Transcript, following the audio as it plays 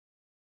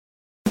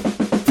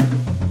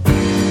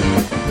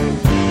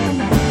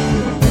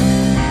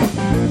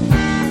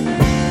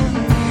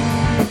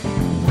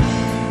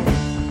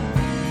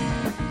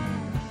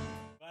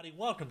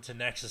welcome to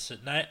Nexus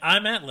at Night.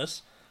 I'm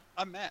Atlas.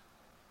 I'm Matt.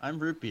 I'm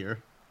Root Beer.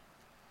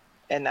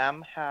 And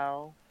I'm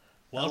Hal.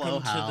 Welcome Hello,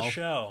 to the Hal.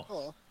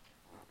 show.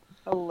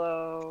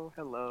 Hello.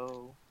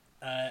 Hello.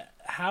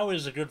 Hal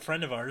is a good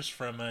friend of ours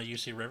from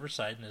UC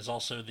Riverside and is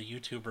also the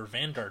YouTuber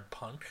Vanguard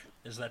Punk.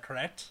 Is that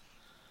correct?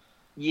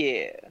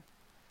 Yeah.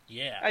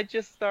 Yeah. I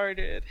just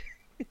started.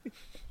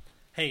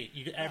 Hey,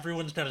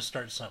 everyone's got to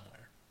start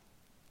somewhere.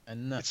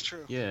 And It's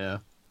true. Yeah.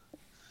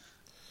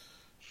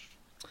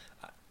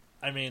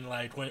 I mean,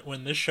 like,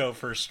 when this show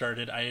first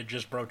started, I had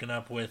just broken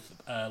up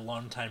with a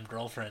longtime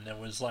girlfriend and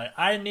was like,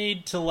 I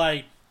need to,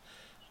 like,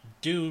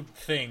 do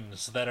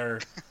things that are...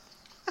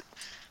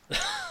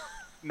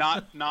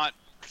 Not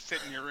sit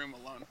in your room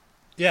alone.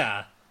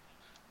 Yeah.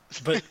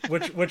 But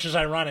which is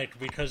ironic,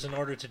 because in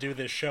order to do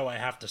this show, I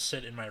have to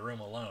sit in my room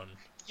alone.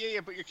 Yeah,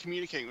 but you're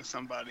communicating with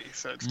somebody,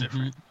 so it's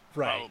different.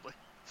 Right. Probably.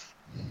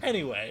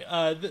 Anyway,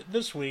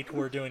 this week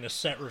we're doing a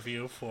set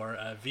review for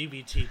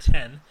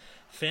VBT-10,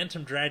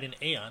 Phantom Dragon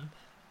Aeon,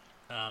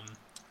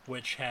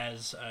 which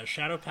has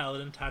Shadow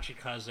Paladin,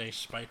 Tachikaze,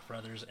 Spike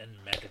Brothers, and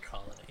Mega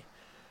Colony.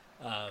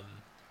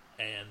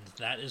 And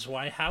that is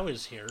why Hao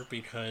is here,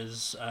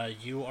 because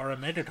you are a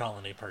Mega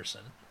Colony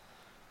person.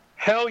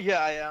 Hell yeah,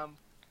 I am.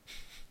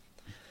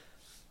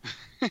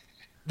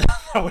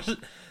 I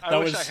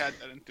wish I had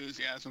that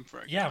enthusiasm for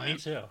a Yeah, clan, me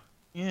too.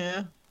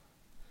 Yeah.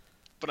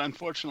 but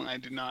unfortunately I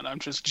do not. I'm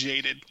just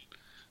jaded.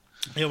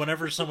 Yeah,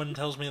 whenever someone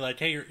tells me, like,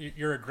 hey,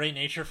 you're a Great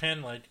Nature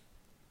fan, like,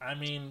 I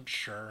mean,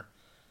 sure.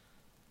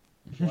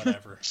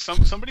 Whatever.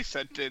 Somebody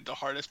said that the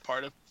hardest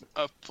part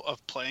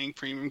of playing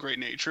Premium Great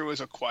Nature was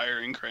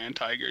acquiring Crayon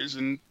Tigers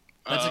and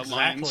That's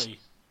Lions.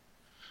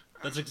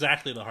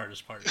 exactly the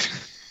hardest part.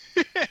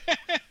 It's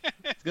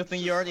a good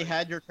thing you already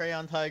had your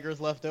Crayon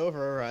Tigers left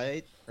over,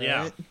 right?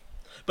 Yeah. Right?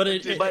 But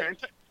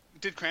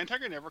Did Crayon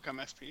Tiger never come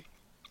SP?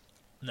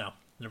 no,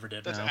 never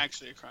did. That's No.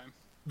 actually a crime.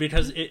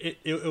 Because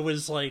it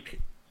was like,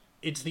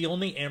 it's the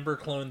only Amber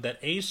clone that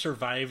A,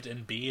 survived,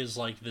 and B, is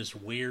like this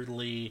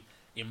weirdly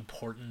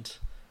important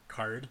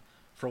card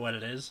for what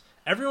it is.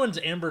 Everyone's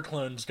Amber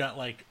clones got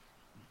like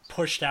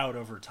pushed out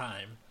over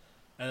time,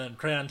 and then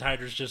Crayon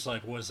Tiger's just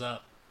like, what's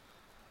up?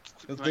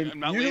 'Cause Like, they I'm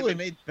not usually leaving.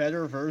 made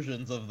better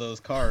versions of those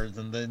cards,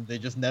 and then they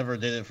just never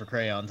did it for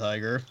Crayon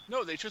Tiger.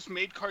 No, they just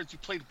made cards you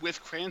played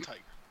with Crayon Tiger.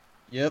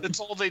 Yep. That's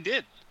all they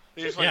did.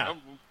 They just Yeah. like,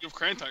 oh, you have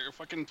Crayon Tiger,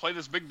 fucking play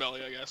this Big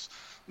Belly, I guess.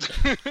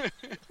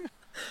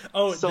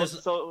 Oh, So,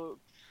 this,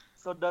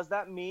 so does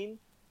that mean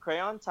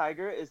Crayon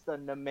Tiger is the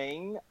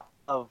main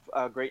of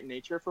Great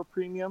Nature for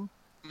premium?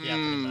 yeah,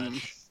 pretty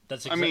much.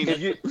 That's I mean-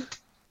 exactly, If you,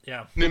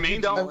 yeah. The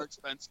main's don't- more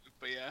expensive,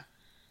 but yeah.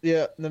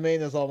 Yeah, the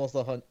main is almost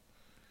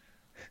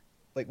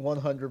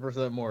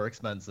 100% more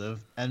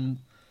expensive, and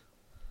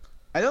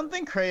I don't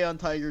think Crayon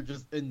Tiger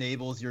just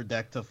enables your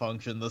deck to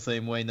function the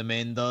same way the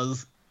main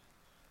does.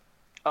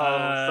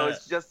 so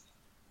it's just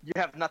you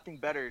have nothing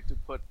better to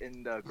put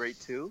in the Great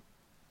 2?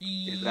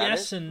 Is that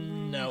Yes it?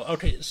 and no.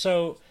 Okay,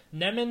 so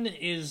Nemen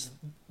is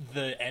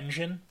the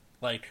engine,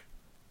 like,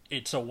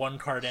 it's a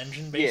one-card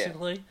engine,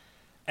 basically,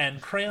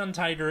 and Crayon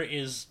Tiger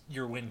is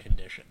your win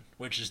condition,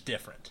 which is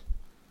different.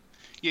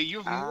 Yeah,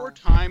 you have more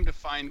Ah. time to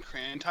find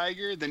Crayon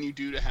Tiger than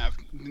you have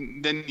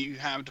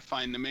to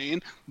find the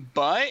main,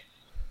 but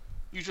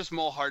you just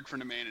mull hard for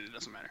the main and it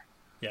doesn't matter.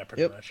 Yeah,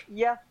 pretty Yep. much.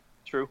 Yeah,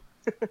 true.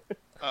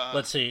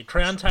 Let's see,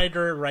 Crayon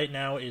Tiger right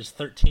now is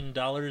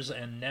 $13,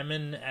 and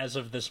Nemen, as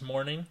of this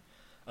morning,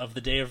 of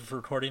the day of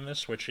recording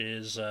this, which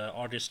is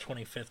August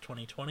 25th,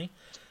 2020,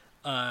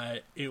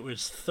 it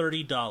was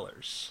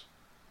 $30.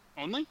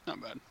 Only?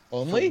 Not bad.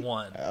 Only?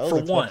 one. I was For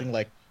expecting one.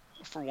 like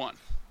For one.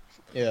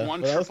 yeah,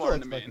 One but I was triple still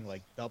and a main. expecting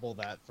like double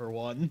that for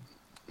one.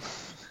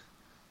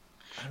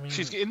 I mean,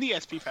 She's in the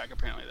SP pack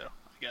apparently though,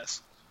 I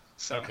guess.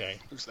 So Okay.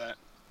 there's that.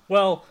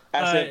 well,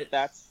 As if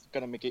that's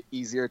gonna make it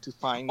easier to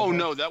find. Oh her.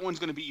 no, that one's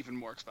gonna be even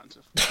more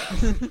expensive.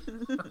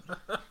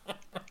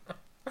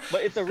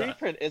 But it's a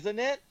reprint, isn't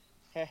it?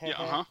 Yeah,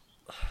 uh-huh.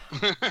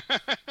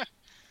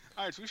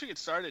 Alright, so we should get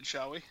started,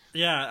 shall we?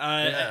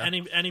 yeah,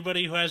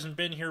 anybody who hasn't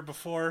been here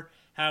before,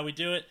 how we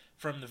do it,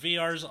 from the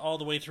VRs all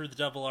the way through the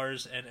double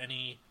Rs, and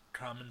any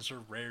commons or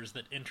rares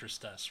that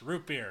interest us.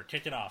 Root Beer,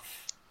 kick it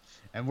off.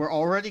 And we're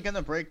already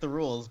gonna break the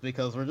rules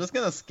because we're just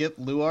gonna skip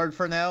Luard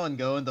for now and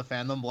go into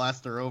Phantom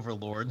Blaster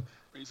Overlord.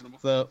 Reasonable.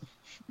 So,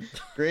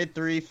 grade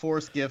 3,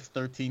 Force Gift,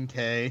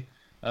 13k.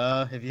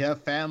 If you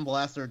have Phantom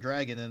Blaster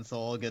Dragon in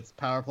Soul, it gets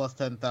power plus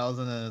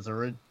 10,000 and its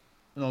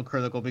original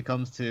critical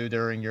becomes 2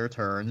 during your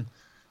turn.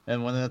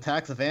 And when it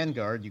attacks a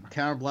Vanguard, you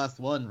counterblast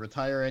 1,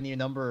 retire any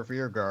number of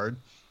rear guard.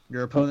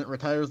 Your opponent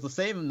retires the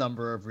same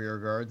number of rear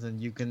guards, and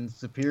you can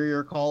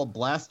superior call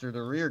Blaster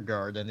to rear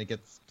guard, and it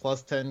gets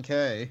plus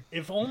 10k.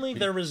 If only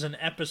there was an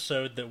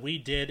episode that we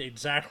did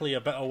exactly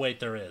about... Oh, wait,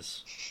 there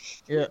is.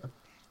 Yeah,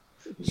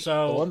 the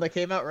So, one that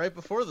came out right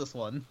before this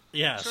one.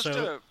 yeah, Just so...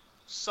 to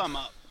sum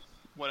up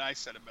what I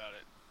said about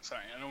it.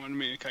 Sorry, I don't want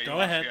to cut you Go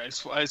off ahead. here.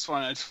 I just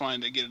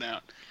wanted to get it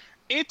out.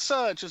 It's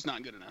just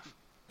not good enough.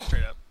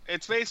 Straight up.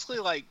 It's basically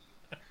like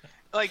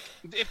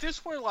if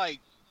this were like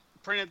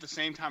printed at the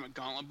same time at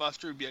Gauntlet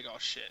Buster, it'd be like, oh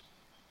shit.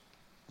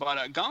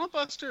 But Gauntlet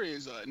Buster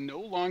is no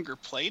longer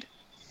played.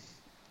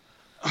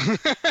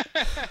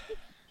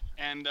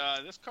 And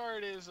this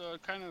card is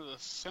kind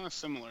of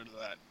similar to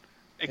that,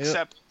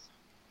 except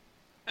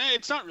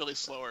it's not really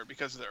slower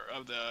because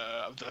of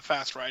the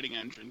fast riding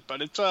engine,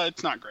 but it's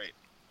not great.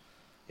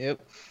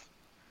 Yep.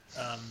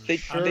 They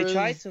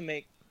tried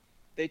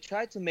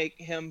to make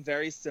him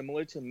very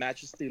similar to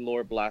Majesty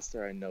Lord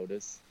Blaster. I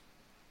noticed.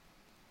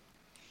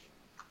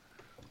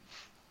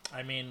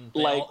 I mean,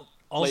 Like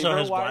also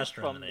has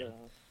Blaster in the name.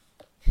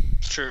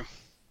 It's true.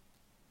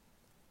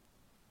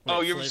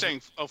 Wait, you were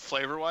saying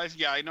flavor-wise?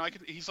 Yeah, I know.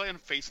 He's like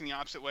facing the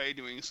opposite way,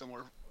 doing a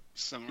similar.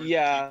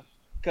 Yeah,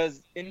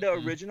 because in the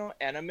original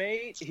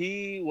anime,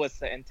 he was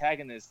the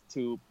antagonist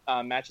to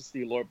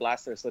Majesty Lord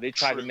Blaster, so they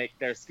tried to make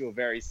their skill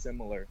very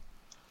similar.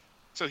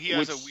 So he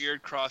has a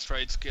weird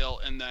cross-ride skill,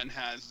 and then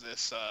has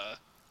this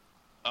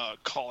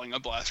calling a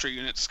blaster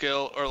unit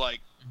skill, or like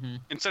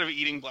instead of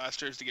eating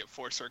blasters to get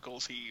 4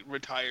 circles, he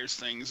retires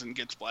things and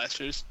gets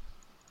blasters.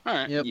 All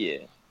right. Yep. Yeah.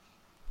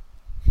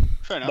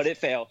 Fair enough. But it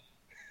failed.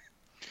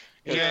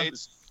 Yeah,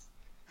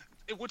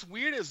 what's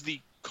weird is the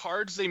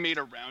cards they made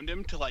around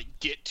him to like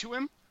get to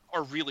him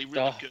are really,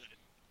 really good.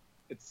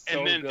 It's so good.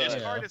 And then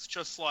this card is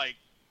just like,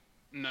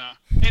 nah.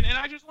 And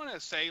I just want to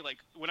say, like,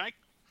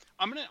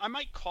 I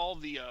might call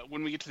the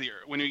when we get to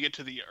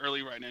the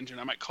early ride engine,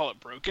 I might call it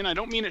broken. I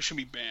don't mean it should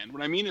be banned.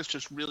 What I mean is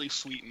just really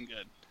sweet and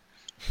good.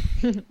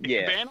 If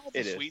you ban all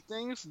the sweet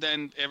things,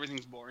 then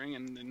everything's boring,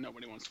 and then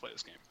nobody wants to play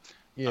this game.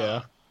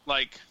 Yeah.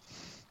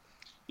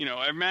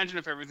 I imagine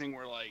if everything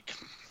were like,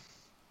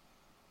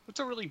 what's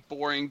a really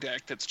boring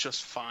deck that's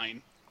just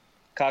fine?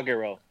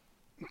 Kagero.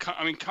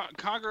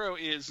 Kagero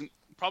is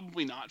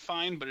probably not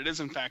fine, but it is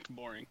in fact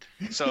boring.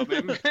 So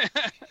maybe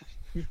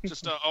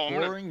just I'm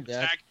gonna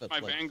attack my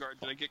Vanguard.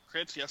 Did I get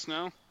crits? Yes,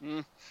 no.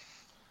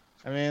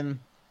 I mean,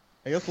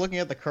 I guess looking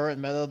at the current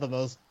meta, the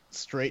most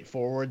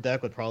straightforward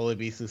deck would probably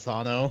be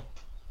Susano.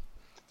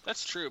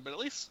 That's true, but at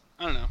least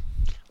I don't know.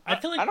 I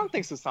feel like I don't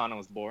think Susano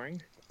is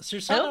boring.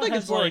 Susano I don't think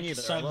has it's boring like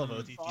either. I love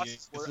OTT.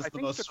 It's just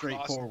the most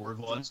straightforward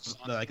one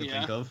that I can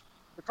think of.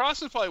 The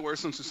cross is probably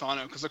worse than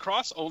Susano because the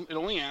cross it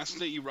only asks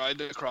that you ride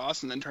the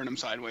cross and then turn him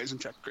sideways and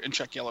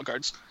check yellow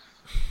cards.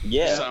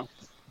 Yeah. So,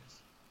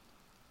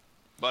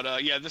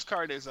 but this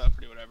card is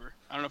pretty whatever.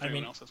 I don't know if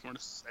anyone else has more to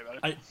say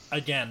about it.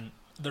 Again,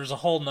 there's a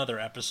whole nother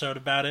episode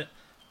about it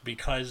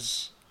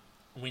because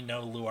we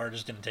know Luard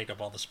is going to take up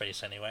all the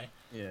space anyway.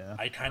 Yeah.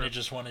 I kind of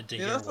just wanted to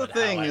hear that's what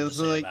the thing how I is,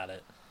 would say like, about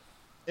it.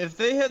 If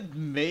they had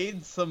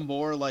made some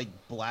more like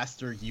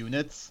blaster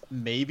units,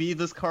 maybe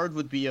this card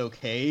would be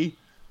okay,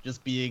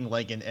 just being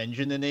like an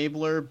engine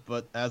enabler.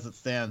 But as it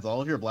stands, all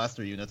of your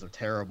blaster units are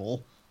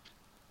terrible.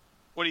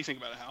 What do you think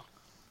about it, Hal?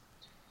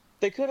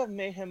 They could have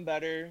made him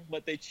better,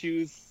 but they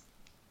choose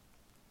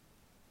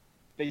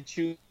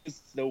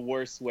the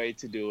worst way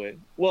to do it.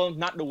 Well,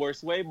 not the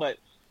worst way, but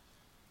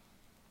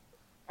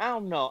I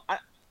don't know.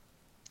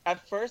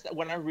 At first,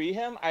 when I read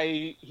him,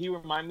 he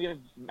reminded me of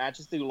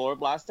Majesty Lord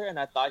Blaster, and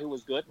I thought he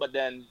was good. But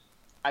then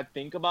I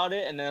think about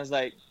it, and then I was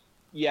like,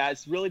 yeah,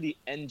 it's really the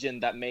engine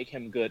that make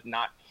him good,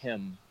 not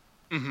him.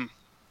 And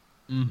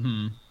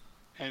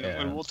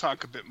we'll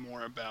talk a bit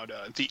more about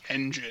the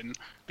engine,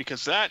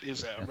 because that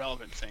is a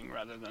relevant thing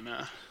rather than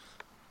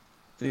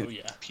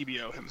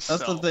PBO himself.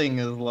 That's the thing,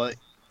 is like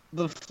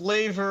the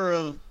flavor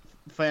of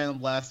Phantom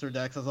Blaster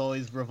decks has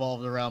always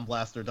revolved around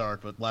Blaster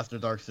Dark, but Blaster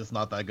Dark's just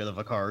not that good of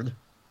a card.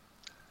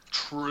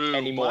 True.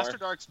 Anymore. Blaster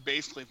Dark's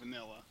basically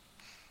vanilla.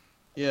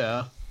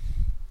 Yeah.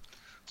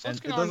 So And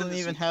it doesn't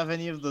even have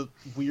any of the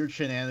weird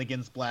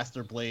shenanigans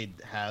Blaster Blade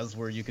has,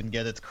 where you can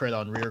get its crit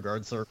on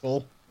rearguard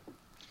circle.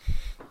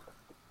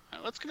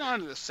 Let's get on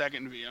to the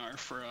second VR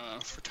for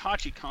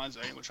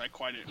Tachikaze, which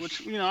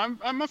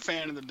I'm a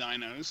fan of the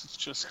dinos. It's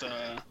just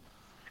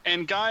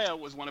and Gaia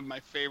was one of my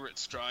favorite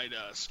stride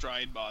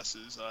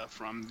bosses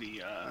from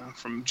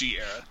G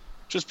era,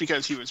 just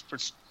because he was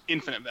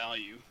infinite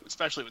value,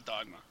 especially with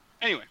Dogma.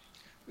 Anyway,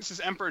 this is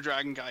Emperor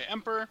Dragon Guy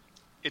Emperor.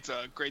 It's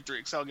a grade 3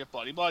 Excel gift,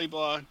 blah blah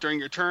blah. During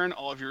your turn,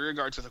 all of your rear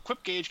guards with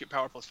equip gauge get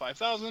power plus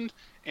 5,000,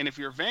 and if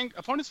your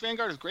opponent's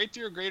Vanguard is grade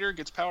 3 or greater,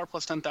 gets power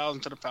plus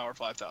 10,000 to the power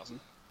 5,000.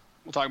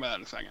 We'll talk about that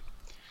in a second.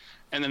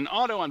 And then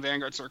auto on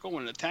Vanguard Circle,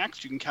 when it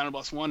attacks, you can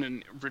counterblast 1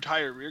 and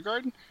retire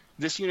rearguard.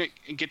 This unit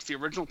gets the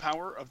original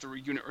power of the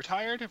unit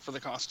retired for the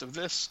cost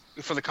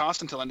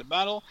until end of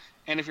battle,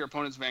 and if your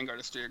opponent's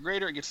Vanguard is 3 or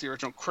greater, it gets the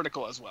original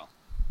critical as well.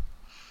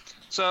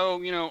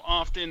 So,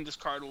 often this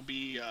card will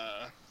be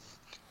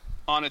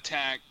on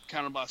attack,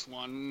 counterblast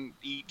 1,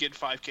 get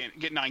 5k,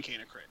 get 9k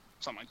in a crit,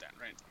 something like that,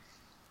 right?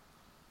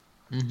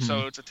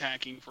 So it's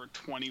attacking for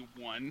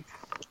 21,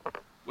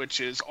 which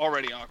is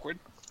already awkward.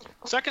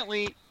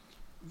 Secondly,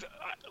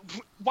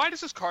 why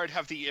does this card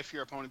have the if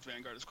your opponent's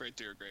Vanguard is grade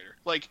 3 or greater?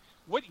 Like,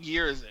 what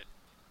year is it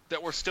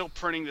that we're still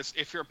printing this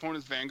if your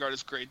opponent's Vanguard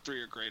is grade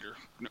 3 or greater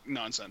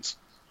nonsense?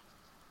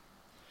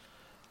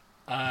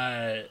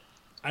 I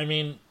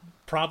mean,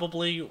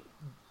 probably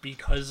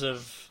because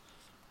of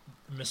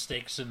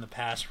mistakes in the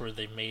past where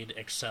they made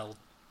Excel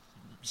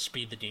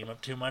speed the game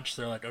up too much.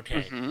 They're like,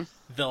 okay, Mhm.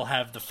 they'll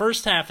have the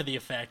first half of the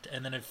effect,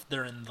 and then if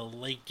they're in the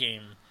late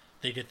game,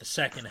 they get the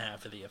second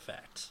half of the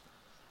effect,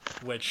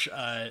 which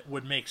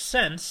would make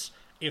sense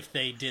if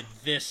they did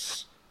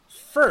this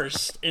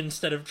first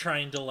instead of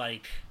trying to,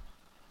 like,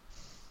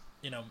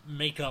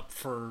 make up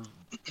for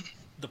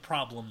the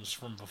problems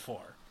from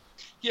before.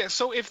 Yeah,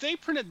 so if they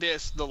printed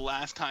this the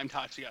last time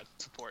Tachi got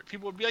support,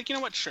 people would be like, you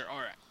know what, sure, all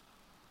right.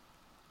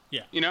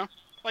 Yeah. You know?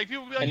 Like,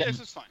 people would be like, And yeah, then-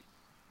 this is fine.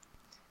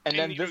 And And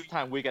then you- this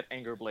time we get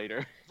Anger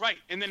Blader. Right,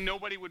 and then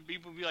people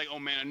would be like, oh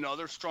man,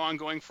 another strong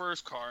going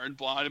first card,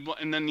 blah, blah, blah.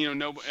 And then,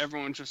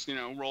 everyone just,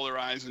 roll their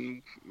eyes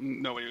and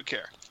nobody would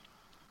care.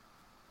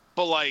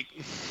 But, like,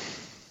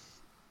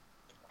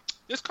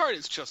 this card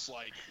is just,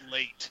 like,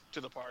 late to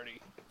the party,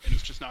 and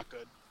it's just not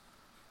good.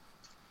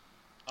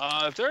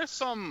 There are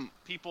some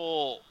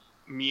people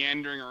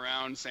meandering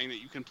around saying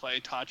that you can play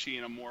Tachi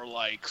in a more,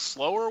 like,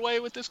 slower way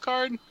with this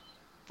card,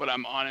 but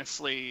I'm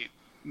honestly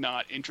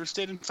not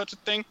interested in such a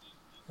thing.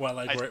 Well,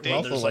 like, I where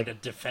think- there's, like, a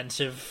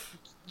defensive...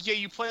 Yeah,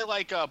 you play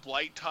like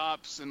Blight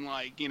Tops and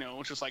like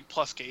just like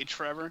plus gauge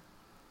forever.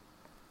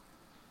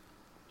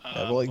 Yeah,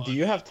 but like, but do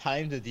you have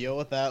time to deal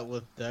with that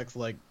with decks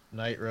like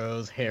Night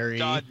Rose, Harry?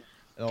 God,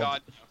 and all-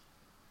 God,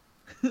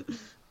 no.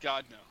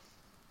 God, no.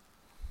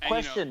 And,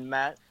 Question,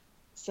 Matt.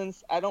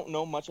 Since I don't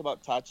know much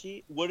about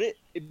Tachi, would it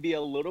be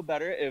a little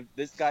better if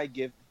this guy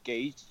give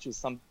gauge to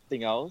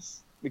something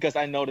else? Because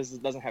I noticed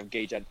it doesn't have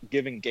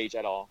giving gauge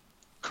at all.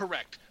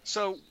 correct.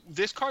 So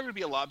this card would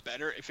be a lot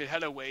better if it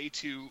had a way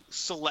to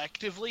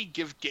selectively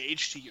give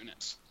gauge to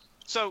units.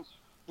 So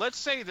let's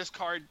say this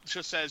card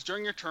just says,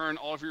 during your turn,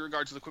 all of your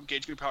regards with equipped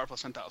gauge give you power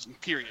plus 10,000,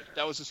 period.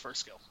 That was his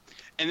first skill.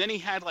 And then he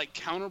had like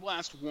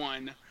Counterblast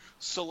 1,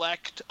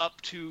 select up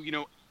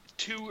to,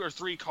 2 or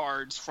 3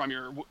 cards from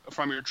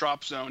your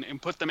drop zone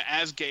and put them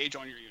as gauge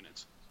on your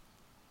units.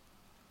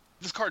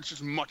 This card's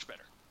just much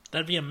better.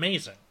 That'd be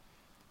amazing.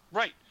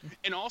 Right.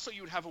 And also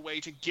you would have a way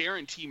to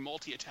guarantee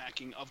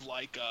multi-attacking of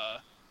like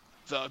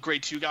the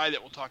grade 2 guy that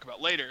we'll talk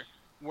about later,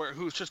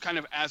 who's just kind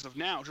of, as of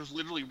now, just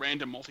literally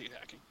random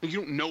multi-attacking. Like, you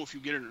don't know if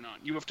you get it or not.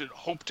 You have to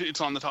hope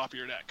it's on the top of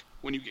your deck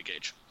when you get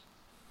gauge.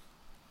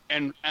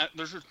 And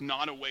there's just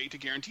not a way to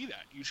guarantee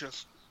that. You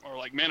just are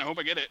like, man, I hope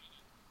I get it.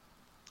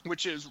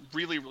 Which is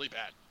really, really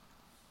bad.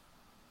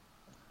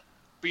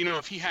 But,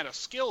 if he had a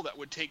skill that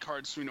would take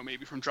cards,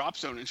 maybe from drop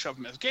zone and shove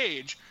them as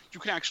gauge, you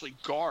can actually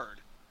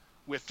guard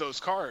with those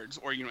cards,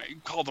 or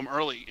call them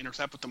early,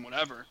 intercept with them,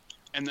 whatever,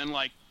 and then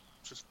like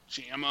just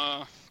jam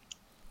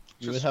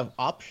You would have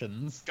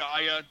options.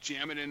 Gaia,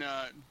 jam it in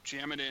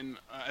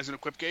as an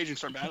equipped gauge and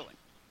start battling.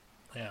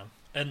 Yeah.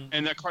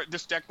 And that card,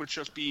 this deck would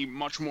just be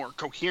much more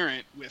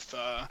coherent with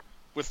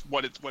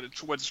what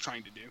it's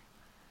trying to do,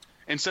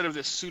 instead of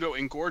this pseudo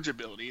engorge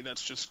ability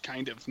that's just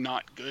kind of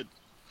not good.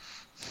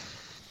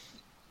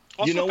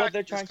 Also, You know the what fact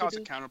they're that trying this to cause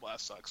do? of counterblast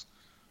sucks.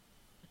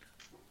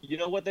 You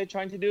know what they're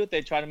trying to do?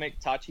 They try to make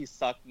Tachi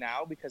suck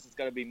now because it's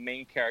going to be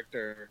main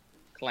character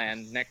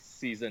clan next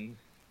season.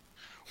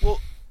 Well,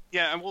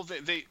 yeah, well,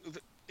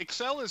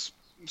 Excel is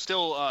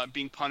still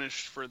being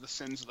punished for the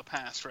sins of the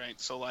past, right?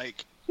 So,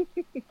 like,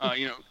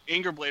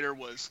 Anger Blader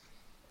was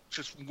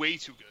just way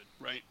too good,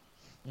 right?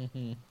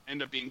 Mm-hmm.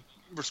 End up being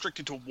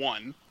restricted to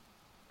 1,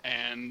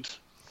 and,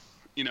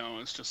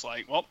 it's just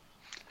like, well,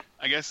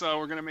 I guess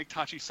we're going to make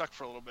Tachi suck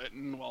for a little bit,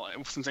 and, well,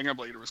 since Anger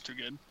Blader was too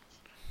good.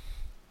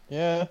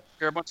 Yeah.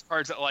 There are a bunch of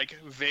cards that, like,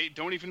 they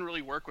don't even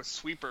really work with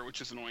Sweeper,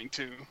 which is annoying,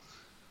 too.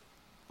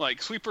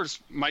 Like, Sweepers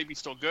might be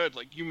still good.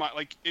 Like,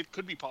 it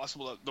could be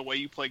possible that the way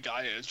you play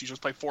Gaia is you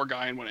just play 4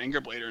 Gaia and 1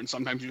 Anger Blader, and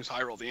sometimes you just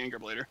high roll the Anger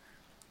Blader.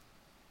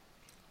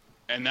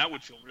 And that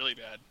would feel really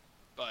bad.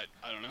 But,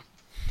 I don't know.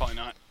 Probably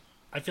not.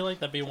 I feel like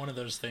that'd be one of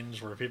those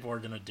things where people are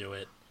gonna do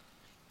it.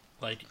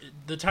 Like,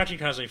 the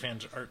Tachikaze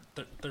fans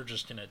they're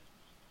just gonna...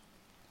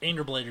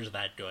 Anger Blader's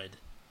that good.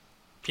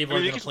 People are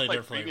you gonna can play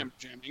their premium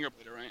flavor. jam Anger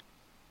Blader, right?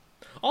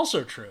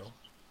 Also true.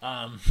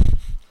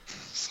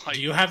 It's like,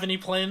 Do you have any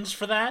plans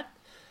for that?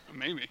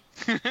 maybe.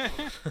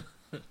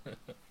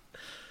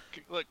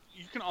 Look,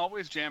 you can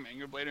always jam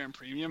Anger Blader in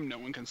premium. No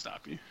one can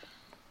stop you.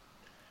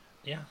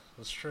 Yeah,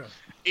 that's true.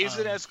 Is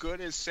it as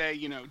good as, say,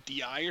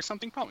 DI or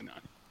something? Probably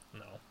not.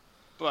 No.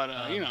 But,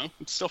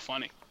 it's still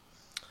funny.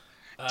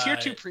 Tier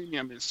 2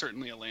 premium is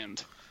certainly a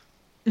land.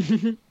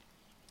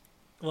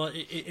 Well,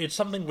 it's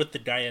something with the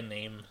Gaia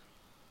name,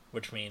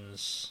 which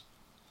means...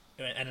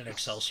 And an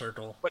Excel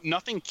circle. But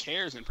nothing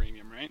cares in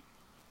premium, right?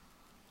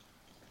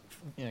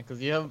 Yeah, because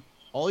you have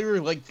all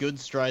your like good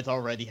strides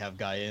already have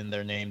Gaia in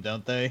their name,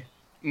 don't they?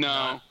 No.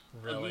 Not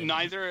really.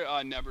 Neither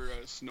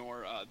Neburos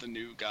nor the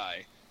new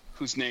guy,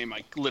 whose name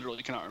I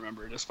literally cannot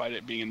remember, despite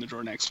it being in the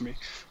drawer next to me,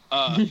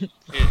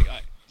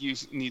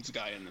 needs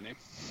Gaia in the name.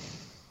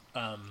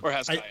 Or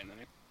has Gaia in the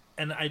name.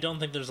 And I don't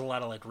think there's a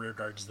lot of like rear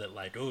guards that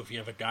like, oh, if you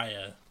have a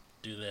Gaia,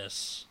 do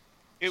this.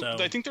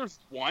 I think there's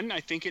one. I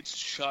think it's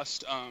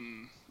just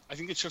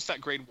that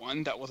grade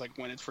 1 that was like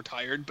when it's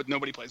retired, but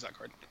nobody plays that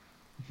card.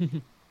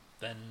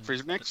 Then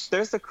Freezer Nix?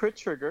 There's the crit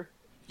trigger.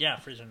 Yeah,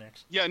 Freezer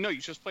next. Yeah, no, you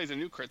just play the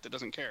new crit that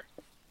doesn't care.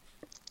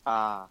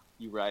 Ah,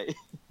 you're right.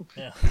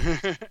 Yeah.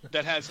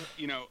 that has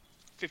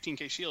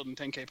 15k shield and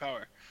 10k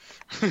power.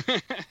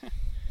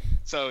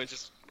 So it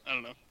just, I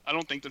don't know. I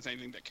don't think there's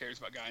anything that cares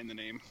about guy in the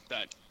name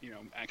that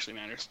actually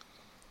matters.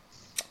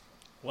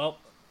 Well,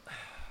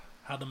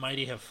 how the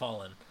mighty have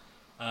fallen.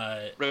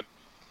 Rip.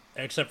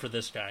 Except for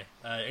this guy.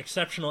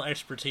 Exceptional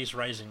expertise,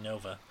 Rising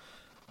Nova.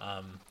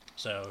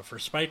 So for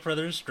Spike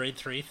Brothers, grade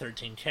 3,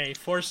 13k,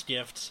 Force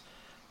Gifts,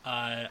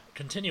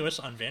 continuous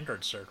on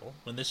Vanguard Circle.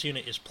 When this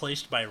unit is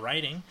placed by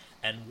writing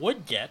and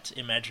would get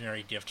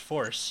Imaginary Gift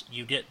Force,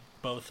 you get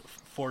both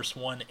Force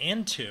 1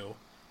 and 2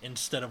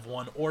 instead of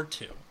 1 or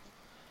 2.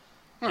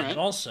 And Alright.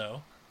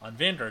 also, on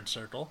Vanguard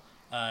Circle,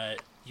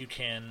 you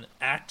can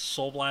act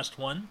Soul Blast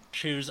 1,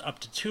 choose up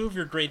to 2 of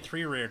your grade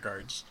 3 rear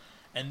guards,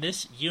 and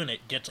this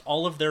unit gets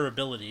all of their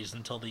abilities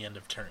until the end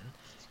of turn.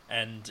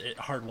 And it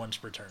hard once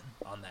per turn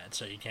on that,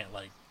 so you can't,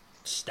 like,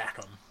 stack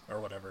them or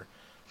whatever.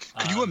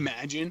 Could you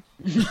imagine?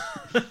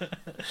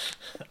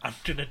 I'm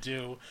gonna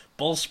do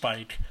Bull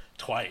Spike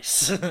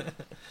twice.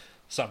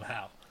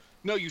 Somehow.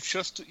 No,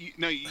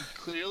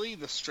 clearly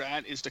the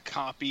strat is to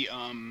copy,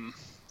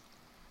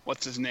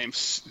 what's his name,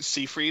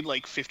 Seafried,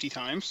 like 50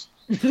 times.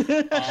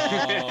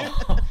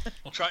 Oh.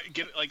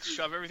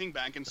 Shove everything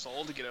back in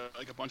Soul to get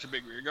a bunch of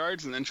big rear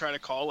guards, and then try to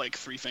call like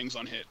 3 things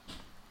on hit.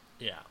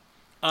 Yeah.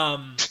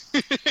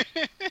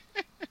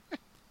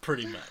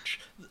 Pretty much.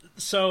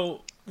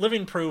 So,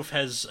 Living Proof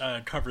has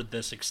covered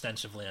this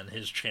extensively on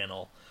his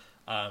channel.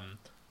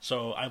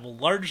 So I will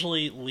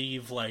largely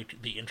leave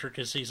like the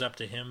intricacies up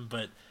to him,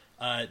 but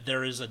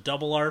there is a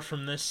double R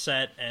from this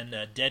set, and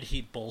Dead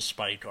Heat Bull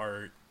Spike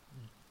are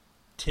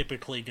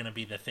typically going to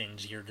be the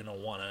things you're going to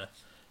want to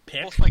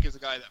pick. Bull Spike is the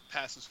guy that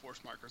passes force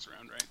markers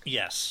around, right?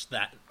 Yes, him.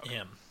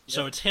 Yep.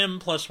 So it's him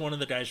plus one of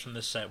the guys from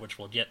this set, which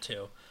we'll get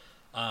to,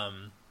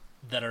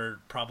 that are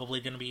probably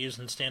going to be used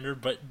in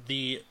Standard, but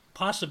the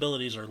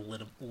possibilities are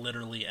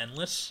literally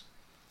endless.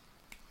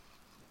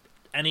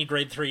 Any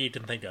grade 3 you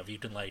can think of, you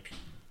can, like,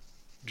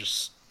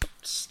 just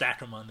stack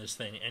them on this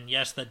thing. And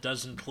yes, that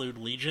does include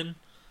Legion.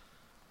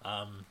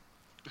 How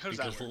does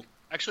that Because work?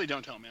 Actually,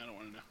 don't tell me. I don't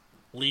want to know.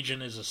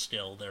 Legion is a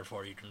skill,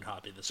 therefore you can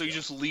copy the So skill. you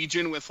just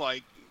Legion with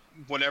like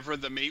whatever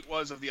the mate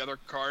was of the other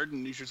card,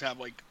 and you just have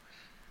like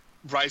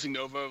Rising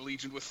Nova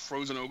Legion with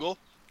Frozen Ogle.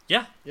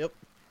 Yeah, Yep.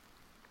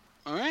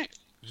 All right,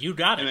 you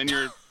got it. and then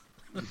you're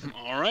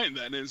all right.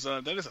 That is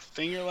a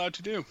thing you're allowed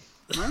to do.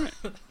 All right.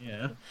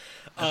 Yeah.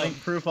 I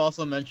think Proof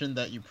also mentioned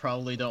that you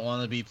probably don't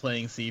want to be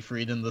playing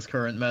Seafried in this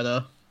current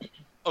meta.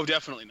 Oh,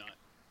 definitely not.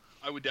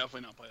 I would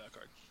definitely not play that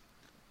card.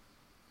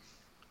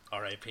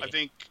 R.I.P. I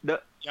think.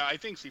 The I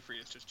think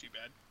C3 is just too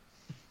bad.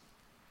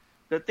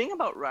 the thing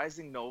about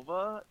Rising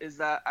Nova is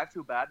that I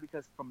feel bad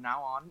because from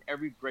now on,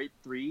 every grade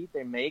 3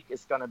 they make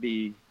is gonna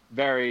be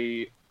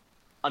very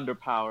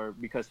underpowered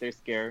because they're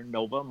scared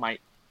Nova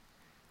might,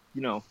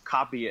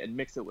 copy it and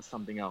mix it with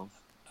something else.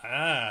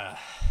 Ah,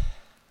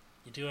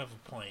 you do have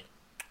a point.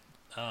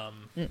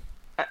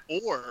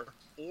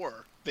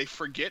 Or they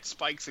forget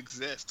Spikes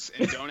exists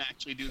and don't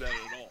actually do that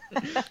at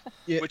all,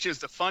 Yeah. which is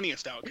the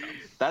funniest outcome.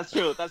 That's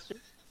true. That's true.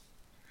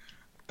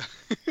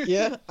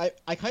 Yeah,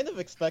 I kind of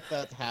expect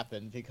that to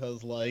happen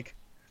because, like,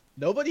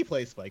 nobody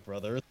plays Spike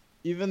Brothers.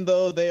 Even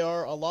though they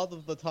are a lot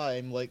of the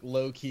time, like,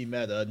 low-key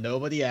meta,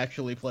 nobody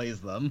actually plays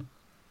them.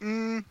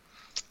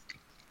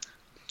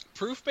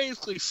 Proof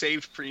basically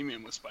saved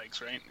premium with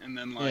Spikes, right? And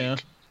then like, Yeah.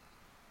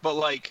 but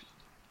like,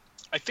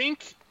 I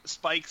think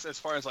Spikes, as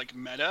far as like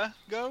meta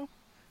go,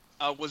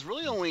 was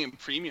really only in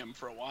premium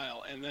for a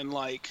while, and then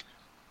like,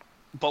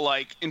 but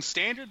like in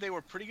Standard they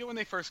were pretty good when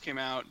they first came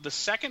out. The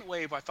second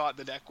wave, I thought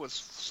the deck was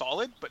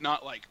solid, but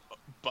not like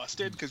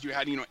busted because you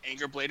had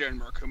Anger Blader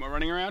and Murkuma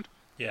running around.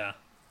 Yeah.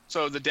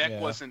 So the deck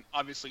Yeah. wasn't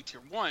obviously tier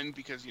 1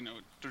 because,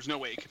 there's no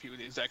way it could compete with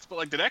these decks. But,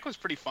 like, the deck was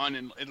pretty fun,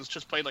 and it was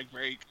just played, like,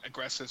 very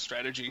aggressive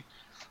strategy.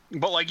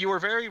 But, like, you were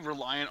very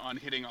reliant on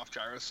hitting off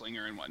Gyro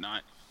Slinger and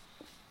whatnot.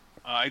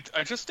 I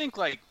just think,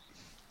 like,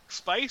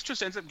 Spice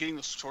just ends up getting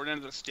the short end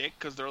of the stick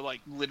because they're,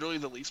 like, literally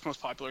the least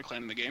most popular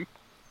clan in the game.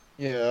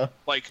 Yeah.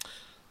 Like,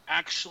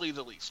 actually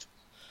the least.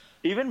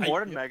 Even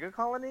more than yeah. Mega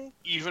Colony.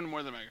 Even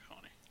more than Mega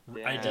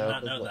Colony. I did Yeah.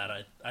 not know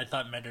that. I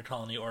thought Mega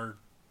Colony or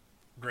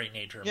Great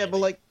Nature. Yeah, maybe. but,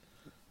 like,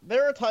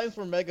 there are times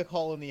where Mega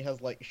Colony has,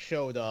 like,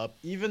 showed up,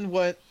 even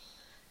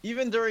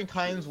during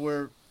times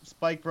where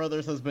Spike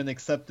Brothers has been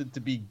accepted to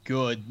be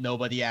good,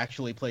 nobody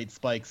actually played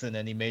Spikes in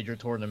any major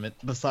tournament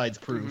besides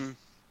Proof. Mhm.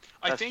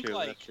 I That's think, true,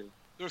 like, that's true.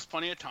 there was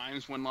plenty of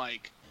times when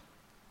like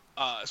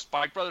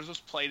Spike Brothers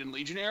was played in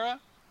Legion era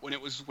when it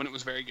was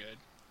very good.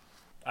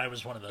 I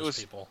was one of It those was-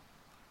 people.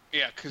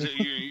 Yeah, because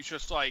you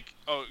just like,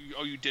 oh,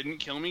 you didn't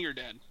kill me, you're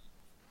dead.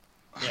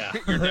 Yeah.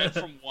 You're dead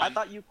from I one.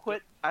 thought you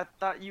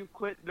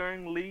quit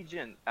during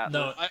Legion.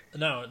 No, I-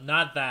 no,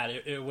 not that.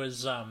 It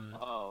was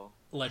Oh.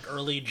 like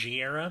early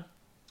G era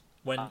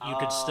when you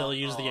could still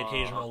use the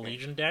occasional okay.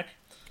 Legion deck.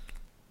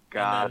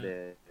 Got then-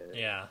 it.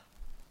 Yeah,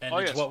 and Oh,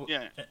 it's yes, what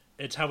yeah.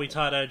 it's how we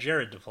taught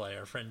Jared to play,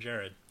 our friend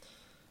Jared.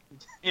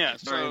 Yeah,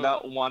 during so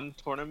that one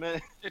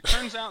tournament. it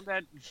turns out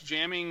that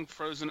jamming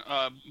Frozen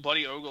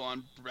Bloody Ogle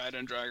on Brad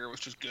and Dragger was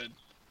just good.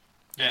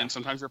 Yeah. And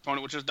sometimes your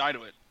opponent would just die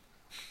to it.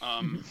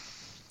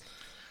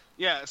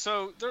 Yeah,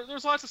 so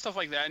there's lots of stuff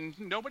like that, and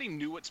nobody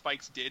knew what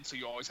spikes did, so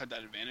you always had that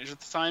advantage at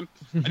the time.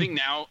 I think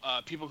now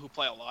people who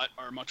play a lot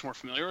are much more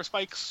familiar with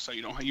spikes, so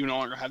you no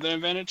longer have that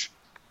advantage.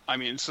 I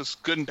mean, it's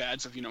just good and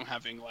bads of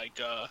having like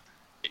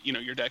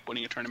your deck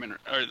winning a tournament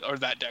or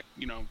that deck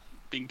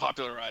being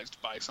popularized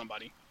by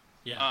somebody.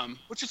 Yeah.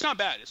 Which is not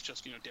bad. It's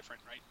just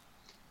different, right?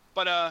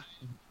 But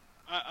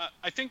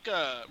I think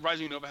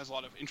Rising Nova has a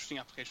lot of interesting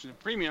applications in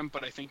Premium,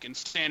 but I think in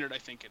Standard, I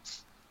think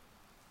it's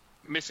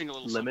missing a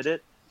little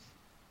Limited.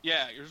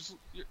 Yeah,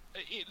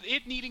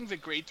 it needing the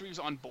grade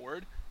 3s on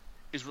board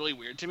is really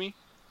weird to me.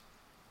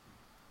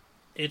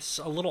 It's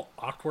a little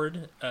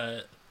awkward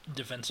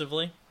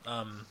defensively.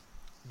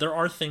 There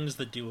are things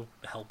that do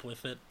help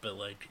with it, but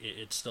like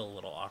it's still a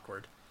little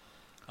awkward.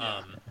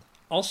 Yeah.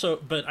 Also,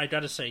 but I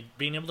gotta say,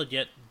 being able to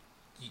get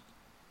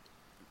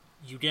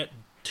you get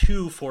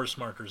 2 force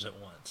markers at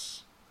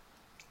once.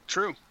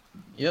 True.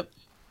 Yep.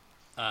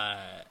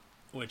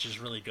 Which is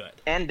really good.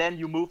 And then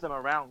you move them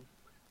around.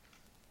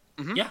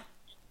 Mm-hmm. Yeah.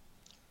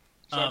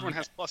 So everyone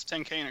has plus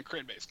 10k in a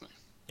crit, basically.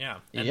 Yeah.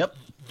 And Yep.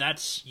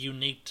 That's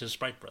unique to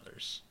Spike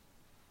Brothers,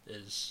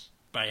 is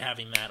by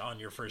having that on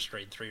your first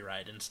grade 3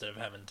 ride instead of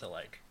having to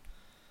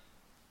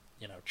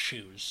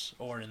choose.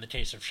 Or in the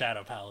case of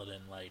Shadow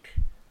Paladin,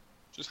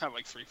 Just have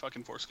 3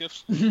 fucking force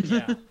gifts,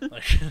 yeah,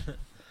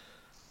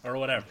 or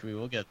whatever. Which we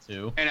will get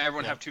to. and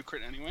everyone have 2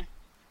 crit anyway.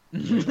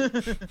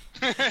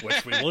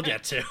 Which we will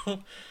get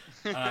to.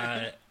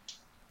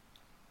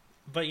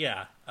 But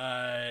yeah,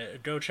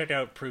 go check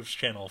out Proof's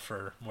channel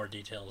for more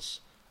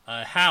details.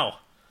 How?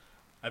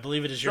 I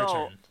believe it is your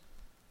turn.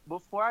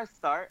 Before I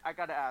start, I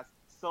gotta ask.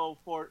 So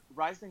for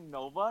Rising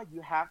Nova, you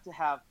have to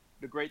have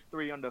the grade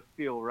 3 on the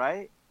field,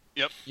 right?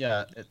 Yep.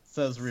 Yeah, it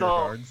says rear So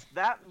guards.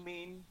 that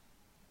means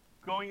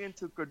going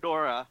into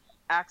Ghidorah,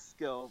 Axe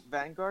skill,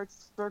 Vanguard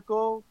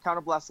Circle,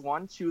 Counterblast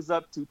 1, choose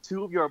up to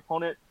 2 of your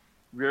opponent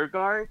rear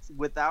guards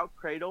without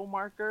Cradle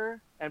Marker,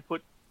 and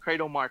put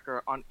Cradle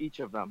Marker on each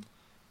of them.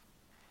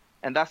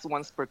 And that's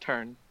once per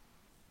turn.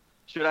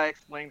 Should I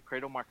explain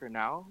Cradle Marker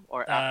now,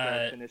 or after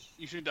I finish?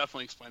 You should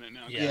definitely explain it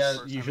now. Yeah. Yeah,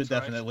 First you time should it's right.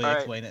 definitely Alright.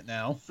 explain it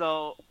now.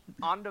 So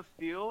on the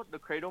field, the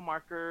Cradle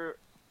Marker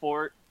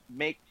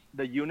make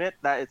the unit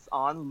that it's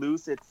on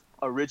lose its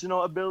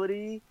original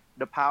ability,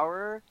 the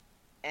power,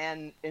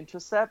 and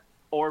intercept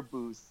or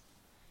boost.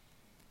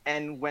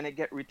 And when it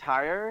get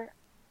retired,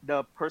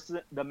 the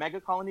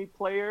Mega Colony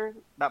player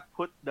that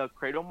put the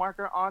Cradle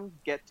Marker on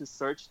get to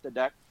search the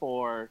deck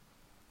for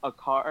a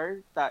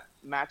card that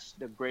match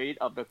the grade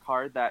of the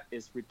card that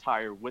is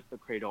retired with the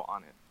Cradle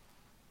on it,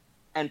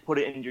 and put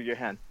it into your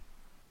hand,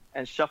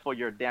 and shuffle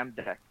your damn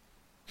deck.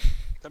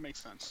 That makes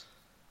sense.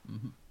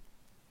 Mm-hmm.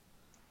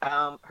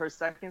 Her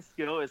second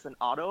skill is an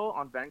auto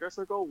on Vanguard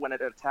Circle. When it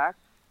attacks,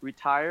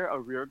 retire a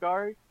rear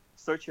guard,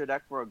 search your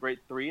deck for a grade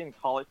 3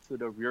 and call it to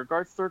the rear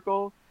guard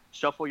circle,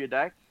 shuffle your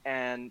deck,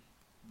 and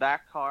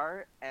that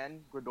card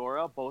and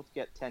Ghidorah both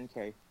get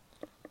 10k.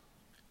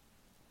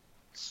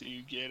 So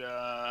you get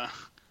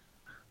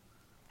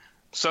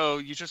So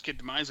you just get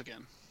Demise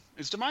again.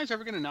 Is Demise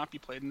ever going to not be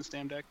played in this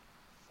damn deck?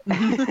 No.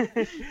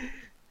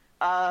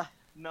 We're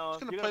We're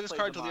going to play this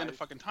card till the end of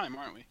fucking time,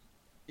 aren't we?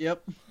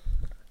 Yep.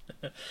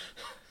 Kind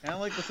of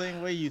like the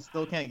same way you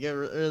still can't get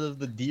rid of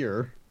the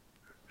deer.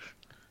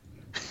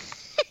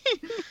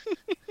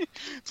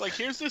 It's like,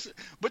 here's this...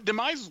 But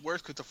Demise is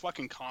worse because it's a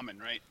fucking common,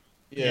 right?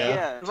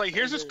 Yeah. It's like,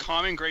 here's this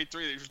common grade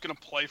 3 that you're just going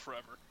to play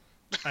forever.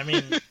 I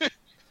mean,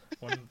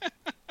 when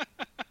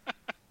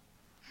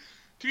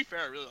To be fair,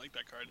 I really like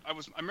that card. I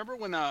remember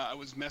when I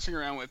was messing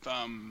around with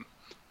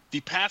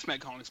the past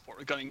Mega Colony support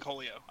with Gunning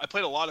Colio. I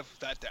played a lot of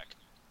that deck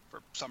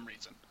for some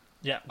reason.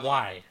 yeah,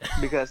 why?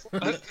 because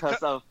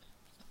of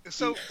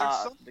So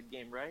the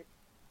game, right?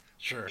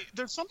 Sure.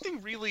 there's something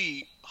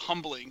really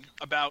humbling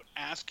about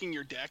asking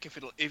your deck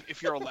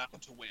if you're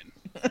allowed to win.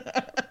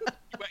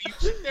 You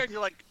sit there and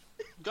you're like,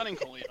 Gunning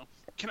Colio,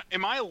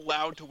 am I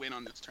allowed to win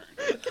on this turn?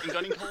 And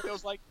Gunning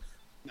Colio's like,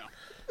 no.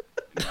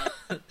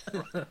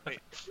 Wait.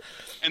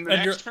 And the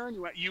And next turn,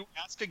 you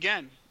ask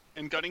again,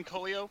 and Gunning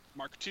Colio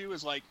Mark II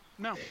is like,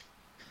 no.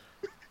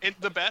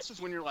 The best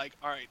is when you're like,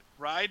 all right,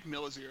 ride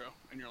mill 0,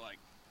 and you're like,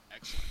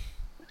 excellent.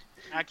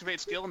 Activate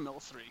skill mill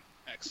 3,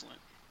 excellent.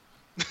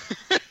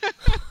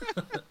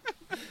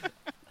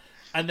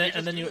 And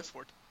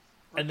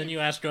then you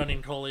ask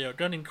Gunning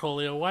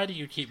Colio, why do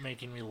you keep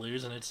making me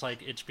lose? And it's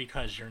like, it's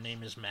because your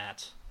name is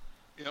Matt.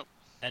 Yep.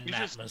 And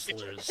Matt must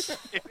lose.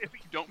 If you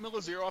don't mill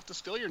a 0 off the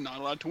skill, you're not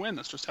allowed to win.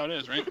 That's just how it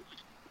is, right?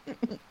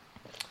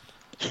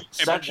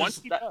 That's once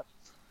just- he that- does,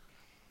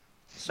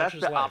 Such That's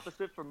is the life.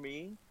 opposite for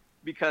me,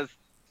 because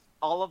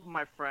all of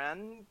my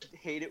friends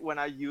hate it when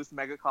I use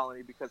Mega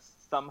Colony, because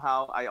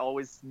somehow I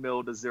always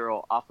mill the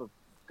 0 off of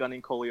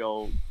Gunning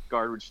Colio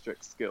guard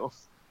restrict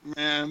skills.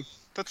 man,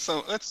 that's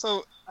so.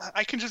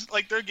 I can just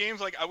like there are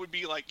games like I would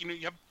be like you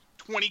have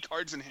 20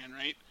 cards in hand,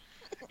 right?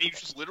 And you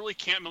just literally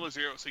can't mill a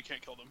 0, so you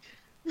can't kill them.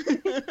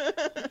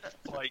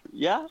 Like,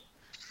 Yeah.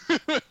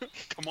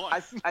 come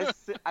on.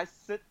 I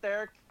sit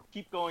there,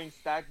 keep going,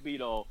 stack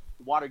beetle,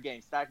 water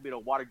gang, stack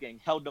beetle, water gang,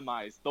 hell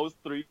demise. Those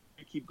 3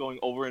 keep going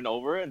over and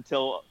over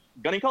until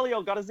Gunny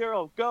Coolio got a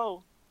 0.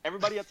 Go.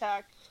 Everybody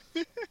attack.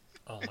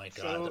 Oh my god.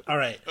 So- All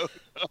right.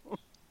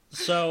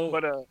 So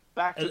But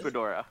Back to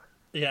Ghidorah.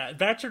 yeah,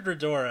 back to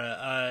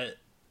Ghidorah.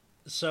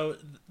 So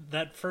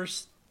that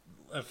first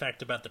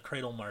effect about the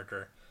cradle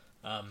marker,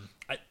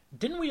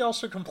 didn't we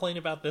also complain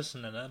about this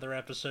in another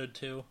episode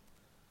too?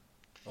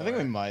 I think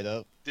we might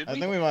have. Did I we?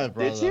 think we might have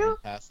brought Did it up you? in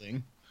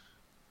passing.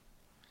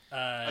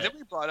 I think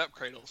we brought up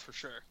cradles for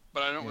sure,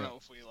 but I don't Yeah. know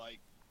if we like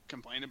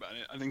complained about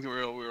it. I think we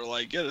were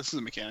like, yeah, this is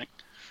a mechanic.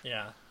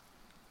 Yeah.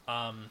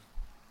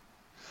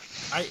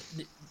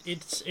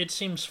 It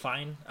seems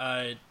fine.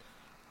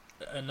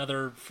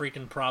 Another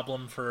freaking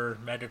problem for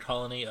Mega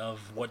Colony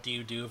of what do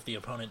you do if the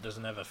opponent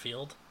doesn't have a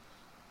field?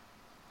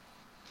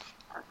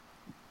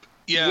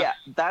 Yeah.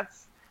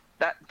 That's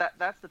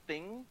the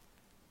thing.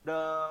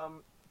 The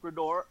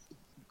Ghidorah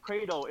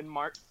Cradle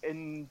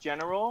in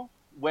general,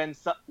 when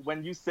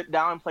you sit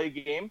down and play a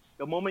game,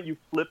 the moment you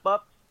flip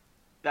up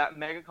that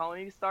Mega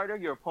Colony starter,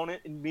 your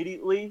opponent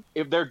immediately,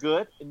 if they're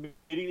good,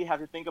 immediately have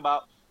to think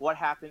about what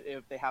happened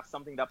if they have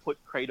something that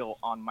put Cradle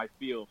on my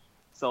field.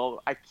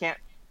 So I can't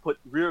put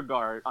Rear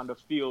Guard on the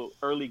field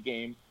early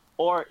game,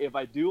 or if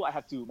I do, I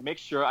have to make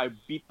sure I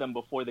beat them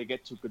before they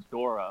get to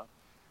Ghidorah,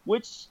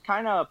 which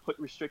kind of put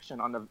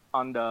restriction on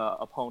the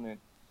opponent,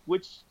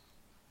 which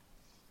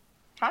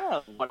kind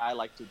of what I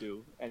like to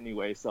do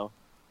anyway. So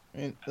I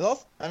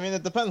mean,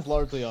 it depends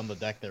largely on the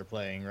deck they're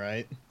playing,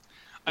 right?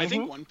 I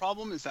think one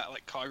problem is that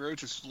like Kagero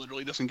just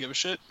literally doesn't give a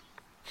shit.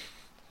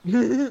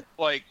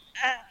 Like,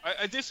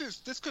 this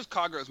because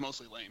Kagero is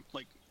mostly lame.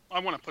 Like, I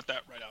want to put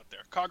that right out there.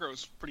 Kagero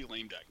is pretty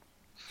lame deck.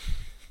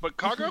 But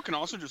Kagero can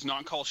also just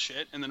not call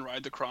shit and then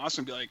ride the cross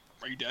and be like,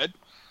 "Are you dead?"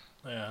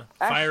 Yeah.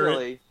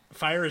 actually,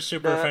 Fire is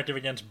super effective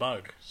against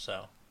Bug,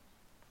 so.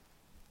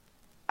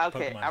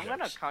 okay, Pokemon I'm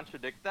gonna jokes.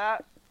 contradict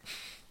that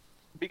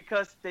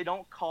because they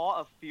don't call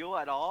a field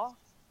at all.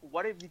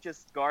 What if you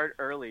just guard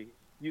early?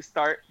 They You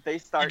start do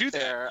that.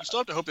 their You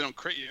still have to hope they don't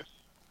crit you,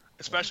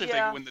 especially if they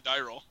Yeah. win the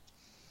die roll.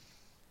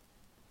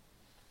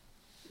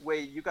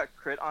 wait. You got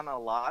crit on a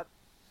lot,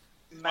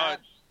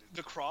 Matt.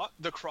 The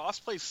cross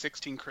plays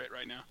 16 crit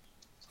right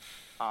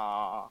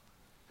now.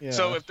 Yeah.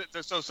 So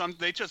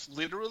they just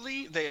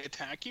literally they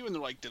attack you and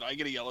they're like, "Did I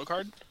get a yellow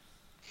card?"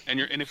 And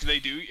if they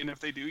do,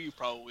 you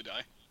probably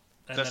die.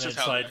 And That's then just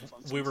it's how like, that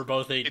functions. we were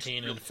both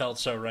 18 really- and felt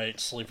so right,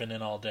 sleeping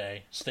in all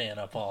day, staying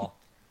up all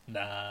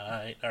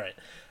night. All right.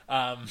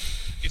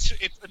 It's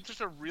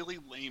just a really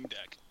lame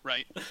deck,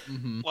 right?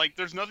 Mhm. Like,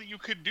 there's nothing you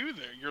could do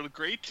there. You're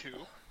grade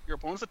 2. Your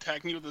opponent's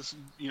attacking you with this,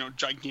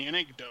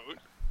 gigantic Dote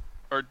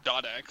or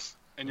Dot X,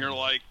 and you're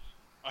like,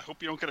 I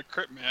hope you don't get a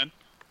crit, man.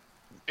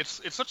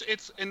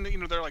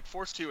 They're like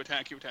forced to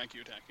attack you.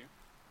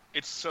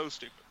 It's so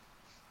stupid.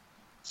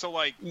 So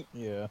like,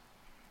 Yeah.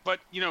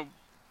 but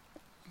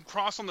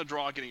cross on the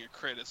draw getting a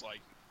crit is like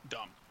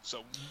dumb.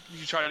 So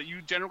you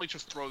generally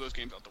just throw those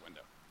games out the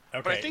window.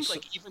 Okay. But I think so-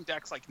 like even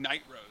decks like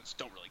Night Rose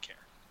don't really care,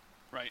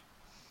 right?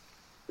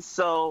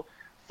 So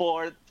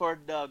for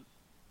the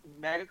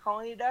Mega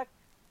Colony deck,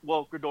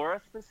 well,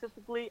 Ghidorah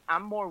specifically,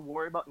 I'm more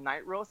worried about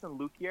Night Rose and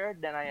Lukier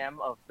than I am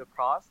of the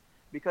cross,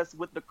 because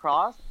with the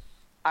cross,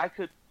 I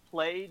could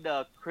play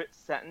the crit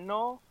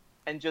Sentinel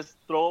and just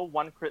throw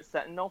one crit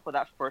Sentinel for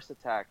that first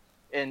attack,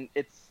 and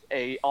it's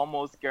a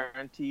almost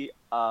guarantee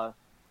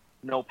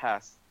no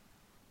pass.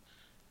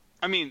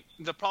 I mean,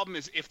 the problem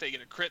is if they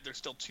get a crit, there's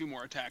still 2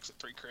 more attacks at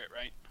 3 crit,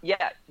 right?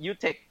 Yeah, you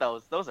take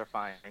those. Those are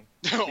fine.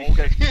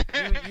 Okay.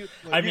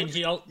 I mean,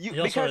 he also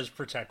because has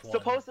Protect 1.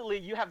 Supposedly,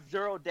 you have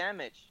 0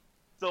 damage,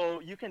 so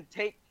you can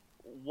take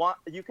one.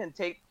 You can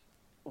take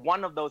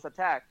one of those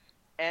attacks,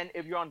 and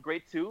if you're on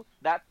grade 2,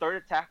 that third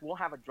attack won't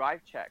have a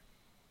drive check.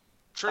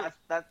 True.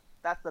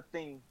 That's the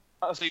thing.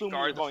 So you Assuming you're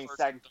guard the going first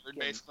second, and third,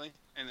 basically,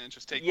 and then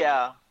just take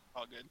Yeah,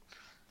 all good.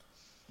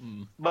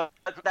 but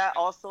that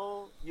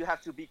also you have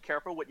to be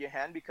careful with your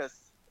hand, because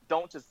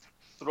don't just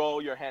throw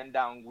your hand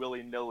down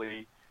willy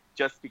nilly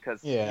just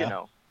because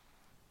Yeah.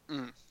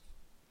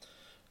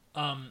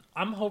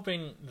 I'm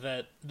hoping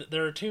that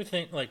there are two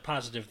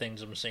positive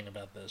things I'm seeing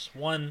about this.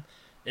 One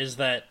is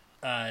that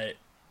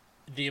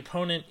the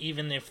opponent,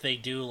 even if they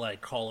do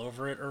call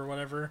over it or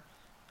whatever,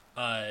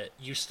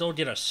 you still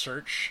get a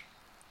search,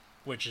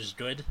 which is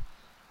good.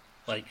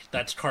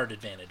 That's card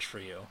advantage for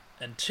you.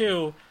 And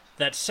two,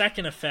 that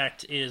second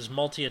effect is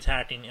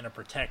multi-attacking in a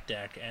Protect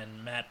deck,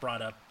 and Matt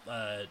brought up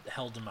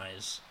Hell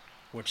Demise,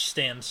 which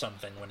stands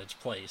something when it's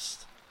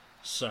placed.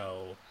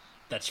 So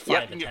that's 5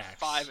 You can attacks. get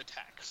 5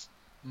 attacks.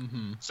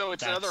 Mm-hmm. So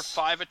it's another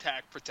 5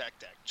 attack Protect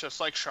deck, just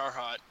like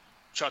Sharhat,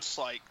 just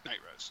like Night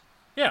Rose.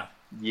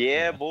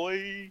 Yeah,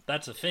 boy.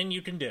 that's a thing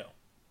you can do.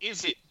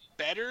 Is it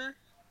better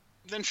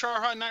than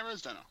Sharhat and Night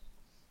Rose? Don't know.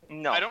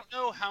 No, I don't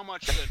know how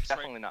much the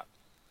definitely not.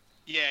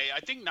 Yeah, I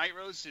think Night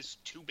Rose is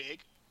too big.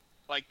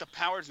 Like, the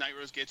powers Night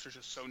Rose gets are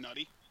just so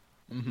nutty.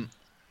 Mm-hmm.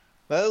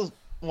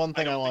 one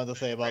thing I don't wanted think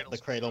to say the about the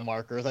cradle's cradle good.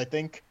 markers. I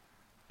think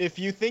if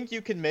you think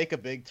you can make a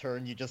big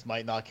turn, you just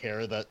might not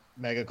care that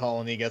Mega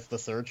Colony gets the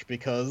search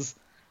because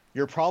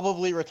you're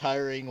probably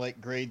retiring like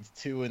grades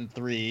 2 and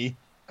 3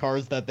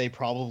 cards that they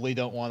probably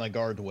don't want to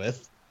guard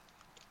with.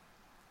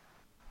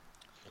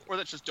 Or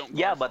that just don't.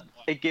 Yeah, guard for but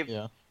a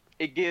while.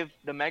 it give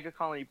the Mega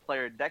Colony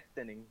player deck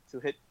thinning to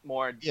hit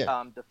more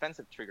Yeah.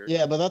 defensive triggers.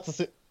 Yeah, but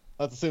that's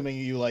assuming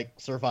you like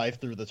survive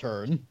through the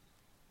turn.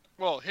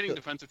 Well, hitting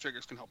defensive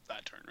triggers can help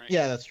that turn, right?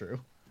 Yeah, that's true.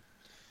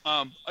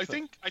 I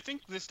think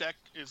this deck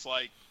is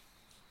like,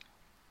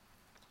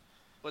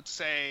 let's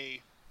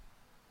say,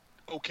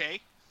 okay.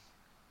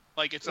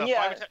 Like it's a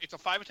it's a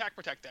 5 attack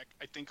protect deck.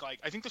 I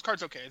think this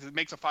card's okay. It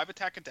makes a 5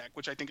 attack deck,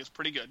 which I think is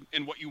pretty good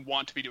in what you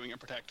want to be doing in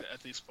protect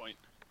at this point.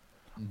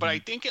 But I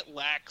think it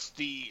lacks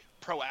the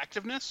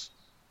proactiveness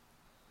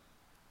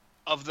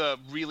of the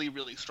really,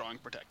 really strong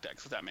protect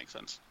decks, if that makes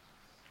sense.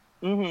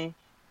 Mm-hmm.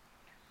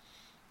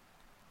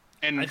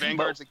 And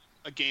Vanguard's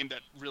a game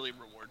that really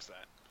rewards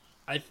that.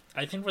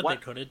 I think what they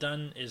could have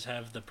done is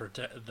have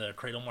the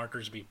cradle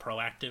markers be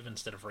proactive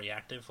instead of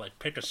reactive. Like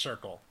pick a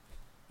circle,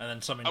 and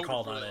then something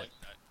called on it.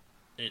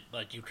 It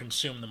like you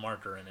consume the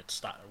marker and it's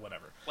stop or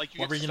whatever. Like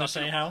what were you gonna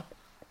say, Hal?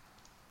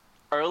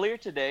 Earlier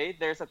today,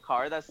 there's a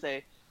card that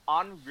say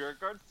on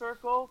rearguard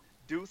circle,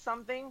 do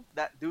something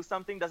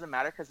doesn't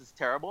matter because it's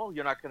terrible.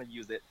 You're not gonna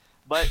use it.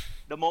 But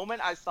the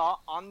moment I saw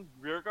on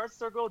rearguard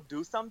circle,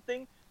 do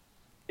something.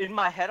 In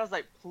my head, I was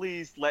like,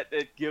 please let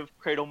it give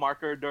cradle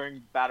marker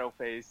during battle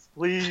phase.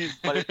 Please,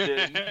 but it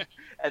didn't.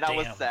 And I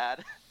was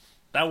sad.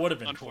 That would have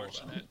been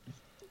unfortunate.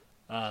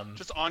 Cool,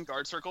 just on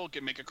guard circle,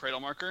 make a cradle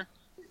marker.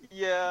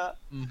 Yeah.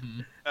 Mm-hmm.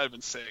 That'd have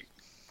been sick.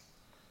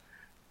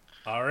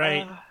 All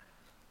right.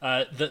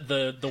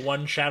 The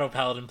one Shadow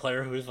Paladin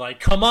player who's like,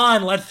 come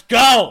on, let's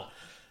go!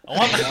 I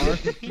want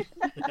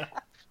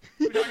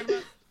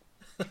more.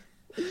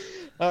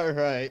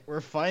 Alright,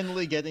 we're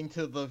finally getting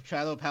to the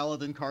Shadow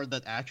Paladin card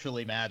that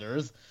actually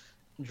matters.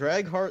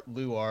 Dragheart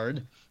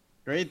Luard.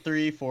 Grade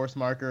 3, Force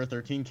Marker,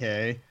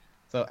 13k.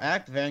 So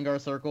act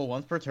Vanguard Circle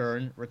once per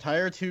turn.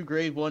 Retire 2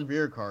 Grade 1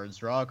 rear cards.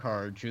 Draw a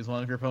card. Choose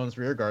one of your opponent's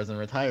rear guards and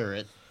retire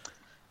it.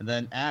 And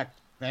then act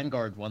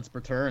Vanguard once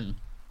per turn.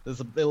 This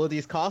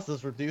ability's cost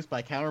is reduced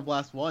by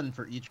Counterblast 1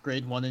 for each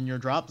Grade 1 in your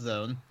drop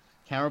zone.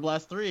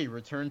 Counterblast 3,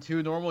 return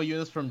 2 normal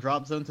units from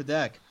drop zone to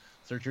deck.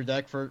 Search your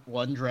deck for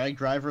 1 Drag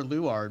Driver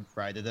Luard,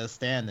 write it as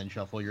stand, and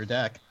shuffle your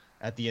deck.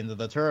 At the end of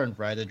the turn,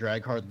 write a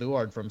Dragheart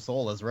Luard from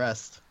Soul as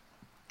rest.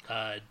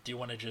 Do you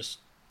want to just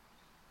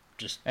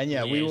and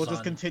yeah, we will liaison?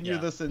 just continue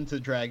this into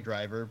Drag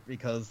Driver,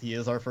 because he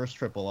is our first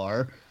triple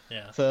R.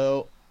 Yeah.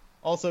 So,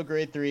 also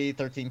grade 3,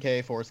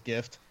 13k, Force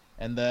Gift,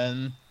 and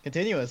then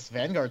continuous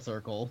Vanguard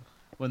Circle.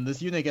 When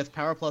this unit gets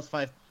power plus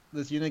 5,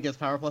 this unit gets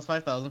power plus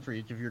 5,000 for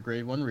each of your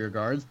grade 1 rear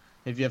guards.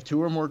 If you have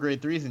 2 or more grade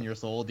 3s in your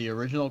soul, the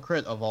original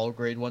crit of all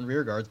grade 1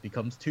 rear guards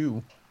becomes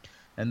 2.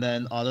 And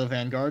then Auto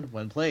Vanguard,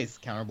 when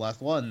placed,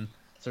 Counterblast 1.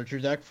 Search your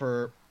deck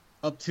for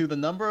up to the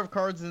number of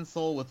cards in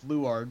soul with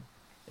Luard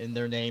in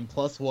their name,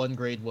 plus 1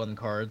 grade 1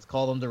 cards.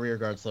 Call them the rear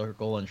guard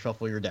circle and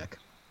shuffle your deck.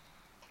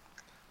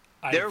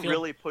 They're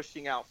really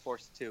pushing out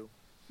Force 2.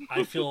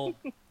 I feel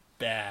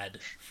bad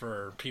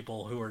for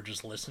people who are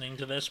just listening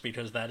to this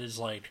because that is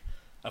like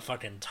a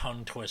fucking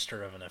tongue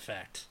twister of an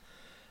effect.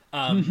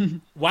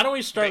 Why don't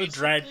we start with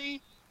drag?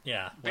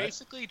 Yeah.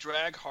 Basically,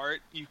 Dragheart.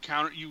 You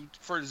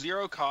for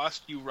 0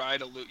 cost. You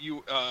ride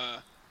you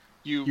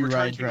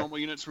return 2 normal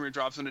units from your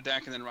drop zone to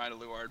deck, and then ride a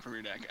Luard from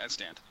your deck as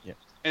stand. Yeah.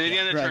 And at the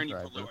end of the turn, you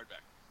put Luard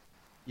back.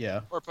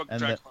 Yeah. Or put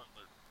Dragheart.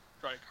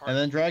 And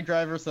then Drag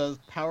Driver says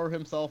power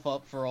himself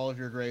up for all of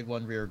your grade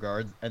 1 rear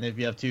guards, and if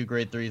you have 2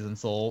 grade 3s in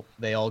soul,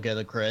 they all get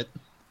a crit.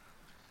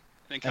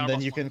 And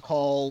then you can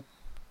call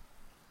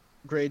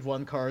grade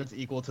 1 cards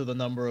equal to the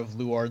number of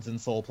Luards in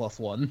soul plus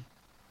 1.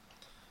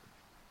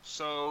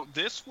 So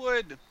this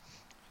would...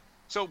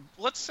 So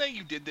let's say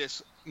you did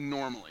this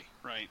normally,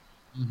 right?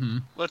 Mm-hmm.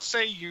 Let's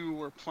say you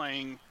were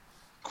playing,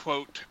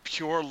 quote,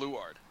 pure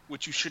Luard,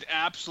 which you should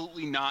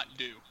absolutely not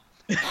do.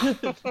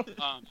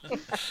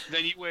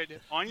 Then you would,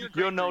 on your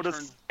grade 3 turn,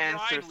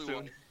 stride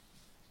Luard.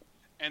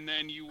 And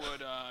then you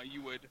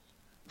would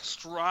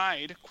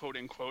stride, quote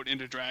unquote,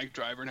 into Drag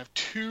Driver and have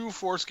 2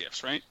 Force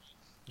Gifts, right?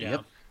 Yeah.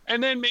 Yep.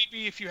 And then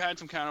maybe if you had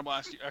some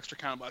extra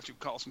counterblast, you could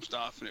call some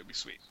stuff and it'd be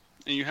sweet.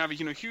 And you have a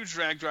huge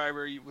Drag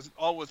Driver with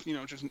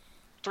just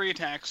 3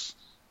 attacks,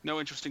 no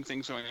interesting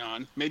things going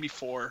on, maybe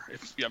 4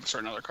 if you have a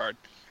certain other card,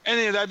 and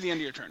then that'd be the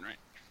end of your turn, right?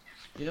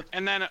 Yep.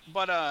 And then,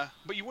 but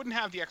you wouldn't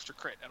have the extra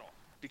crit at all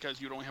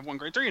because you'd only have 1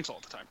 grade 3 in soul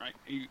at the time, right?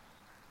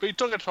 But you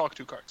still got to talk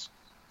 2 cards.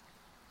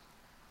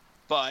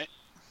 But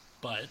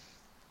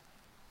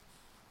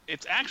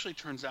it actually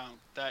turns out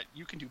that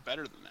you can do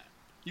better than that.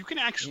 You can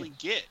actually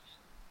get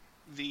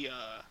the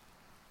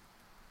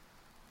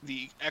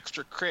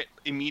extra crit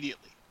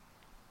immediately.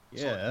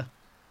 Yeah. So,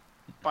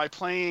 by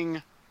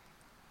playing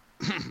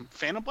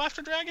Phantom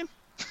Blaster Dragon?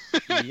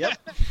 Yep.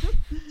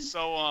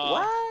 So,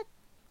 what?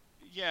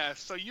 Yeah,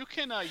 so you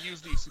can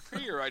use the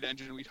Superior Ride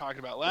engine we talked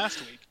about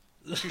last week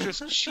to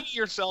just cheat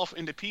yourself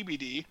into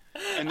PBD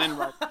and then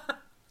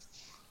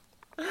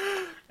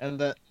And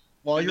that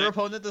while And your that-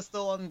 opponent is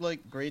still on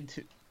like grade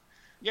 2.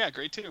 Yeah,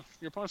 grade 2.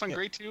 Your opponent's on Yeah.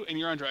 grade 2, and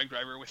you're on Drag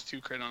Driver with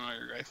 2 crit on all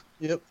your guys.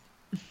 Yep.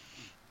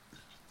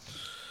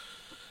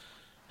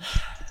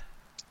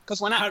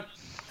 Because why not?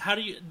 How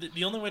do you?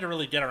 The only way to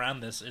really get around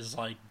this is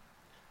like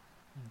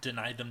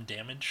deny them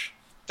damage.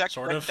 That,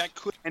 sort like, of. that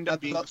could end up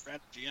being the That's-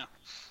 strategy, yeah.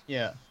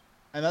 Yeah.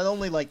 And not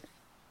only like,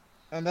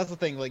 and that's the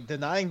thing, like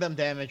denying them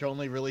damage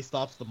only really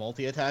stops the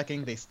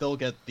multi-attacking. They still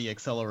get the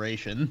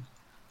acceleration.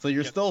 So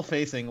you're Yep. still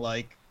facing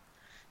like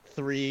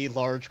 3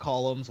 large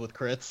columns with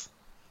crits.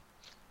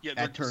 Yeah, At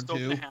they're turn still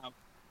 2. going to have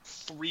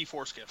 3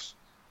 Force Gifts.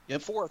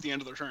 Yep. 4 at the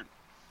end of their turn.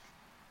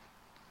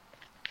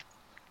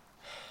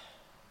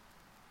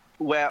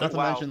 Well, Not to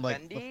wow, mention,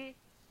 like,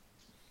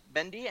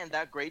 Bendy and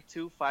that grade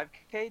 2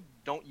 5k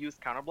don't use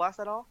counterblast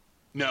at all?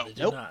 No, They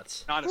do Nope.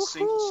 not. not a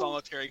single Woohoo!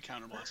 solitary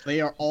counterblast. They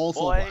are all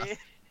soul Boy. blast.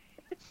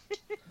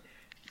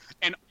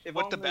 And If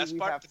what the only best we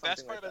part, have the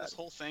best something part like about this that.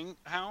 whole thing,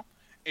 Hal,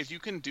 is you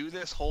can do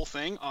this whole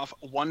thing off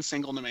one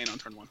single domain on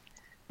turn 1.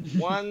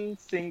 One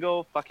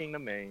single fucking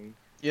domain.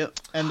 Yep.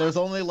 And there's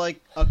only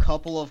like a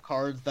couple of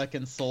cards that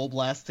can soul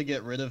blast to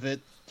get rid of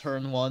it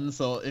turn 1.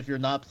 So if you're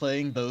not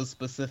playing those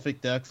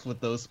specific decks with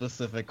those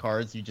specific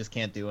cards, you just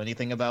can't do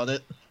anything about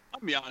it. I'll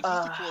be honest,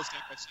 it's the coolest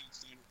deck I've seen in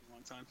Standard in a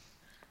long time.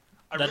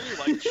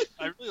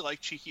 I really like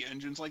cheeky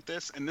engines like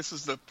this, and this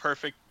is just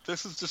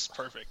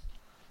perfect.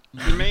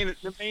 The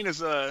main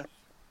is a.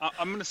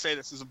 I'm gonna say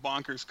this is a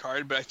bonkers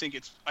card, but I think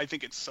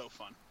it's so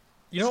fun.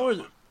 You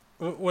know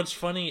what's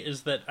funny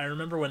is that I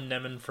remember when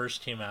Nemen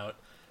first came out,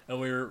 and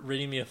we were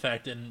reading the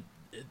effect, and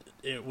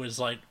it was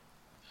like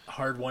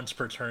hard once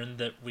per turn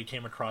that we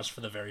came across for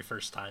the very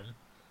first time.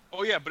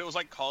 Oh yeah, but it was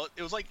like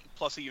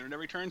plus a unit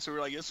every turn, so we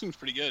were like, this seems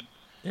pretty good.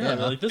 Yeah, Yeah.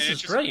 we're like, this and is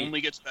it just great. only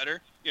gets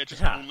better. Yeah, it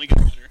just Yeah. only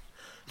gets better.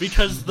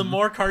 Because the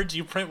more cards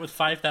you print with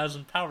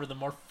 5,000 power, the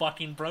more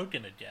fucking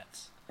broken it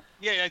gets.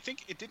 Yeah, I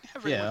think it didn't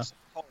have very Yeah. much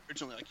power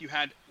originally. Like you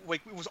had,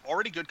 like it was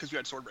already good because you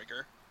had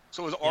Swordbreaker,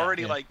 so it was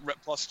already yeah. like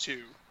rep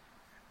 +2,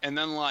 and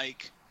then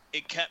like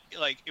it kept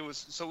like it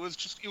was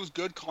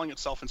good calling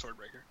itself in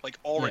Swordbreaker, like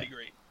already Yeah.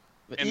 great.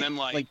 But And then,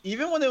 like-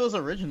 even when it was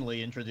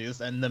originally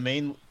introduced and the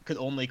main could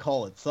only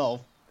call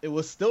itself, it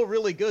was still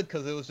really good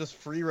because it was just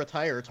free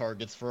retire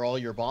targets for all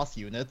your boss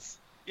units.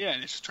 Yeah,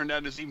 and it just turned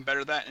out it's even better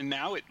than that, and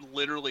now it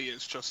literally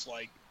is just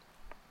like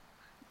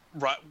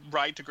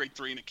ride to grade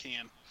 3 in a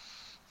can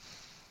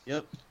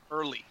Yep.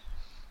 early.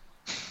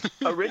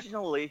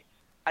 Originally,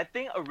 I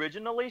think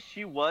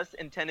she was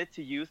intended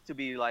to use to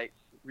be like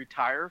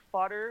retire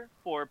fodder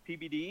for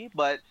PBD,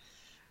 but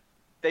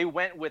they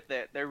went with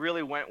it. They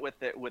really went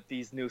with it with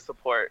these new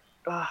support.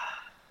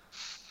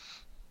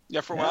 Yeah,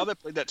 for a while they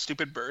played that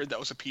stupid bird that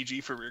was a PG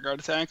for rearguard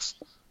attacks.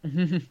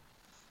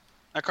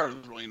 That card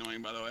was really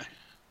annoying, by the way.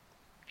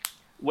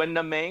 When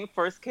the main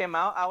first came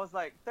out, I was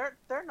like,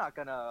 they're not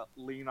gonna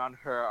lean on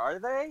her, are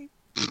they?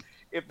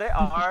 If they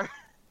are,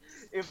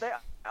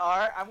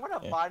 I'm gonna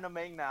buy the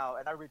main now,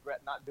 and I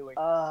regret not doing.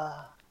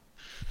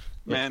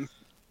 Man,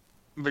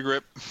 big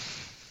rip.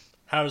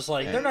 I was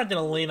like, Yeah. they're not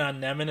going to lean on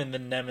Nemen, and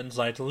then Nemen's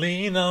like,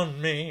 lean on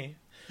me.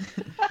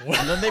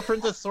 And then they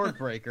printed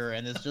Swordbreaker,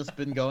 and it's just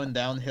been going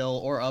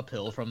downhill or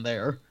uphill from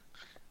there.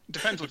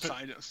 Depends which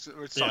side of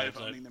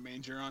exactly. owning the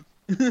mains you're on.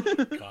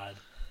 God.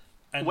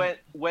 And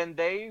When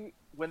they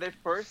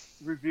first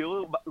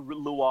revealed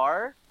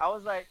Luar, I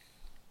was like,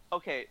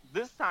 okay,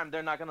 this time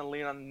they're not gonna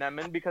lean on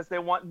Nemen because they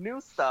want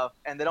new stuff,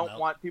 and they don't No.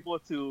 want they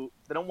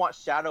don't want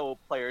Shadow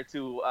player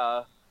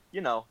to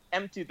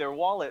empty their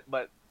wallet,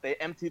 but they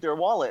empty their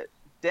wallet.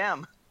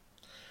 Damn.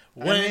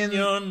 when I mean,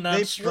 you're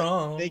not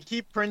strong. They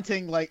keep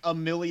printing like a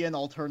million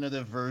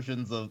alternative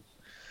versions of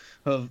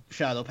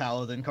Shadow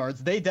Paladin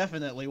cards. They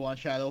definitely want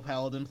Shadow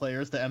Paladin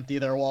players to empty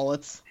their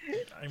wallets.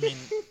 I mean,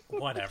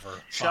 whatever.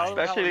 Shadow Fine.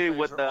 Especially Paladin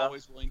with players are the-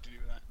 always willing to do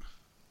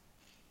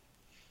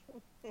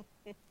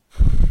that.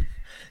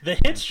 The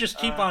hits just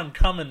keep on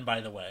coming,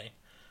 by the way.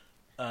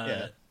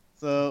 Yeah.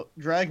 So,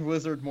 Drag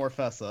Wizard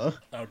Morfessa.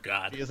 Oh,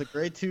 God. He is a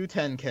grade 2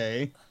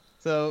 10k.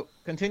 So,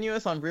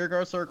 continuous on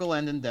Rearguard Circle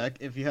and in deck.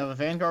 If you have a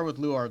Vanguard with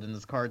Luard in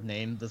this card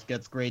name, this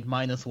gets grade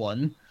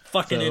 -1.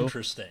 Fucking So-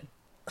 interesting.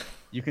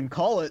 You can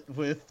call it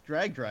with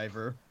Drag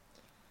Driver.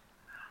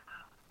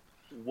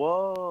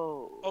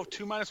 Whoa. Oh,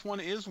 2-1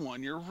 is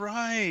 1. You're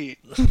right.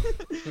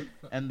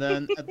 And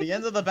then at the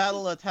end of the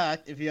battle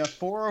attack, if you have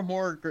 4 or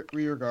more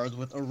rear guards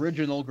with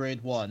original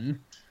grade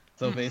 1,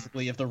 so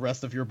basically if the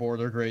rest of your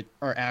board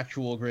are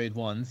actual grade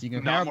 1s, you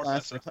can Not Power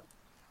Blast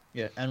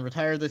and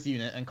retire this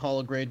unit and call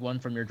a grade 1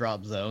 from your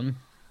drop zone.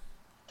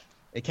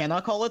 It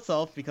cannot call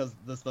itself because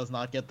this does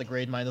not get the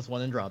grade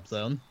 -1 in drop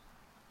zone.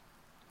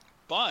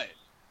 But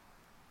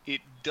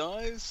it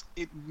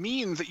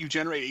means that you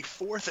generate a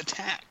 4th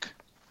attack,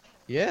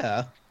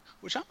 Yeah.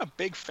 which I'm a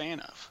big fan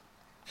of.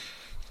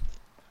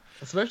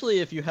 Especially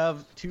if you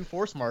have 2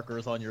 force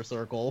markers on your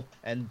circle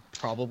and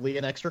probably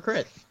an extra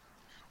crit.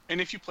 And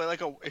if you play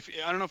like I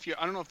don't know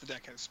if the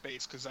deck has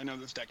space, because I know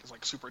this deck is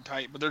like super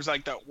tight, but there's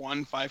like that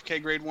 5k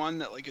grade 1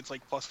 that like it's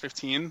like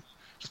 +15.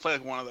 Just play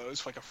like one of those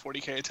for like a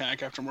 40k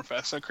attack after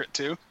Morfessa crit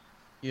 2.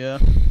 Yeah.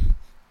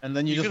 And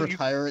then you just can-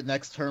 retire it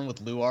next turn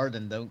with Luard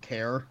and don't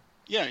care.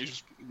 Yeah, you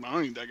just I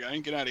don't need that guy.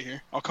 Get out of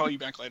here. I'll call you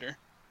back later.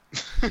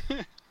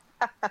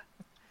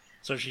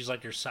 So she's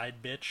like your side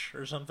bitch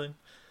or something?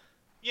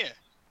 Yeah.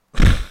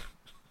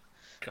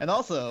 And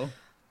also,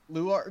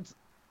 Luard's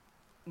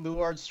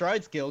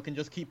stride skill can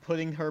just keep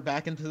putting her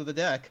back into the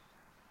deck.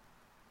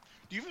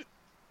 Do you?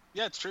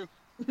 Yeah, it's true.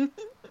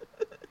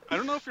 I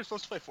don't know if you're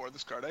supposed to play for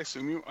this card. I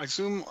assume you.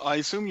 I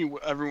assume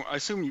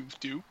you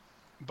do,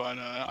 but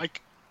I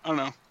don't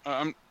know.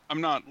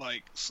 I'm not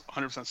like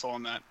 100% sold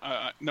on that.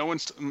 No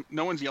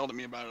one's yelled at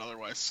me about it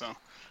otherwise. So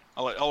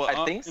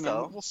I think you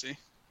know, so. We'll see.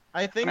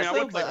 I think I mean, I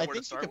so, would play but I Luard to think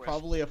you start could with.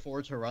 probably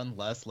afford to run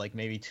less, like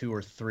maybe 2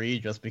 or 3,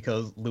 just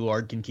because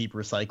Luard can keep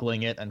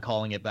recycling it and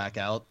calling it back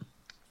out.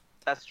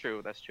 That's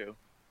true. That's true.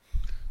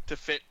 To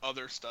fit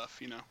other stuff,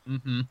 you know.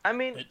 Mm-hmm. I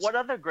mean, It's- what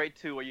other grade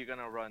 2 are you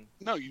gonna run?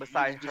 No, you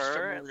Besides just start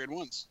her? more grade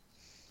ones.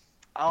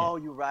 Oh,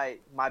 you're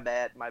right. My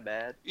bad.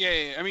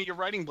 Yeah. I mean, you're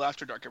writing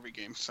Blaster Dark every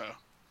game, so.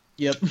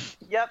 Yep.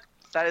 Yep,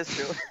 that is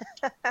true.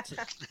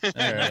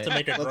 Enough to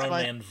make a Let's grown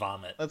find- man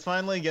vomit. Let's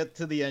finally get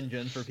to the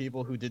engine for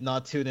people who did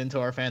not tune into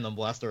our Phantom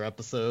Blaster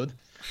episode.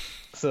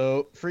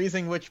 So,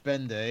 Freezing Witch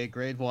Bende,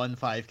 grade 1,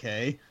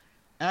 5k.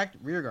 Act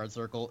Rearguard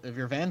Circle. If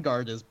your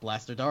Vanguard is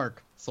Blaster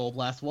Dark, Soul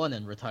Blast 1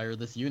 and retire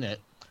this unit.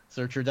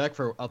 Search your deck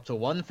for up to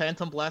 1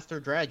 Phantom Blaster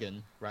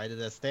Dragon, ride it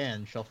as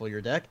stand, shuffle your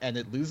deck, and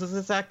it loses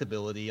its act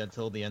ability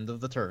until the end of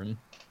the turn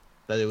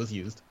that it was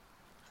used.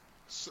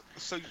 So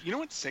you know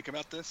what's sick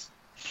about this?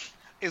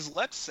 Is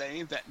let's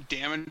say that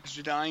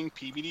damage dying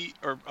PVD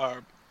or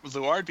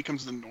Luard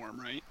becomes the norm,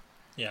 right?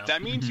 Yeah.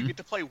 That means you Mhm. get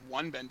to play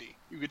one Bendy.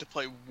 You get to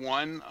play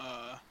one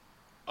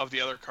of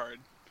the other card.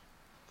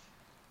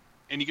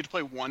 And you get to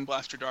play one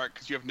Blaster Dark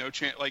because you have no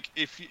chance. Like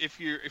if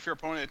your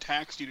opponent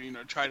attacks you,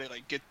 try to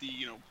like get the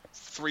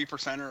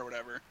 3% or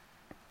whatever,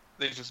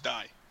 they just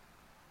die.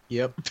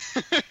 Yep.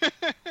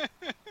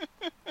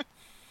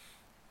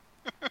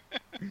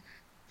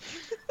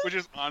 Which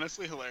is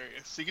honestly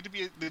hilarious. So you get to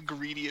be the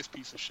greediest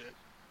piece of shit.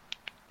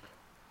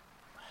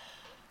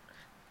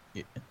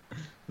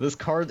 This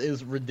card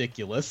is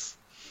ridiculous.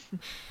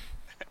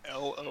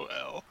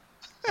 LOL.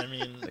 I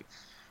mean,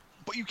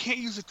 But you can't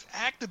use its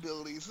act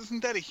abilities.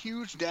 Isn't that a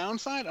huge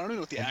downside? I don't even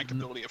know what the act Mhm.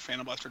 ability of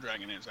Phantom Blaster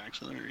Dragon is,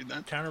 actually. Let me read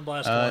that.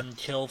 Counterblast 1,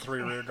 kill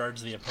 3 rear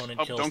guards, the opponent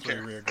Oh, kills don't 3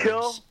 care. rear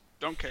Kill. guards.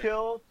 Don't care.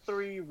 Kill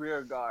 3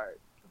 rear guard.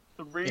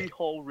 3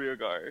 whole rear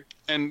guard.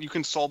 And you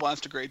can Soul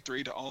Blast to grade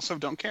 3 to also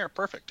don't care.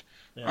 Perfect.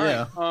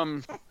 Yeah.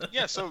 Yeah.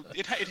 Yeah, so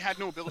it had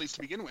no abilities to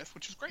begin with,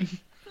 which is great.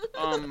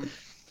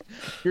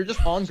 You're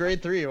just on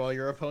grade 3 while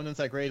your opponent's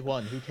at grade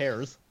 1. Who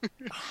cares?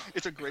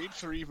 It's a grade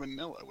 3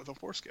 vanilla with a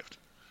Force Gift.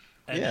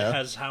 And Yeah. it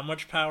has how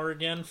much power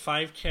again?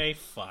 5k?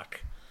 Fuck.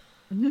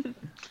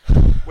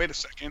 Wait a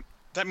second.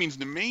 That means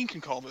the main can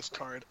call this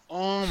card.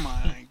 Oh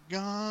my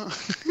god.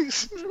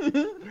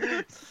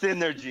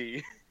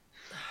 Synergy.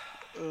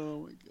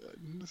 Oh my god.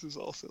 This is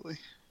all silly.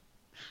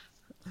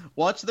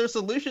 Watch, their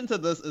solution to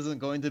this isn't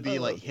going to be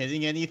Oh, like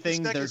hitting This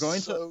anything. deck They're is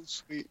going so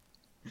sweet.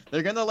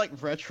 to like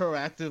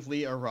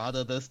retroactively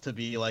errata this to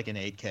be like an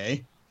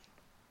 8k.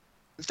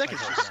 This deck I is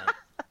hope just not.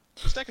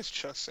 this deck is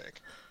just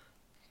sick.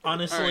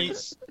 Honestly,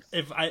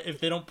 Alright. if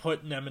they don't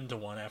put Nem into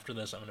 1 after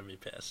this, I'm gonna be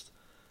pissed.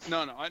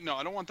 No, I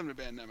don't want them to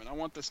ban Nemen. I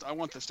want this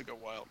to go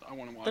wild. I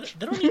want to They, watch.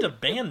 they don't need to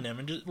ban Nem,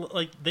 and just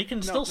like they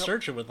can still no.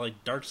 search it with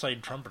like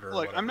Darkside Trumpeter. Or Look,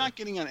 whatever. I'm not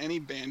getting on any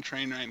ban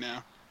train right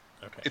now.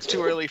 Okay. It's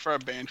too early for a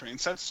ban train.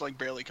 Sets like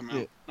barely come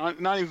out. Yeah.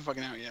 Not even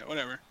fucking out yet.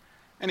 Whatever.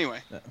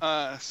 Anyway,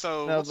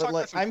 so No, let's but talk like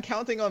about some... I'm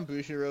counting on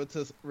Bushiro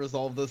to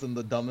resolve this in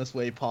the dumbest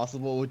way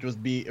possible, which was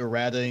be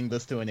erratating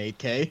this to an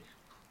 8k.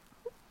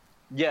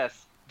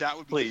 Yes. That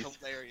would be Please.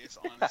 hilarious,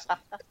 honestly.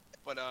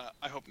 But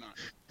I hope not.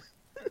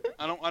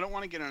 I don't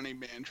want to get on any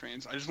ban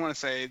trains. I just want to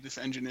say this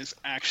engine is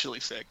actually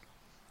sick.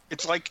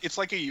 It's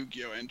like a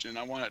Yu-Gi-Oh engine.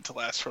 I want it to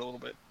last for a little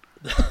bit.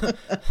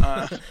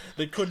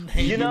 They couldn't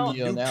hate You know-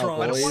 Neutron Now, I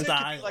don't boys. want it to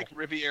style. be like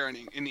Riviera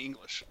in the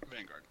English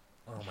Vanguard.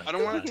 Oh my I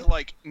don't want it God. to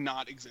like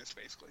not exist,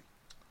 basically.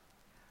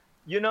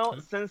 You know, Hmm?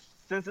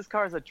 since this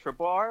card is a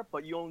triple R,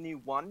 but you only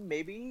need one,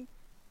 maybe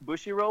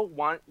Bushiro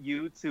want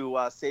you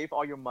to save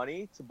all your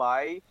money to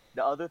buy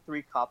the other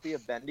 3 copy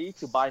of Bendy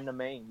to buy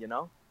Nemain, you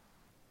know?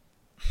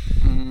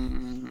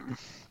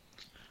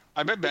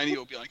 I bet Benny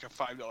will be like a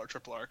 $5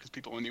 triple R because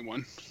people only need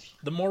one.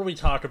 The more we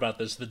talk about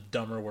this, the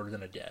dumber we're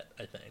gonna get.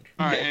 I think.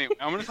 All right, anyway,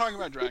 I'm going to talk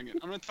about Dragon.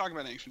 I'm going to talk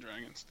about Ancient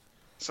Dragons.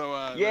 So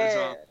Yeah.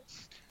 there's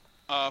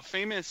a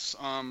famous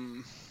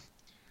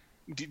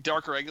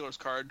Dark Irregulars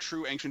card,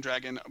 True Ancient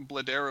Dragon,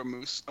 Bladero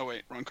Moose. Oh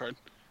wait, wrong card.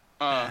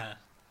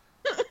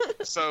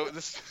 So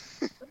this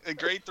a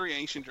grade 3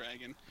 Ancient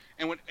Dragon,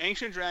 and what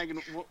Ancient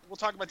Dragon, we'll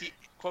talk about the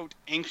quote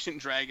Ancient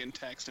Dragon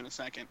text in a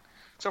second.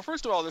 So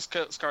first of all, this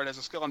card has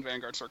a skill on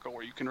Vanguard Circle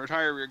where you can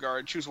retire rear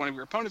guard, choose one of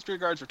your opponent's rear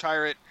guards,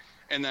 retire it,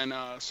 and then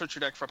search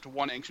your deck for up to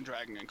 1 Ancient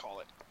Dragon and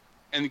call it,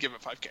 and give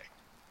it 5k.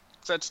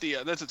 So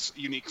that's its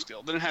unique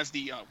skill. Then it has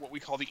the what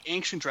we call the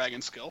Ancient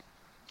Dragon skill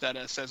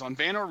that says on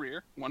Van or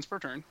rear, once per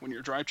turn, when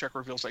your drive check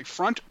reveals a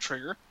front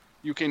trigger,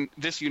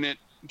 this unit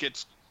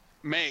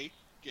may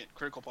get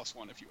critical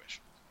 +1 if you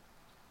wish.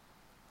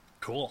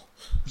 Cool.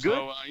 Good.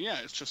 So yeah,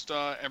 it's just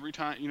every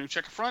time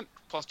check a front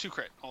plus 2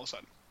 crit all of a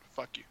sudden.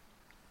 Fuck you.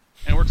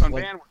 And it works on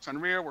Like- van, works on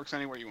rear, works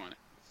anywhere you want it.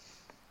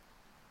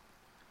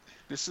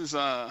 This is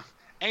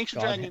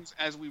Ancient God. Dragons.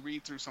 As we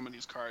read through some of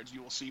these cards,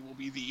 you will see will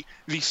be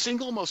the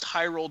single most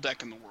high roll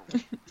deck in the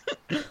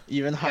world.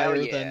 Even Hell higher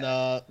yeah.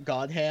 than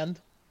God Hand.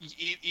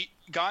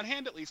 God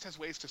Hand at least has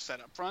ways to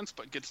set up fronts,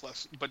 but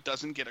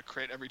doesn't get a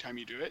crit every time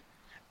you do it.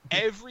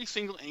 Every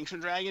single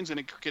Ancient Dragon's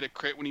gonna get a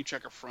crit when you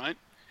check a front,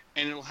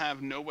 and it'll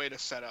have no way to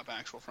set up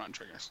actual front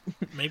triggers.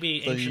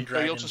 Maybe So Ancient you- So you'll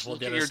Dragons just will look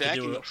get at your us to deck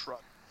and do you'll it.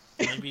 shrug.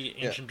 Maybe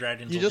Ancient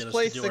Dragons You will just get us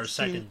play to do our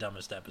 16 second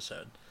dumbest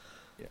episode.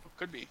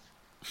 Could be.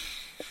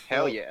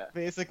 Hell Well, yeah.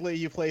 Basically,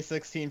 you play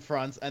 16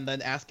 fronts and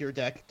then ask your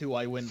deck, do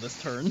I win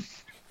this turn?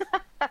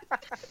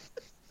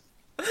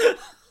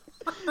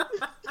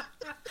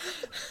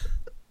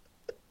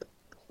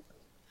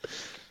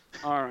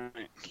 All right.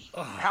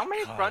 Oh, How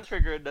many God. front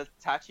trigger does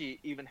Tachi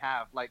even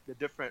have? Like the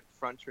different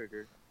front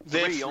trigger? They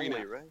have Three three only,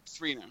 now. right?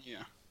 3 now,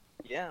 yeah.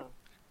 Yeah. So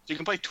you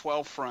can play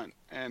 12 front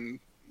and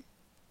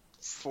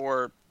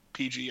 4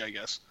 PG, I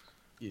guess.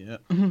 Yeah.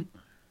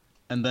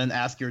 And then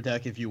ask your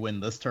deck if you win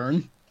this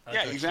turn. I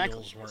Yeah, thought exactly.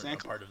 heals weren't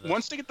exactly. a part of this.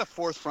 Once they get the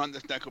 4th front,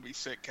 this deck will be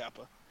sick,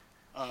 Kappa.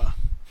 I'm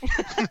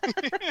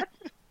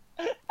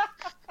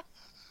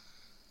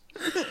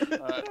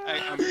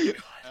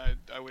kidding.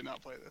 I would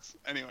not play this.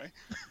 Anyway,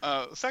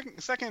 second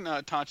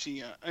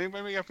Tachi.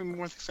 Anybody have anything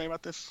more to say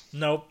about this?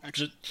 Nope.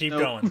 Actually- Just keep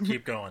Nope. going.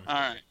 Keep going. All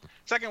right.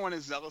 Second one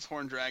is Zealous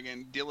Horn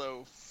Dragon,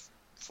 Dilo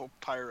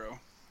Pyro.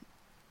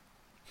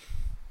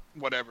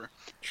 Whatever.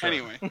 Sure.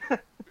 Anyway,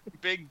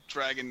 big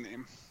dragon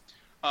name.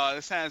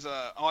 This has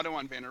auto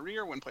on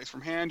Vanarir. When placed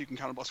from hand, you can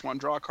counterblast 1,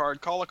 draw a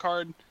card, call a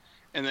card,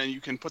 and then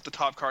you can put the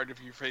top card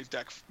of your face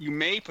deck. You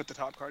may put the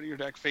top card of your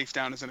deck face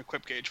down as an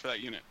equip gauge for that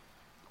unit.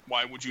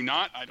 Why would you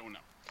not? I don't know.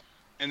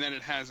 And then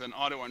it has an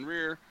auto on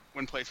rear.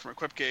 When placed from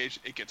equip gauge,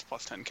 it gets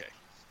plus 10k.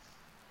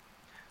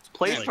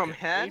 Plays like from it.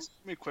 hand? Placed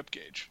from equip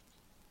gauge,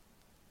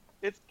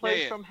 It's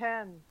played yeah. from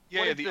hand. Yeah,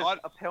 What yeah, is the this, odd-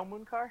 a Pale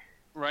Moon card?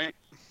 right?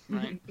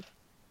 Right.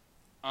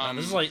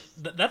 This is like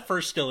that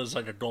first skill is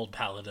like a gold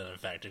paladin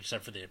effect,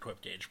 except for the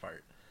equip gauge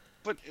part.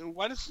 But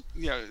why does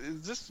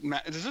does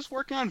this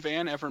working on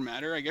Van ever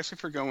matter? I guess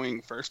if you're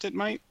going first, it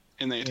might,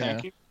 and they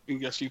attack you. I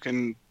guess you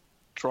can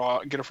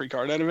get a free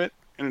card out of it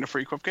and a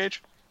free equip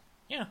gauge.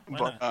 Yeah, why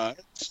But not?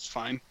 it's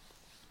fine.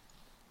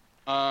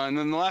 And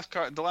then the last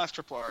card, the last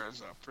triple R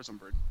is Prism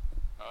Bird.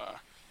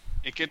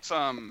 It gets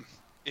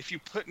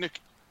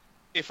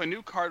if a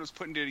new card was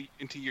put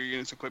into your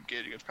unit's equip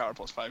gauge, it gets power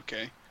plus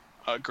 5k,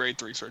 grade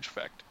 3 search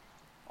effect.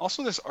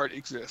 Also, this art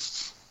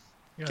exists.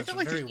 Yeah, I think it's I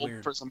like very the old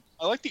weird. Prism.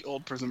 I like the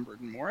old Prism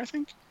Burden more. I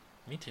think.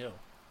 Me too.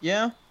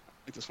 Yeah. I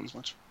like this one as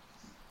much.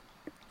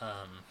 All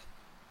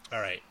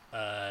right.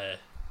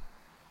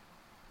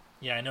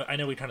 Yeah, I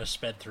know we kind of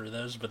sped through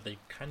those, but they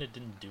kind of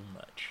didn't do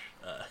much.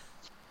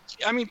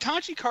 I mean,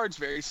 Tachi card's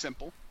very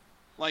simple.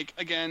 Like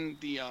again,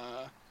 the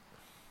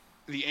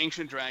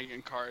Ancient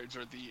Dragon cards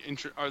are the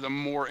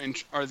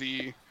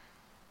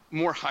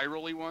more high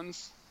rolly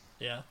ones.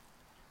 Yeah.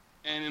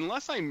 And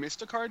unless I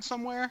missed a card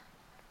somewhere,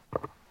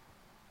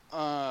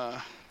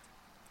 I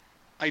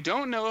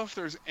don't know if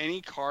there's any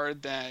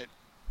card that,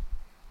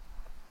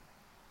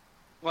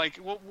 like,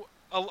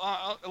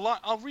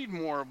 I'll read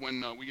more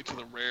when we get to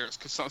the rares,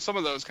 because some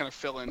of those kind of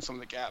fill in some of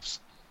the gaps.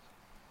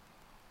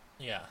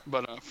 Yeah.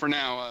 But for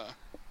now,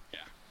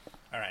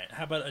 All right.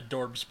 How about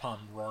Adorb's Palm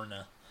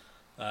Rorna?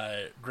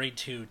 Grade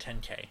 2,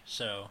 10k.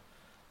 So,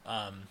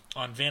 on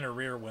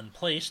Vanarir, when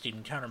placed, you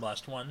can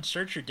counterblast 1.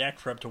 Search your deck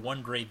for up to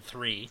 1 grade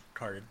 3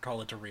 card,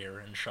 call it to rear,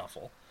 and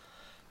shuffle.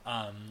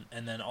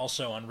 And then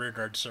also on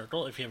Rearguard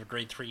Circle, if you have a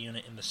grade 3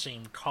 unit in the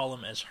same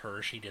column as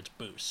her, she gets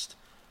boost.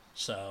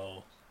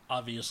 So,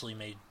 obviously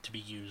made to be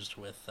used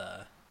with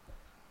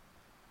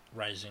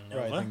Rising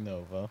Nova. Rising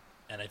Nova.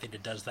 And I think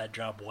it does that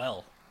job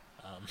well.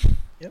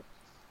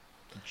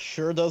 It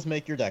sure does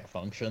make your deck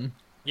function.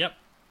 Yep.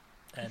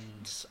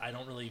 And I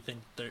don't really think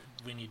that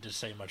we need to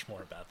say much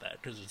more about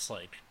that, because it's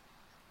like,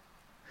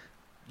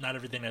 not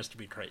everything has to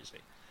be crazy.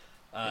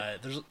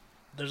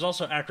 There's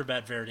also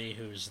Acrobat Verde,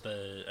 who's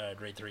the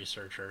grade 3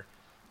 searcher,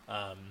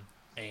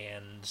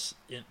 and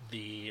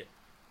the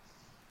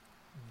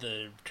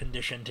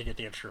condition to get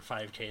the extra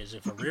 5k is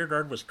if a rear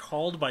guard was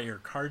called by your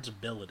card's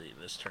ability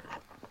this turn,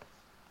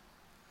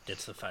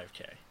 gets the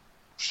 5k.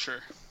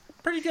 sure.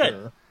 Pretty good.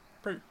 Sure.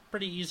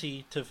 Pretty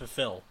easy to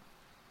fulfill.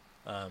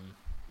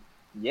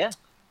 Yeah.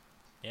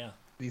 Yeah.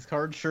 These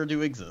cards sure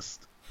do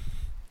exist.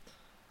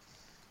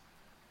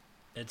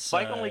 It's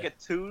Spike only get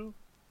 2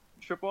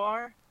 triple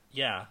R?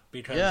 yeah,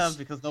 because Yeah,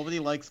 because nobody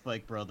likes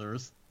Spike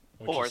Brothers.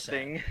 which Poor is sad.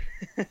 thing.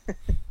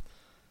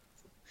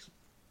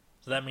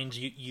 So that means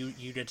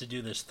you get to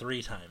do this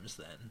 3 times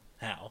then.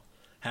 How?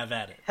 Have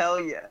at it. Hell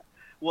yeah.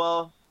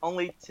 Well,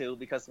 only 2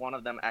 because one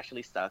of them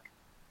actually stuck.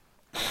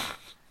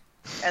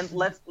 And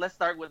let's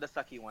start with the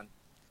sucky one.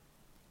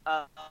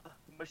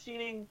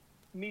 Machining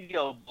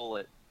Meteor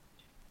Bullet.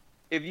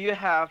 If you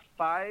have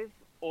 5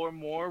 or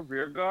more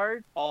rear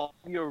guard, all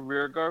your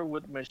rear guard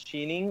with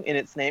machining in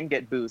its name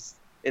get boost.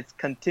 It's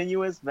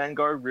continuous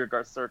Vanguard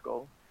Rearguard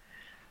Circle.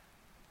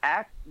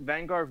 Act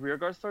Vanguard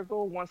Rearguard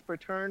Circle once per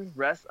turn.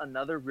 Rest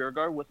another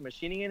Rearguard with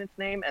machining in its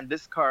name, and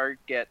this card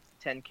gets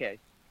 10k.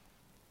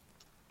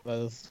 That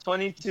is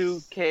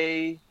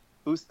 22k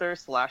booster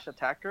 /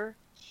 attacker.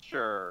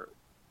 Sure,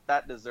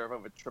 that deserve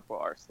of a triple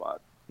R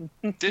slot.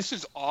 This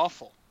is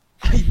awful.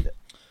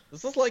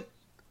 this is like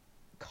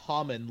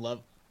common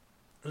level.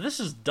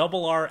 This is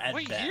double R at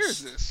What best. year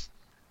is this?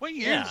 What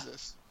year is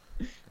this?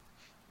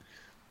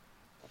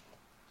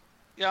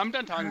 Yeah, I'm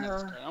done talking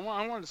about this card. I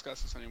want to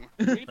discuss this anymore.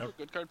 Can we do a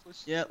good card,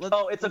 please? Yeah,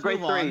 Oh, it's a let's grade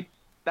move on. 3.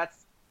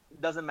 That's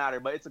doesn't matter,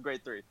 but it's a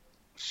grade 3.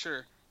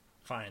 Sure.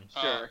 Fine.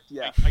 Sure,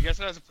 yeah. I guess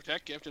it has a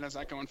protect gift and has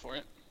that going for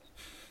it.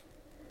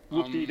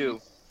 Whoop-de-doo.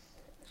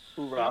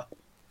 Hoorah.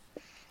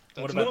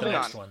 What about the moving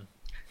next on.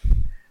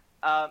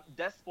 one?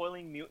 Death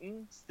Spoiling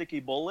Mutant,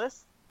 Sticky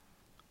Bolus.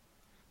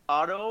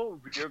 Auto,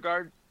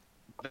 Rearguard,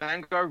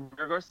 Vanguard,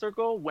 Rearguard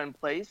Circle. When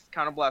placed,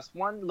 Counterblast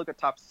 1, look at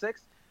top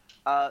 6.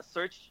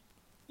 Search,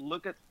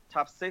 look at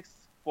top 6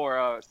 for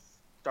a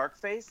Dark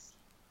Face,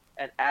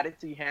 and add it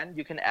to your hand.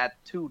 You can add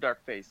 2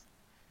 Dark Face.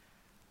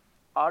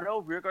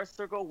 Auto, Rearguard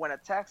Circle, when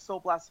attacked,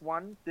 Soul Blast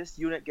 1, this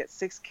unit gets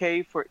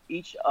 6k for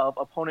each of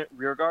opponent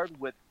Rearguard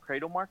with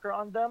Cradle Marker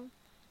on them.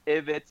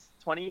 If it's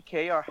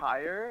 20k or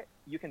higher,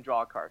 you can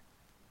draw a card.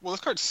 Well, this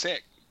card's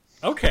sick.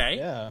 Okay.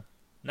 Yeah.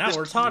 Now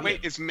we're talking.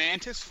 Wait, is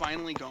Mantis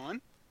finally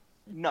gone?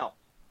 No.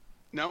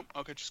 No?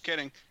 Okay, just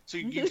kidding. So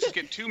you just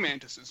get 2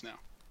 Mantises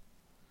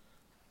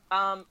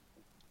now.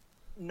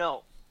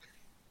 No.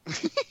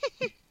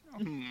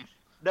 Hmm.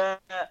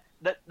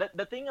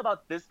 The thing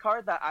about this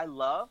card that I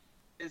love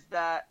is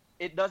that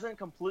it doesn't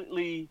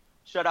completely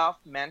shut off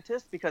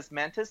Mantis, because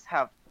Mantis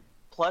have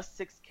plus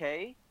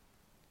 6k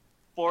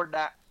for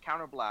that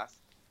counterblast.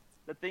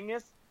 The thing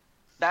is,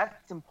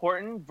 that's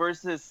important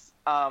versus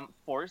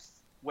Force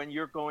when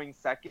you're going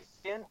second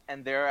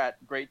and they're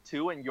at grade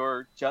 2 and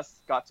you're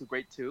just got to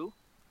grade 2,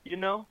 you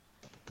know?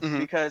 Mhm.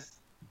 Because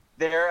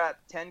they're at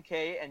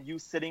 10k and you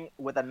sitting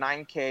with a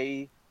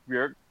 9k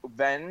rear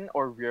Ven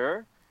or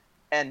rear,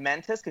 and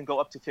Mantis can go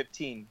up to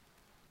 15.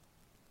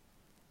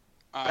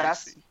 I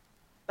see.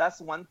 That's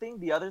one thing.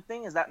 The other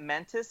thing is that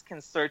Mantis can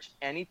search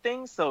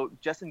anything, so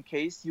just in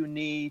case you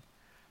need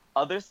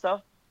other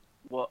stuff,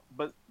 well,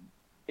 but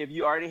if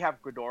you already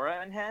have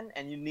Ghidorah in hand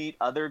and you need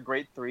other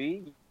grade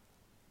 3,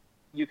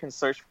 you can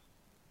search.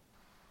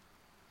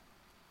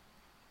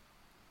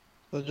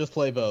 So just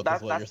play both, is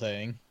what you're That's-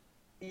 saying.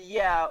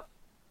 Yeah,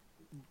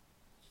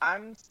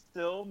 I'm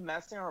still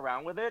messing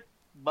around with it,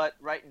 but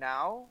right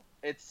now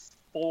it's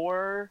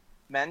 4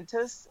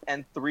 Mantis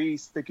and 3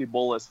 Sticky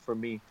Bolus for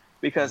me,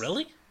 because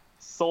Really?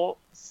 Soul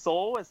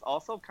is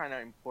also kind of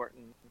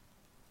important.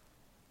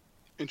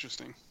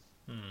 Interesting.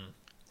 Hmm.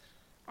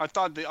 I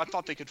thought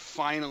they could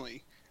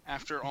finally,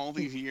 after all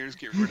these years,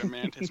 get rid of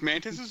Mantis.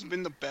 Mantis has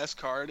been the best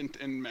card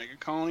in Mega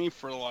Colony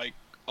for like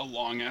a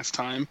long ass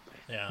time.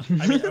 Yeah.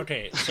 I mean,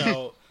 okay,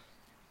 so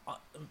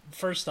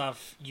first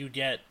off, you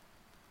get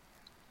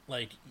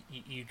like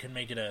you can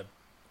make it a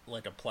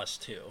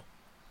 +2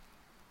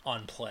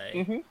 on play,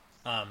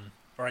 Mm-hmm.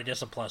 or I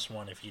guess a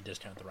 +1 if you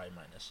discount the right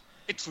minus.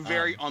 It's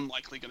very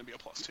unlikely going to be a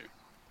 +2.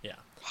 Yeah,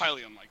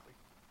 Highly unlikely.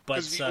 but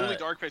Because the only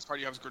Dark Face card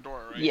you have is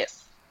Ghidorah, right?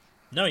 Yes.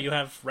 no, you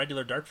have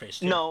regular Dark Face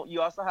too. No,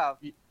 you also have.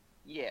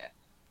 Yeah.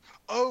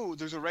 Oh,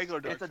 there's a regular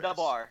Dark It's a Face.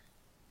 double R.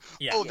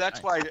 Yeah. Oh,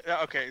 that's why.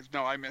 Okay,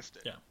 no, I missed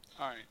it. Yeah.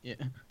 All right. Yeah.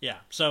 Yeah.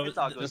 So It's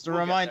all good. Just a We'll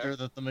get reminder there.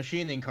 that the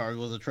machining card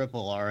was a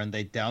triple R, and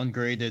they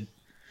downgraded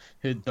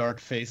his Dark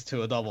Face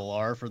to a double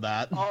R for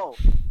that.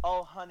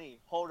 Oh, honey,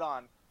 hold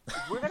on.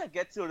 We're gonna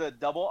get to the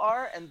double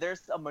R, and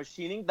there's a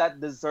machining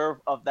that deserve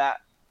of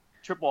that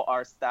triple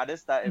R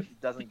status that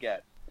it doesn't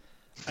get.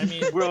 I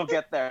mean, We'll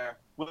get there.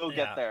 We'll Yeah.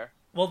 get there.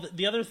 well,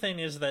 the other thing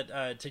is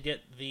that to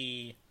get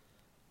the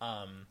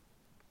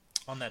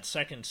on that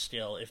second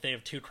skill, if they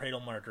have 2 cradle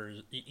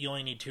markers, you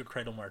only need 2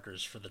 cradle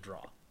markers for the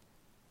draw,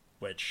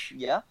 which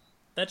Yeah.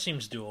 that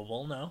seems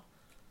doable. No.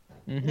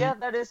 Mhm. Yeah,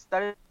 that is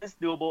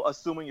doable,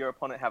 assuming your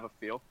opponent have a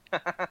feel.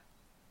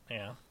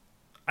 Yeah,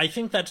 I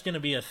think that's going to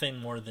be a thing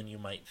more than you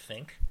might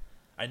think.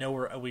 I know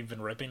we've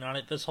been ripping on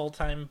it this whole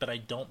time, but I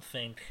don't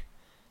think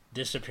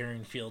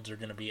disappearing fields are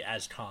going to be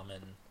as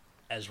common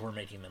as we're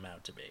making them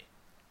out to be.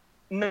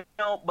 No,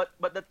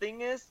 but the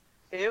thing is,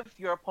 if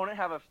your opponent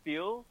have a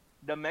feel,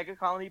 the Mega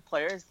Colony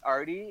player is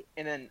already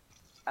in an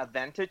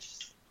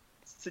advantage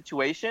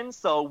situation,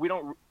 so we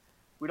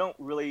don't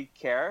really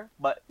care.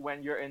 But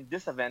when you're in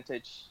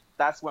disadvantage,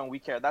 that's when we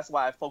care. That's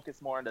why I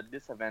focus more on the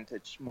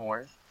disadvantage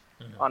more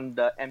on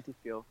the empty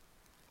field.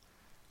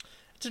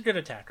 It's a good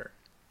attacker.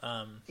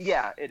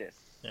 Yeah, it is.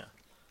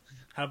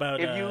 How about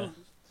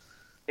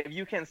If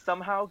you can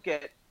somehow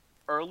get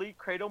early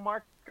Cradle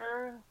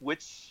Marker,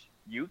 which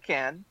you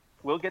can,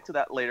 we'll get to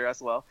that later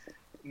as well.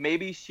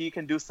 Maybe she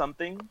can do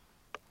something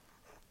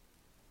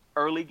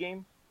early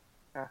game.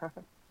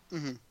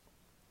 Mm-hmm.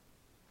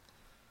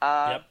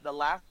 Yep. The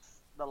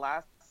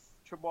last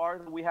triple R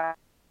that we have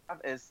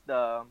is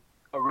the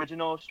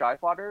original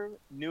Stridewater,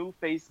 new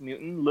face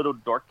mutant, Little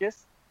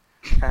Dorcas.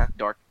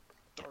 Dork.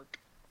 Dark.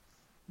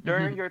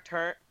 During your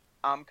turn,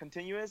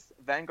 continuous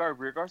Vanguard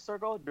Rearguard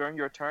Circle. During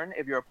your turn,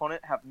 if your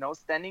opponent have no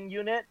standing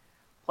unit,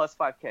 plus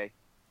 5k.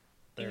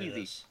 There it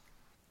Easy. is.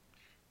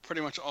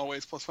 Pretty much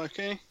always plus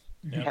 5k.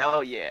 Yep.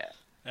 Hell yeah.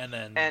 And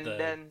then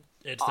Then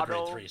it's the grade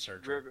auto 3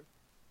 surgery.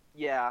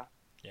 Yeah.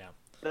 Yeah.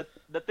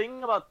 The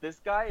thing about this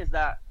guy is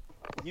that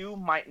you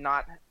might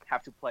not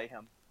have to play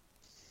him.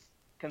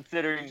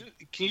 Considering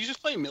Can you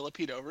just play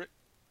Millipede over it?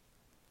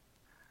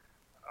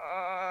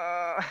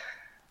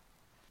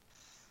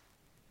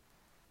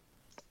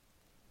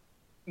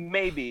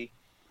 Maybe.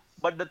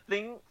 But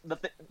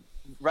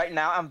right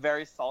now I'm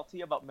very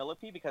salty about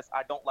Millipede because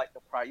I don't like the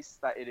price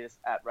that it is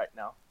at right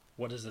now.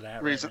 What is it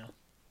at Reason- right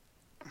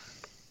now?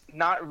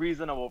 Not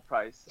reasonable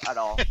price at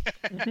all.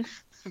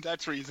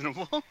 That's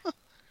reasonable.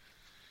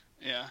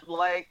 Yeah.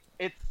 Like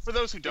it's For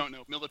those who don't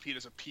know, Millipede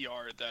is a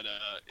PR that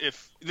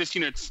if this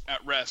unit's at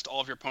rest, all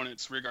of your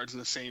opponent's rearguards in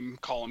the same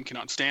column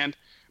cannot stand.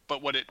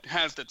 But what it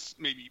has that's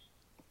maybe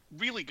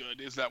really good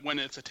is that when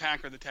its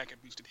attack or the attack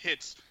at boosted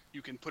hits,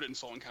 you can put it in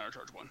soul and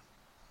countercharge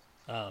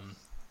 1.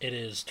 It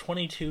is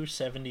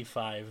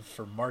 $22.75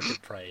 for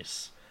market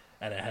price,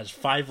 and it has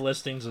 5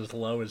 listings as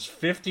low as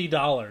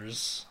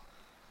 $50.47.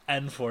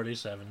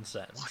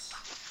 What the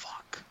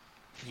fuck?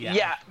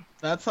 yeah.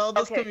 That's how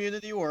this Okay.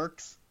 community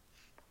works.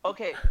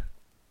 Okay.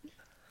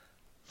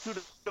 To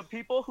the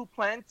people who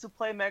plan to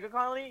play Mega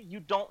Colony, you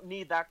don't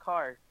need that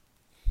card.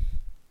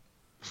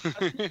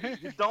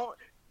 You don't.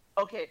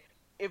 Okay,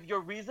 if your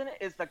reason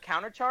is the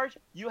countercharge,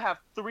 you have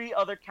 3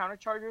 other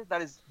counterchargers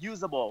that is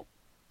usable.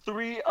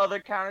 3 other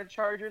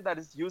counterchargers that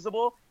is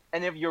usable,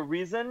 and if your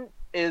reason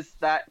is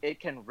that it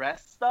can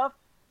rest stuff,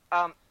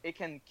 it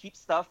can keep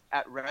stuff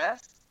at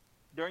rest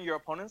during your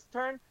opponent's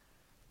turn.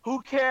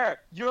 Who cares?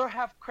 You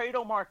have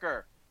Cradle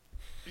Marker.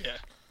 Yeah.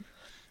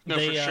 No,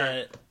 for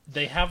sure.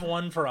 They have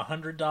one for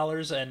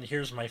 $100, and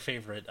here's my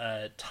favorite.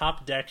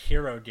 Top Deck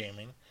Hero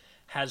Gaming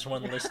has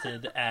one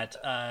listed at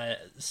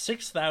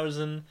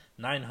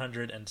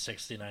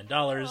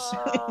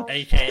 $6,969,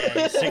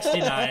 aka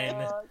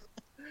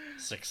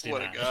 $69.69.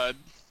 What a god.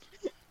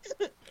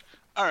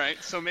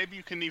 Alright, so maybe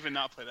you can even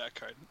not play that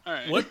card.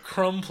 Alright. What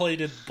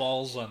chrome-plated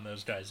balls on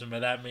those guys? And by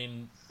that I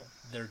mean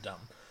they're dumb.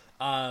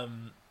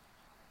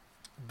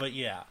 But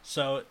yeah,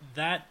 so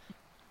that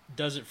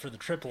does it for the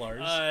triple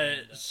R's.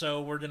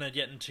 So we're gonna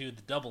get into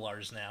the double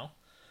R's now.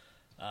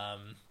 All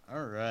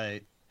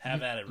right.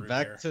 Have at it, Root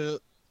Back Bear.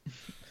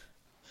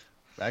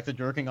 to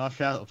jerking off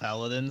Shadow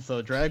Paladin.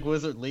 So Drag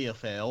Wizard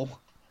Leofail.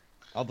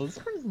 Although this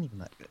card isn't even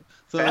that good.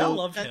 So I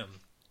love him.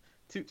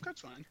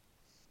 That's fine.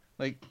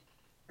 Like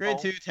grade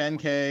Oh. 2,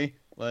 10k.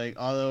 Like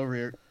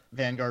auto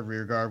Vanguard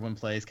Rearguard when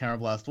plays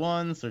Counterblast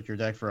 1. Search your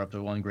deck for up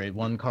to 1 grade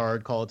 1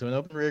 card. Call it to an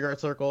open rearguard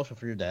circle.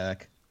 Shuffle your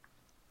deck.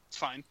 It's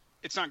fine.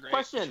 It's not great.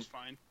 Question. It's just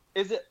fine.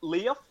 Is it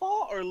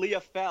Leafall or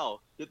Leafell?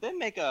 Did they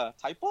make a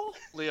typo?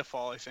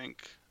 Leafall, I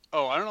think.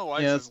 Oh, I don't know why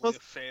Yeah, it it's says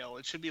supposed- Leafall.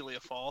 It should be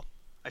Leafall.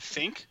 I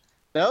think.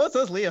 No, it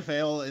says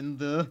Leofail in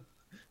the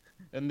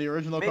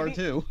original card Maybe-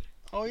 too.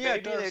 Oh yeah, Maybe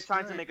it does. they're trying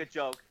to Alright. make a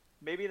joke.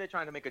 Maybe they're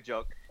trying to make a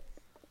joke.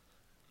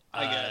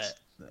 I guess.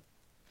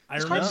 I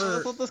This No, card's- remember.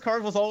 that's what this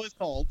card was always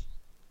called.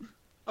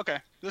 Okay,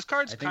 this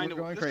card's I think kind we're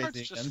going of. This card's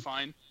crazy just again.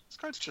 fine. This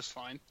card's just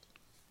fine.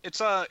 It's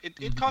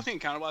it costing a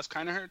counterblast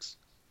kind of hurts,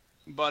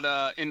 but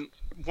in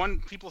one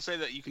people say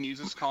that you can use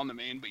this to call in the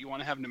main, but you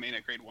want to have the main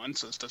at grade 1,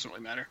 so this doesn't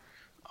really matter,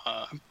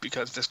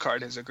 because this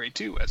card is a grade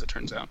 2 as it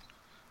turns out.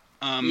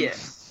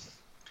 Yes.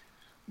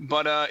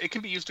 But it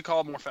can be used to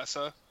call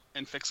Morfessa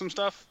and fix some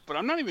stuff. But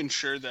I'm not even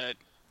sure that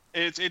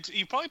it's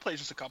you probably play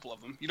just a couple of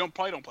them. You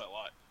probably don't play a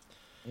lot.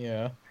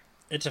 Yeah.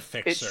 It's a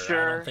fixer. I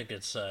sure- don't think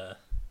it's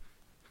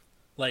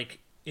like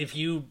if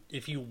you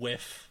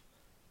whiff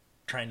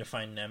trying to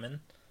find Nemen,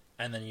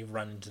 and then you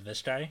run into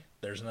this guy.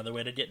 There's another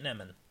way to get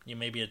Nemen. You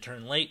may be a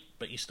turn late,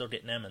 but you still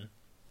get Nemen.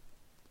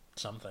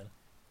 Something.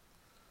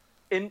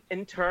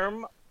 In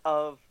term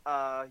of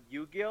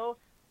Yu-Gi-Oh,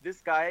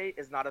 this guy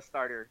is not a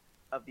starter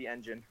of the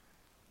engine.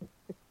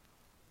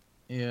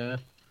 Yeah.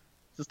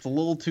 Just a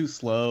little too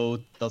slow.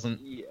 Doesn't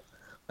Yeah.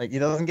 he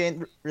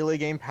doesn't really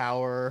gain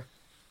power.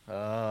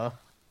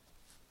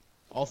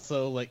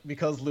 Also, like,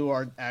 because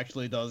Luard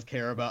actually does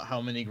care about how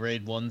many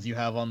grade 1s you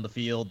have on the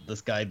field,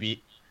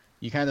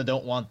 you kind of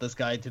don't want this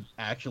guy to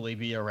actually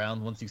be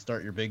around once you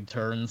start your big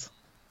turns.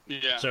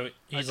 Yeah. So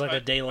he's like a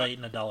day late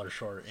and a dollar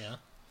short, yeah?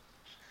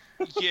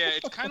 Yeah,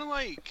 it's kind of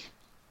like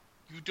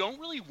you don't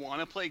really want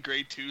to play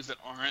grade 2s that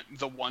aren't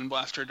the 1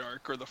 Blaster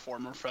Dark or the 4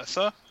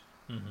 Morfessa.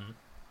 Mm-hmm.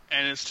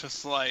 And it's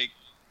just like,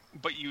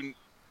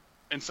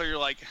 and so you're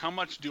like, how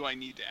much do I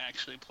need to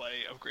actually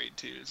play of grade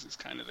 2s is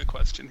kind of the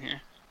question here.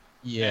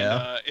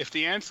 Yeah. And, if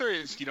the answer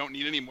is you don't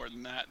need any more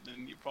than that,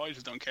 then you probably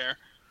just don't care.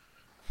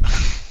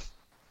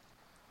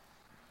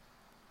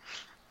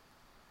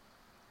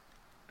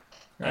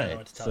 I don't know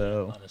what to tell you,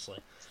 so honestly.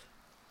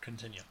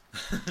 Continue.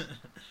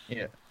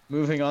 yeah.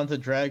 Moving on to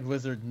Drag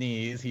Wizard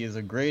Knees, he is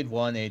a grade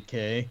 1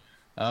 8k.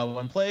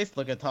 When placed,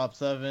 look at top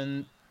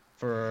 7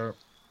 for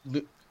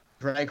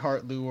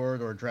Dragheart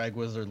Luard or Drag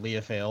Wizard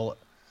Leofail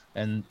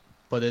and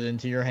put it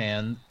into your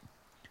hand.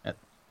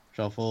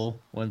 Shuffle.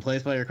 When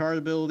placed by your card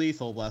ability,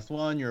 Soul Blast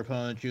 1, your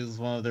opponent chooses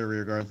one of their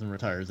rear guards and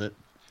retires it.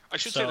 I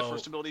should say the So-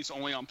 first ability is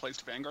only on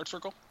placed Vanguard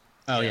Circle.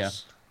 Oh,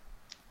 Yes. yeah.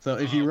 So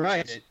if you Oh,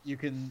 ride jeez. it, you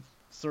can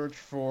search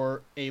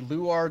for a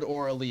Luard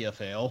or a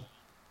Leofail.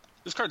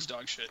 This card's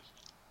dog shit.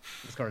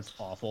 This card's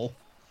awful.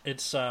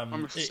 It's I'm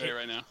gonna say it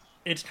right now.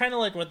 it's kind of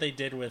like what they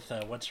did with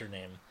what's her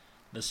name,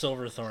 the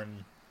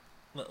Silverthorn.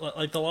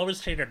 Like they'll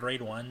always take a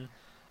grade 1,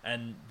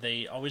 and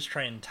they always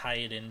try and tie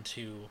it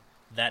into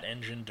that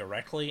engine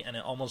directly, and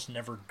it almost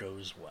never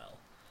goes well.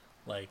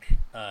 Like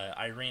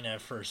Irina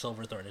for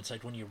Silverthorn, it's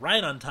like when you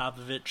ride on top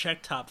of it,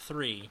 check top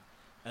 3,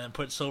 and then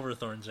put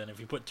Silverthorns in. If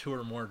you put 2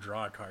 or more,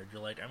 draw a card.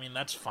 You're like, I mean,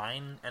 that's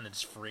fine, and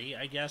it's free,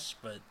 I guess,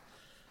 but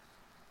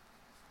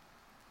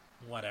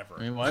whatever.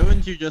 I mean, why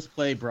wouldn't you just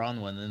play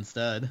Bronwyn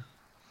instead?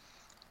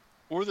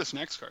 Or this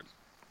next card.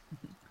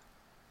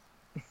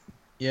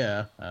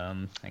 Yeah,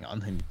 hang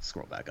on, I need to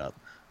scroll back up.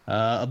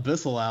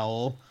 Abyssal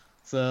Owl.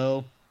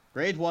 So,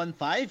 grade 1,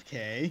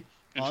 5k.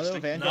 Auto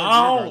Interesting. Vanguard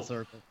No! Rearguard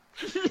Circle.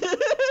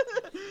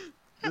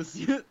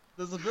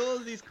 This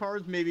ability's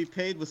cards may be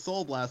paid with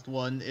Soul Blast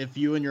 1 if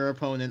you and your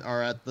opponent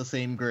are at the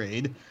same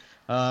grade.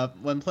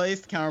 When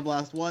placed,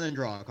 Counterblast 1 and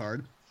draw a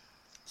card.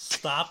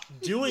 Stop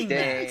doing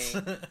Dang.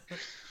 that.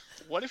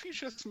 What if you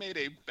just made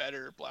a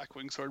better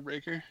Blackwing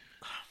Swordbreaker?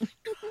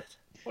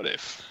 What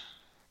if?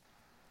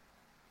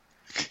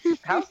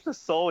 How's the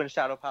soul in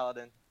Shadow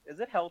Paladin? Is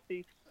it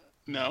healthy?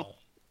 No.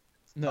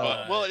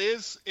 No. Well, it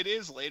is. It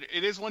is later.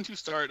 It is once you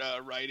start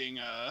writing.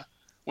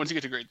 Once you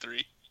get to grade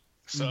 3.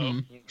 So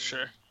Mhm.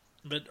 sure.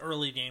 But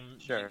early game,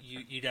 Sure.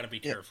 you got to be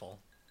Yeah. careful.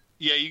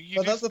 Yeah, you.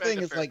 But do that's the spend thing,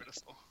 a is fair like- bit of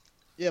soul.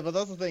 Yeah, but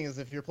that's the thing, is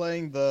if you're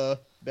playing the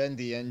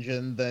Bendy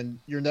engine, then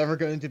you're never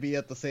going to be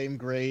at the same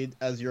grade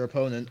as your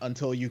opponent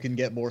until you can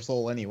get more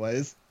soul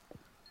anyways.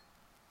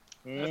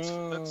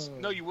 That's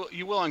no.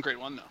 You will on grade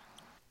 1 though.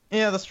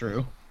 Yeah, that's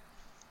true.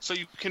 So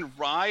you can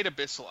ride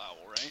Abyssal Owl,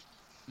 right?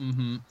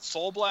 Mm-hmm.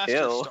 Soul Blaster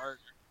Ew. start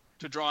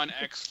to draw an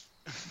X.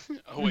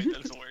 Oh wait,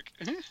 that doesn't work.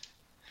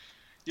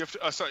 You have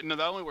to. Sorry, no,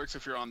 that only works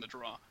if you're on the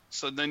draw.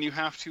 So then you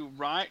have to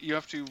ride. You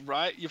have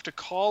to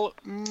call.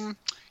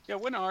 Yeah,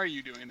 when are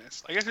you doing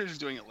this? I guess you're just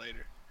doing it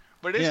later.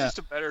 But it is Yeah. just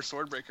a better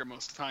Swordbreaker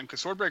most of the time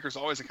because Swordbreaker is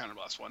always a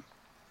counterblast 1.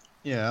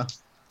 Yeah.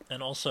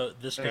 And also,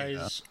 this There you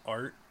guy's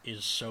art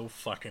is so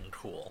fucking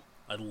cool.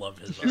 I love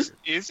his Is, art.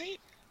 is he?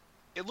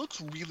 It looks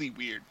really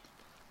weird.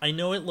 I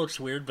know it looks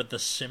weird, but the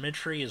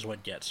symmetry is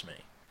what gets me.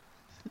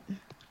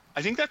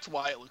 I think that's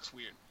why it looks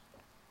weird.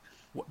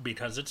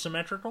 Because it's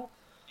symmetrical?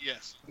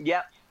 Yes.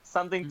 Yep.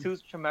 Something too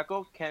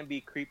symmetrical can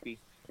be creepy.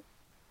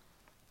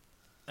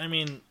 I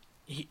mean,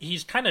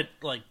 he's kind of,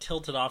 like,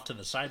 tilted off to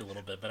the side a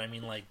little bit, but I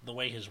mean, like, the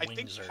way his I think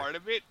wings are... part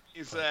of it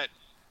is that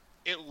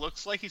it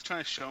looks like he's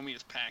trying to show me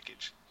his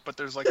package, but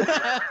there's like a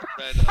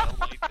red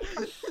light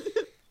there.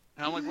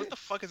 And I'm like, what the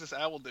fuck is this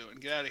owl doing?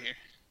 Get out of here.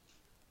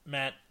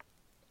 Matt,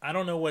 I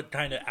don't know what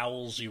kind of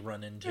owls you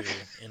run into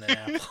in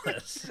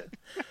Annapolis.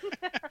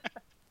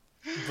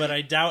 But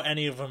I doubt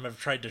any of them have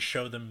tried to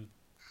show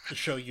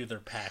you their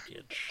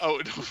package. Oh,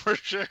 no, for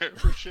sure,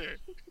 for sure.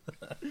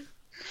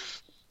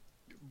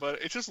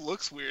 But it just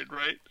looks weird,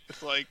 right?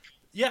 It's like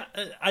Yeah,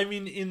 I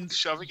mean,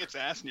 shoving its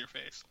ass in your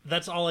face.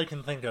 that's all I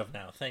can think of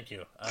now. Thank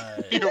you.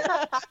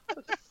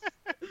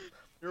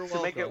 You're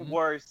To make it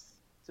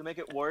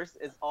worse,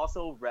 it's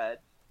also red.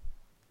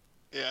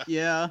 Yeah.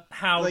 Yeah.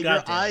 How Like, your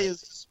goddamn eye it.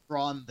 is just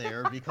drawn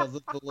there because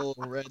of the little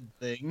red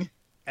thing.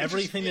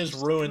 Everything is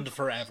ruined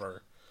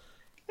forever.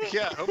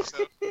 Yeah, I hope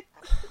so.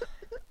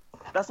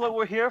 That's what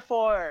we're here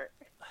for.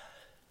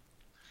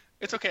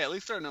 It's okay, at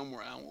least there are no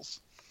more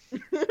owls.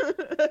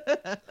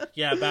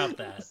 Yeah, about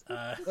that.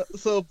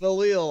 So,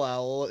 Belial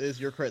Owl is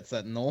your crit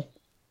sentinel.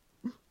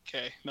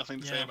 Okay,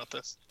 nothing to say Yeah. about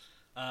this.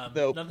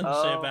 Nope. Nothing to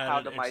say Oh, about how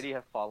it. the mighty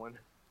have fallen.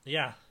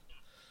 Yeah.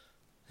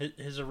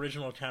 His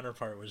original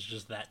counterpart was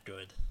just that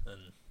good.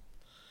 And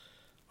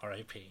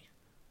R.I.P.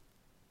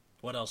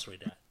 What else we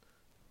got?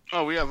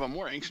 Oh, we have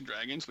more ancient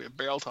dragons. We have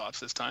barrel tops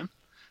this time.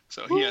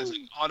 So he has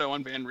an auto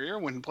on Van Rear.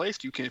 When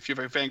placed, you can, if you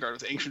have a Vanguard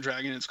with Ancient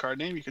Dragon in its card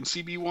name, you can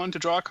CB1 to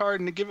draw a card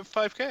and to give it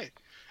 5k.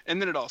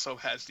 And then it also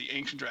has the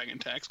Ancient Dragon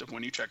text of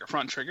when you check a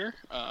front trigger,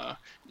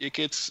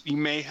 you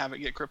may have it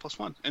get crit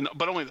 +1,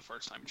 but only the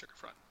first time you check a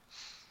front.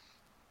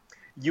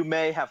 You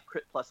may have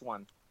crit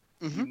 +1.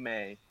 Mhm. You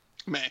may.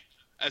 May,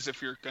 as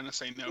if you're gonna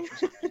say no for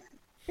something.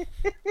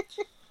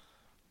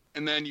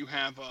 And then you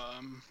have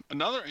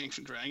another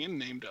Ancient Dragon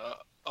named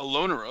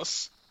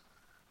Alonorus.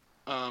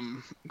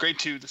 Grade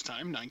 2 this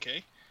time,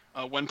 9k.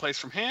 When placed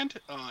from hand,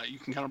 you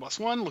can counter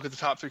 +1. Look at the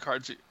top 3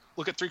 cards.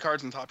 Look at 3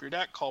 cards on the top of your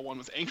deck. Call one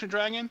with Ancient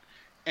Dragon,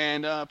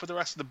 and put the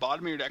rest at the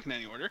bottom of your deck in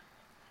any order.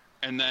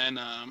 And then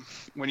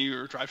when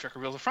your drive check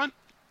reveals the front,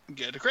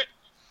 get a crit.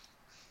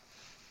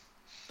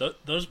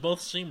 Those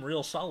both seem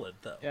real solid,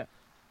 though. Yeah.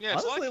 Yeah,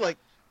 it's Honestly, like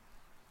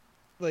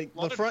Lot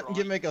the of front drawing.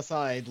 gimmick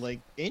aside, like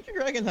Ancient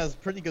Dragon has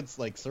pretty good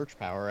like search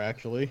power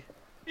actually.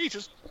 you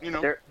just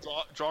There-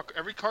 draw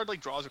every card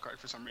draws a card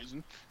for some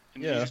reason,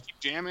 and you Yeah. just keep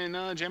jamming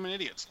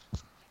idiots.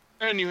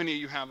 And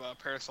you have a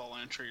Parasol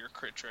entry or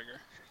crit trigger.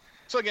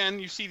 So again,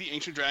 you see the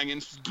Ancient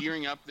Dragons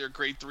gearing up their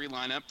grade 3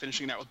 lineup,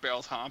 finishing that with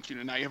Barrel Top.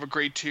 Now you have a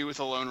grade 2 with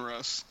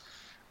Alonoros.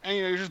 And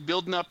you're just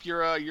building up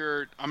your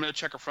I'm gonna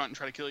check her front and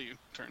try to kill you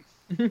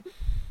turn.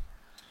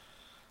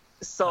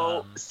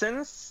 So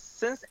since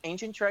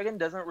Ancient Dragon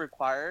doesn't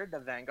require the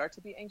Vanguard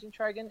to be Ancient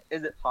Dragon,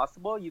 is it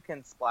possible you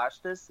can splash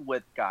this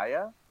with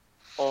Gaia,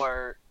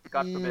 or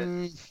God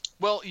forbid?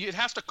 Well, it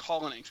has to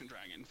call an Ancient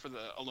Dragon for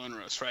the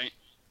Alonoros, right?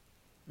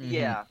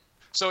 Yeah.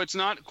 So it's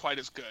not quite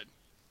as good.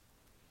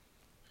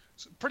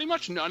 So pretty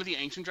much none of the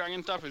Ancient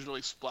Dragon stuff is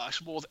really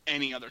splashable with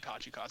any other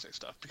Tachikaze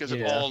stuff because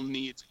it all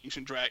needs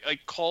Ancient Dragon,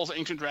 like calls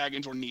Ancient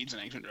Dragons or needs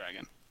an Ancient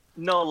Dragon.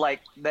 No,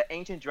 like the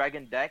Ancient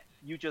Dragon deck,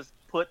 you just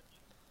put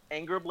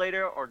Anger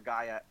Blader or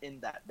Gaia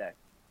in that deck.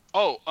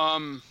 Oh,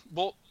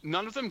 well,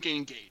 none of them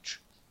gain gauge.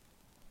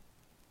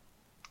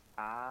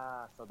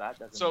 Ah, so that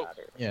doesn't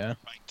matter. Yeah.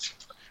 Right.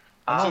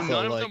 Ah, So Also,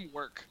 none of like- them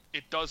work.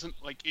 It doesn't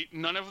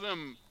none of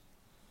them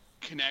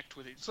connect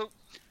with it. So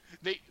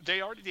they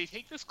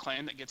take this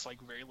clan that gets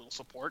like very little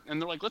support, and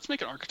they're like, let's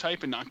make an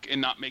archetype and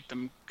not make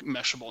them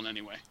meshable in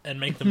any way. And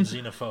make them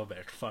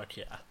xenophobic. Fuck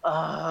yeah.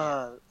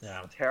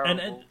 Yeah. terrible.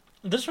 And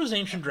this was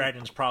Ancient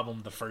Dragon's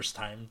problem the first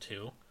time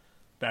too,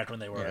 back when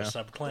they were a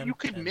subclan. You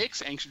could and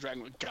mix Ancient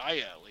Dragon with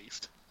Gaia at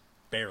least.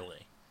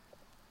 barely.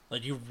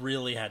 Like you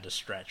really had to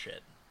stretch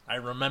it. I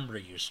remember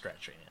you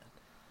stretching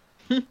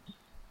it.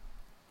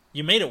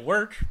 You made it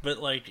work, but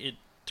like it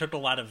took a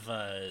lot of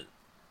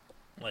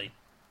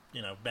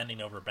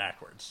bending over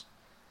backwards.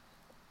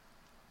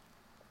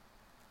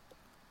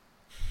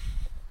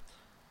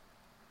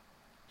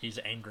 He's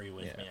angry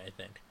with me, I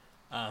think.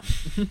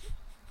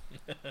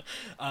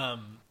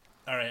 All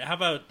right, how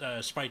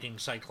about Spiking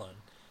Cyclone,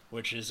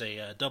 which is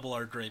a double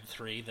R grade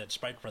 3 that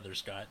Spike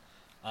Brothers got.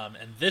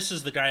 And this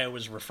is the guy I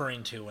was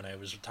referring to when I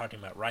was talking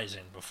about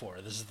Rising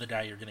before. This is the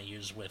guy you're going to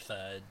use with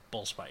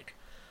Bull Spike.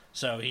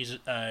 So he's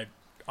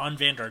on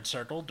Vanguard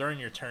Circle. During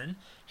your turn,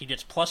 he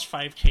gets plus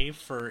 5k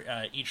for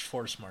each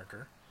force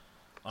marker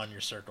on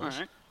your circles. All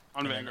right.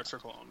 On And Vanguard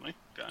Circle only.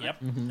 Got it.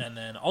 Yep. And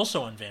then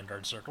also on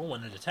Vanguard Circle,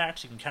 when it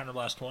attacks, you can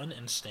counterblast one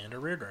and stand a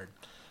rear guard.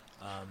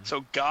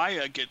 So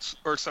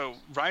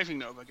Rising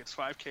Nova gets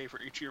 5k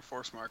for each of your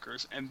force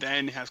markers, and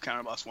then has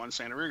counterblast 1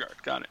 stand a rear guard.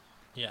 Got it.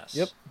 Yes.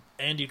 Yep.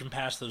 And you can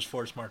pass those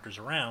force markers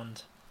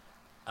around,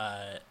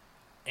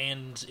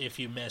 and if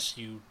you miss,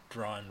 you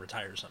draw and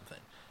retire something.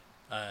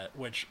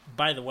 Which,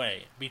 by the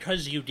way,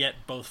 because you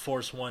get both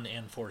Force 1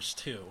 and Force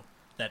 2,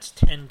 that's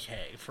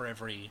 10k for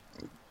every,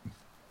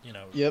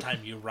 time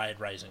you ride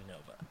Rising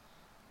Nova.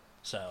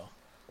 So,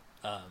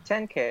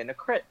 10k and a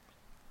crit.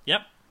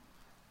 yep.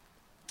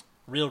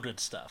 Real good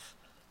stuff.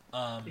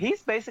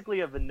 He's basically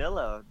a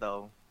vanilla,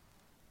 though.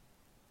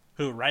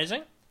 Who,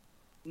 Rising?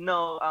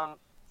 No,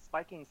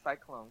 Spiking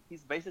Cyclone.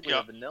 He's basically a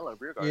Yep. vanilla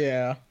rear guard.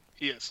 Yeah.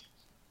 He is.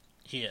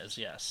 He is,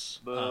 yes.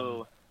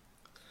 Boo.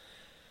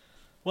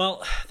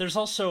 Well, there's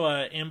also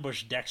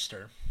Ambush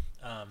Dexter,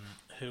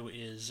 who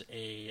is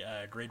a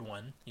grade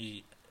 1,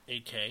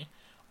 8k.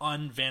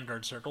 On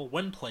Vanguard Circle,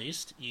 when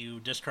placed, you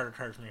discard a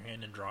card from your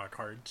hand and draw a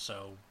card,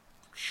 so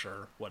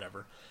sure,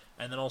 whatever.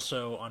 And then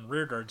also on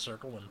Rearguard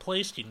Circle, when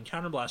placed, you can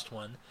counterblast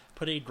one,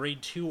 put a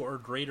grade 2 or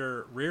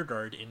greater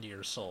rearguard into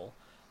your soul.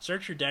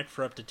 Search your deck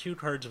for up to 2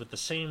 cards with the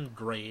same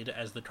grade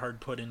as the card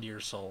put into your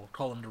soul,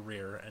 call them to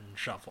rear, and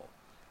shuffle.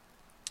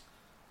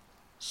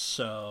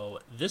 So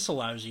this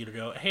allows you to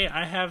go, hey,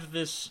 I have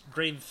this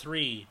grade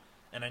 3,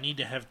 and I need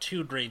to have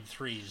 2 grade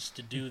 3s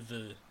to do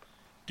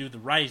the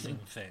rising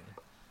thing.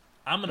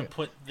 I'm gonna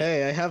put.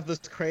 Hey, I have this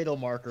cradle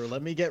marker.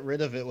 Let me get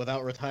rid of it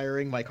without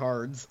retiring my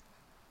cards.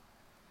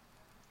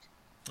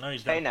 Oh,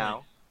 he's got a Hey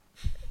now.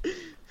 point.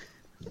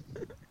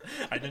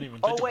 I didn't even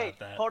think Oh wait, about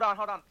that. hold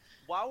on.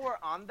 While we're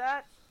on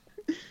that,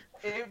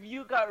 if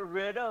you got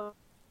rid of,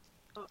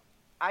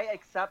 I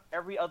accept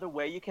every other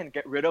way you can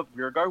get rid of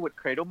rearguard with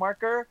cradle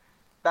marker.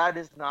 That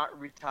is not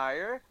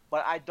retire,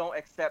 but I don't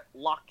accept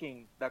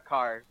locking the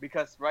card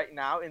because right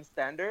now in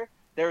standard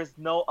there is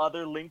no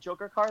other Link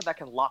Joker card that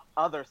can lock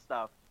other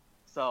stuff.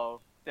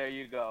 So there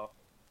you go.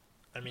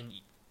 I mean,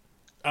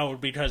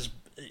 because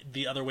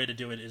the other way to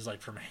do it is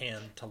like from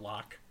hand to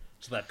lock,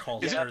 so that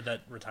calls Is it- or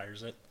that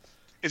retires it.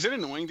 Is it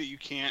annoying that you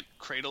can't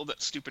cradle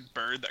that stupid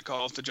bird that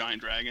calls the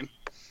giant dragon?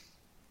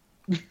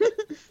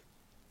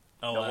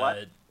 Oh, The what?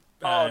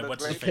 The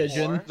what's the Great face?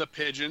 Pigeon. War? The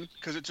pigeon,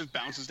 because it just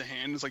bounces to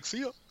hand. It's like,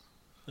 see ya.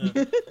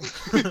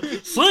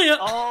 See ya!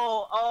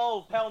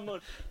 Oh, Pale Moon.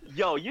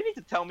 Yo, you need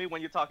to tell me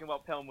when you're talking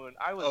about Pale Moon.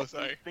 I was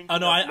sorry. thinking Oh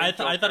no, of I Link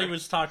thought he Joker.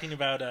 was talking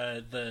about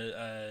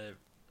the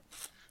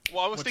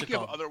Well, I was What's it thinking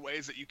of called? other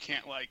ways that you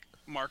can't, like,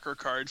 marker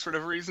cards for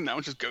whatever reason. That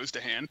one just goes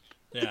to hand.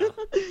 yeah,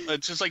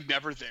 It's just, like,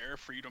 never there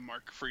for you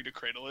to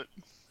cradle it.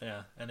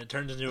 yeah, and it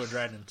turns into a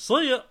dragon.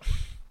 See ya!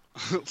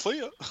 See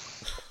ya.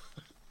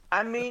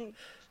 I mean,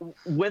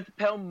 with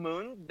Pale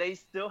Moon, they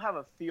still have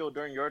a feel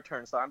during your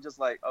turn, so I'm just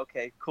like,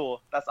 okay,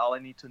 cool. That's all I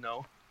need to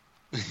know.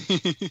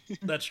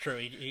 That's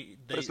true.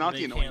 But it's not they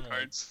the annoying can, like,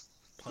 cards.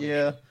 punish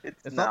Yeah. you.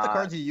 It's not the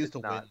cards you use It's to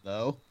win, not.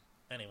 though.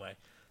 Anyway,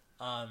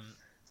 Sorry,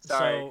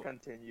 so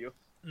continue.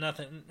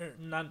 Nothing.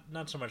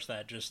 Not so much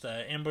that. Just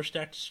Ambush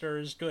Dexter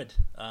is good.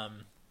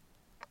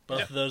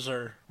 Both of those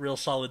are real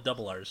solid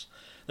double Rs.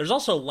 There's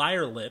also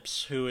Liar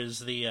Lips, who is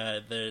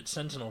the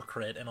Sentinel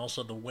crit and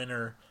also the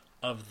winner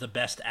of the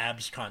best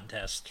abs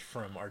contest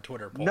from our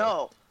Twitter poll.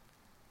 No.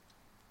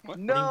 What?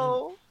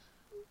 No.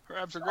 Her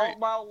abs are great.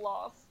 Altmile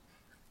lost.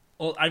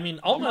 Well, I mean,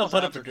 Altmile Altmile's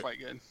put up abs a are good. quite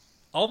good.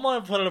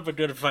 Altmile put up a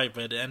good fight,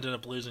 but ended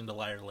up losing to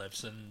Liar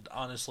Lips, and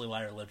honestly,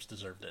 Liar Lips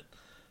deserved it.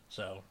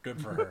 So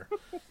good for her.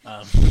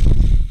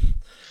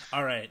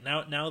 All right,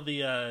 now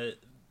the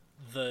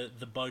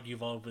bug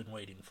you've all been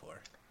waiting for.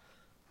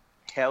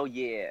 Hell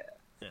yeah.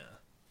 Yeah.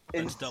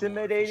 That's double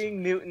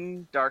Intimidating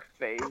Newton Dark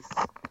Face.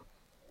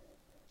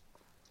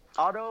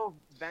 Auto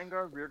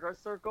Vanguard Rearguard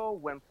Circle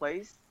when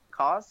placed.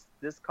 Cost.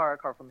 Discard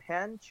a card from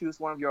hand. Choose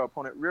one of your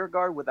opponent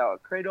rearguard without a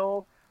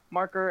cradle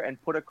marker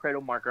and put a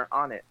cradle marker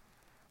on it.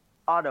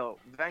 Auto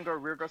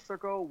Vanguard Rearguard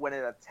Circle when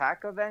it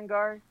attack a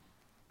Vanguard.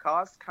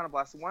 Cost.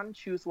 Counterblast 1.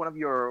 Choose one of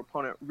your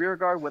opponent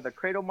rearguard with a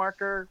cradle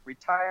marker.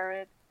 Retire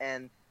it.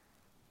 And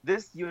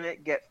this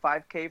unit get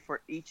 5k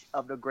for each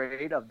of the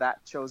grade of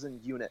that chosen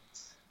unit.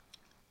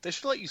 They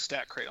should let you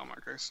stack cradle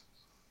markers.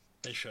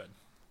 They should.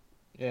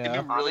 Yeah. It'd be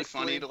really Honestly-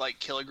 funny to like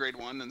kill a grade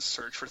 1 and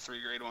search for 3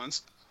 grade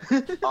 1s.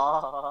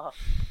 Stop.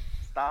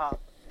 That'd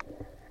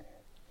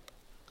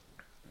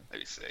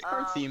be sick.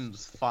 Card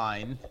seems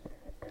fine.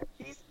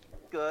 He's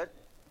good,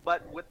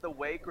 but with the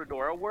way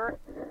Gridora work,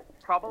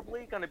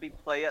 probably gonna be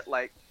play at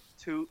like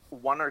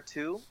 1 or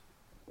 2.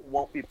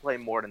 Won't be play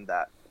more than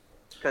that.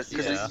 Because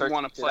Because Yeah. you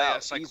want to play a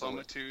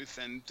Cycloma Tooth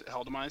and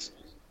Heldemise.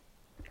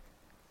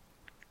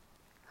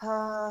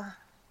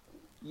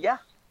 Yeah.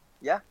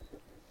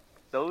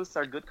 Those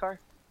are good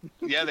cards.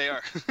 Yeah, they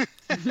are.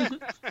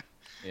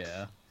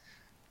 Yeah.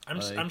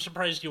 I'm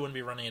surprised you wouldn't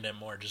be running it at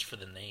more just for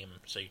the name,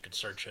 so you could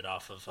search it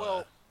off of.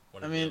 Well,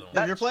 one I of mean, the if other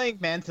you're ones. playing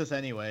Mantis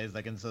anyways,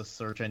 I can just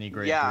search any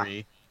grade Yeah.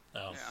 3.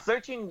 Oh. Yeah.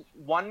 Searching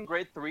 1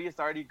 grade 3 is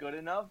already good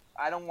enough.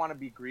 I don't want to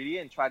be greedy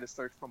and try to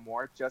search for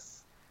more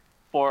just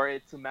for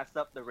it to mess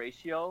up the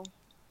ratio,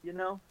 you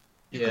know?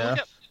 You can Yeah. look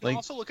at, you can like-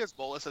 also look at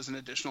Bolas as an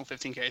additional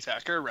 15k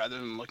attacker rather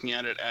than looking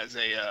at it as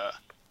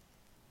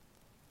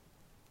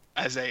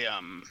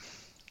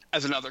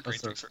another grade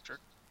 3 searcher.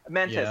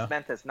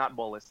 Mantis, not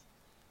Bolus.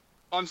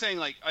 Oh, I'm saying,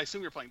 like, I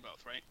assume you're playing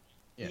both, right?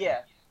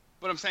 Yeah.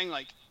 But I'm saying,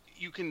 like,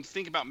 you can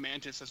think about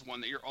Mantis as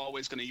one that you're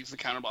always going to use the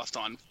counterblast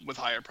on with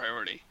higher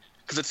priority.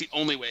 Because it's the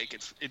only way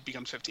it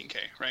becomes 15k,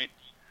 right?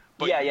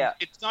 But Yeah.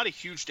 it's not a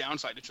huge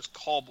downside to just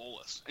call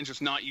Bolas and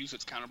just not use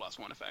its counterblast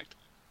 1 effect.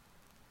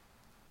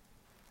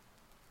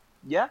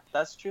 Yeah,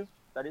 that's true.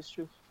 That is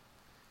true.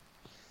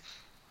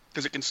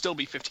 Because it can still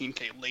be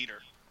 15k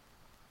later.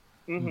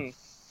 Mm-hmm.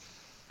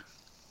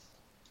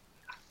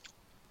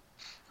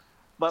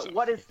 But So,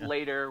 what is yeah.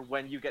 later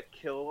when you get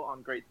killed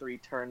on grade 3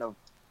 turn of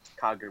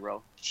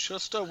Kagero?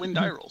 Just win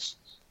die rolls.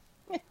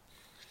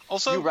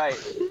 Also, You're right.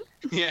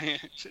 Yeah.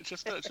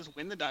 Just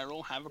win the die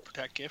roll, have a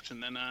protect gift,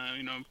 and then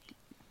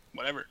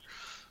whatever.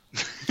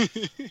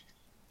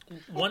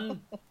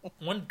 One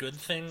good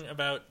thing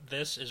about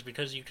this is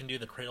because you can do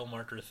the cradle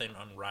marker thing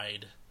on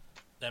ride.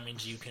 That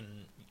means you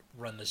can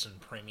run this in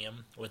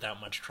premium without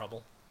much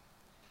trouble.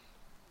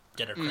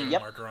 Get a cradle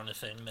Yep. marker on a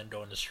thing, then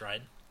go into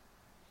stride.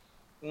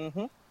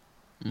 Mm-hmm.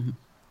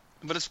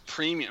 But it's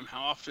premium.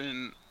 How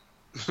often?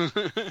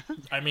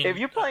 I mean, If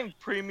you're playing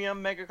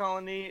premium Mega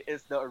Colony,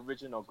 it's the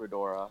original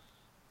Gridora.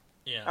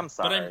 yeah, I'm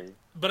sorry.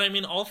 But I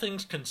mean, all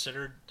things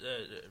considered,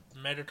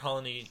 Mega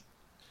Colony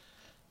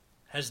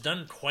has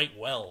done quite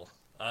well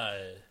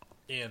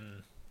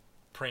in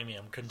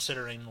premium,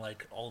 considering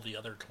like all the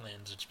other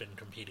clans it's been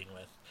competing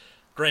with.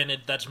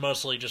 Granted, that's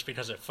mostly just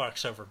because it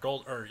fucks over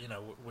gold, or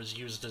was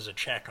used as a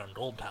check on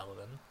Gold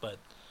Paladin. But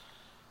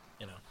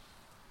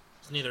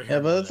it's neither here.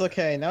 Yeah, but nor it's there.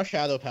 okay. Now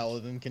Shadow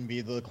Paladin can be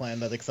the clan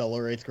that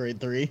accelerates grade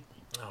 3.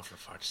 Oh, for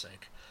fuck's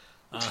sake!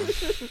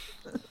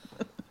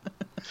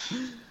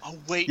 Oh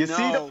wait, You no.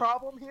 see the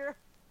problem here?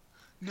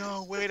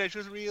 No, wait. I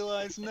just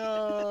realized.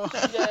 No.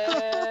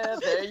 Yeah,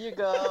 there you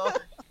go.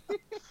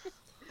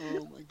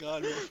 Oh my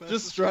god.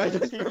 Just try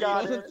to He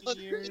got it.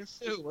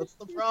 What's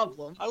the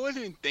problem? I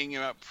wasn't even thinking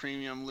about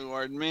premium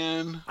Luard,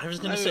 man. I was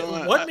gonna I say, didn't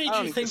want- what I made don't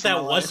you need think this in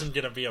that my wasn't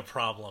gonna be a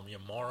problem, you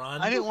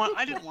moron? I didn't want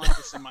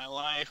this in my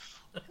life.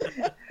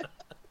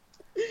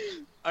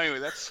 Anyway,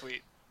 that's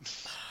sweet.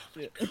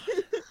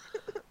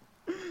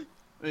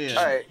 Yeah.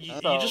 Alright, You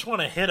so just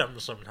want to hit him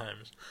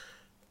sometimes.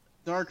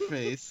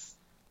 Darkface,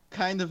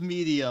 kind of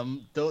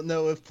medium. Don't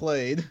know if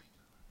played.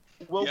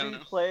 will Yeah, I we don't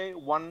know. play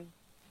 1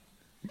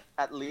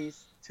 at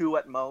least, 2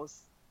 at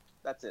most?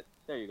 That's it.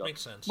 There you go.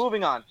 Makes sense.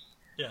 Moving on.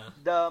 Yeah.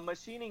 The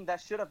machining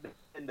that should have been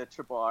in the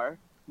triple R.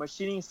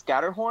 Machining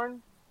Scatterhorn.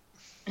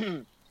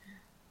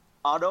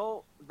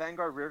 Auto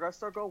Vanguard Rearguard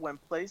Circle when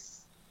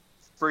placed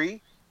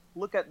free.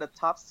 Look at the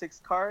top 6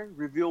 card.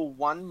 Reveal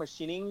 1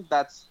 machining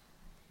that's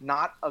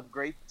not a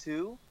grade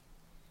 2.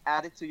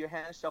 Add it to your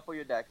hand. Shuffle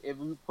your deck. If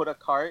you put a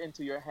card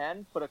into your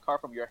hand, put a card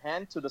from your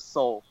hand to the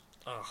soul.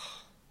 Ugh.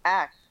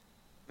 Act.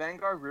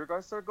 Vanguard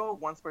Rearguard Circle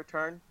once per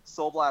turn.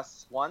 Soul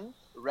Blast 1.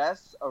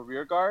 Rest a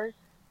Rearguard.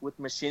 with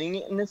machining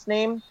in its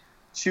name,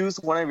 choose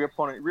one of your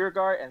opponent's rear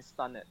guard and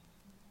stun it.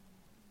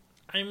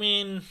 I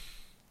mean,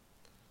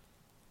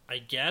 I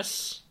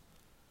guess.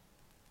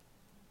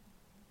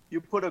 You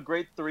put a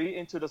grade 3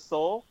 into the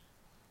soul,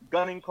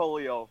 Gunning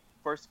Colio,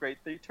 first grade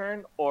 3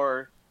 turn,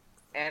 or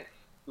Ant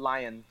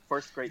Lion,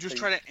 first grade 3 Just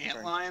try to turn.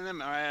 ant lion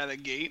them right out of the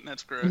gate.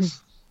 That's gross.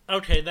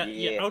 Okay,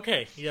 Yeah.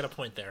 okay, you got a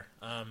point there.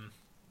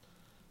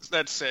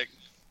 That's sick.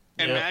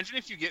 Yeah. Imagine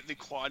if you get the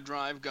quad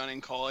drive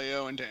gunning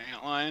Colio into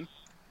Antlion.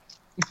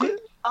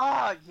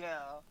 Ah,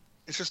 yeah.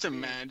 It's just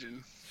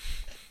imagine.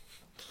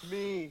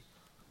 Me.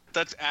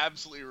 That's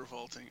absolutely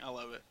revolting. I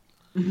love it.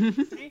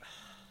 See?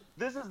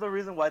 This is the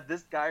reason why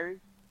this guy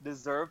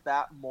deserved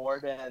that more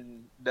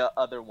than the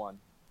other one.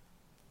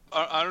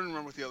 I don't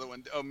remember what the other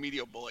one. Oh,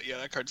 Meteor Bullet. Yeah,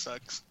 that card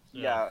sucks.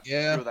 Yeah.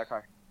 Yeah. Screw that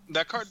card.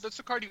 That card. That's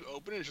the card you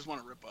open and just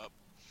want to rip up.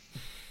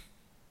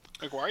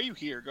 Like, why are you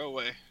here? Go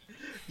away.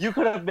 You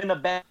could have been a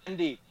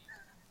bandit.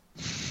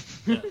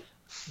 Yeah.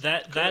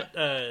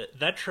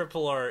 That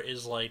triple R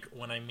is like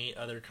when I meet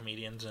other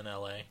comedians in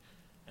LA,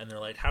 and they're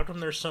like, "How come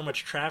there's so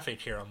much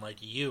traffic here?" I'm like,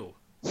 "You,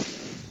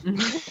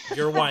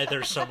 you're why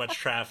there's so much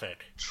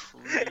traffic.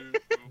 True.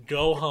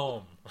 Go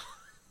home."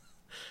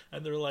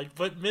 And they're like,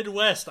 "But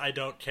Midwest, I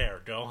don't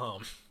care. Go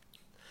home."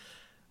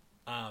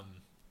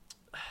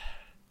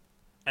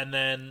 And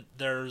then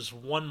there's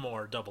one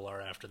more double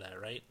R after that,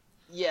 right?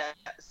 Yeah,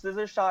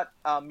 scissor shot,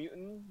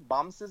 mutant,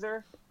 bomb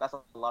scissor. That's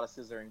a lot of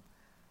scissoring.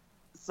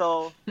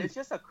 So it's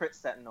just a crit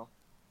sentinel.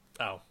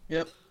 Oh,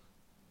 Yep.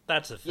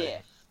 that's a thing.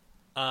 Yeah.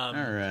 All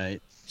right.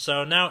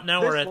 So now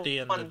This we're at the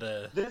end one- of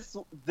the.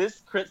 This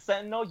crit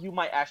sentinel you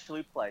might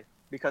actually play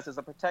because it's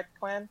a protect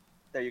clan.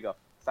 There you go.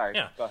 Sorry.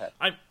 Yeah. Go ahead.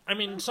 I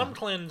mean, some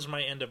clans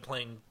might end up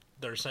playing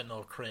their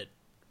Sentinel crit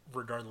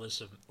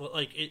regardless of...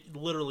 Like, it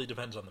literally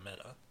depends on the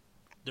meta.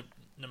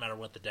 No matter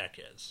what the deck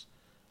is.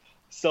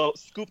 So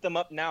scoop them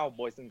up now,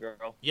 boys and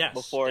girls. Yes,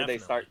 Before definitely.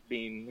 they start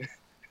being.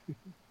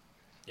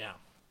 Yeah.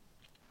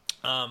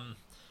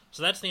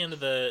 So that's the end of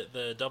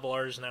the double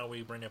R's. Now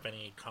we bring up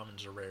any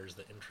commons or rares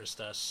that interest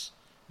us.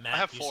 Matt, I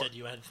have you 4. said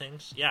you had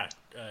things? Yeah,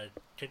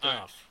 kick it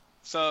Alright. off.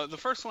 So the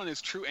first one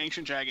is True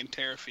Ancient Dragon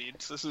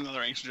Terrafeed. So this is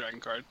another Ancient Dragon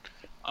card.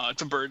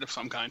 It's a bird of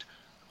some kind.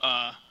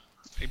 A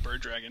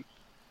bird dragon.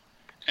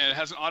 And it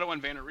has an auto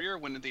on Vanarreer.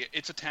 When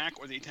its attack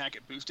or the attack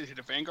it boosted hit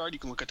a Vanguard, you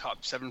can look at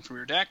top 7 from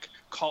your deck,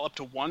 call up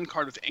to 1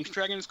 card with Ancient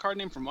Dragon as card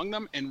name from among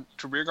them, and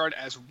to rearguard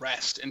as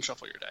Rest and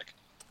shuffle your deck.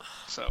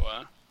 So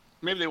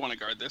maybe they want to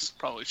guard this.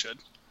 Probably should.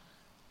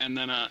 And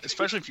then,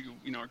 especially if you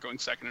are going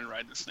second and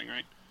ride this thing,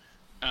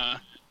 right?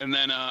 And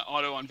then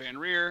auto on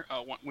Vanarreer.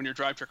 When your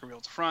drive check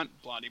reveals the front,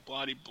 bloody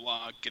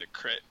blah, get a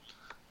crit.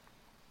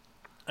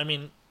 I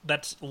mean,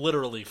 that's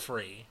literally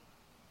free.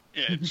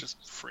 Yeah, it's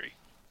just free.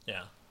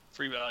 Yeah.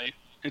 Free value.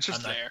 It's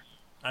just I'm not there.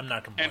 I'm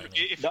not And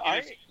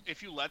complaining.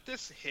 if you let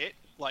this hit,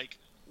 like,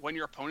 when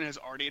your opponent has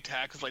already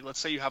attacked, 'cause, like, let's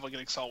say you have, like, an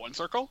Excel 1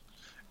 circle,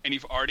 and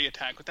you've already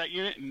attacked with that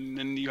unit, and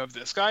then you have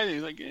this guy, and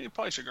you're like, you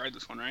probably should guard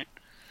this one, right?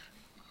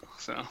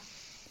 So,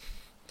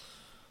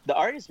 The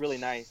art is really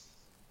nice.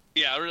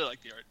 yeah, I really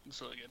like the art. It's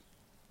really good.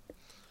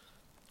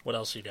 What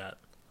else you got?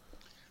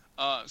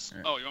 Oh,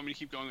 you want me to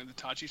keep going with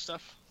the Tachi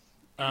stuff?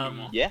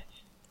 Yeah.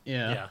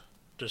 Yeah.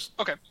 Just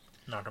Okay.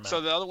 knock them out. So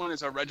the other one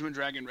is a Regiment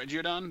Dragon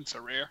Regiodon. It's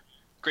a rare.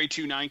 Grade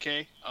 2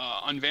 9K.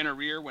 On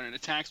Vanarreer, when it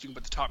attacks, you can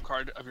put the top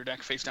card of your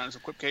deck face down as a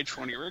equip cage for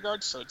one of your rear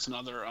guards. So it's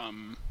another,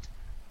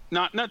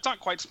 it's not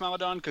quite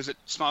Smilodon, because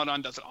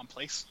Smilodon does it on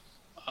place.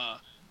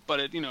 But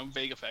it,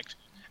 vague effect.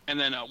 And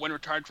then when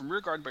retired from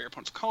rear guard by your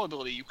opponent's call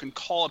ability, you can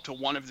call up to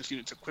one of this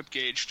unit's equip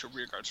gauge to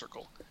rear guard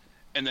circle.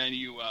 And then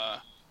you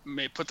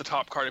may put the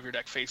top card of your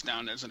deck face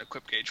down as an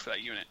equip gauge for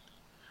that unit.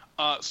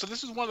 So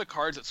this is one of the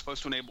cards that's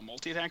supposed to enable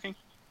multi-attacking.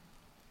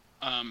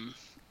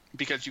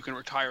 Because you can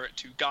retire it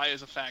to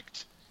Gaia's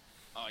effect.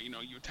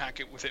 You attack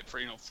it with it for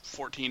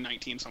 14,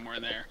 19, somewhere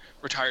in there.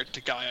 Retire it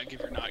to Gaia,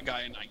 give your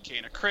Gaia 9K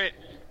and a crit,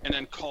 and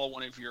then call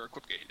one of your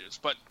equip gauges.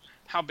 But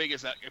how big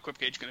is that equip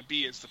gauge going to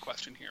be is the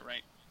question here,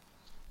 right?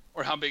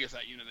 Or how big is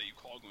that unit that you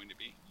call going to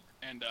be?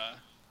 And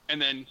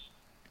then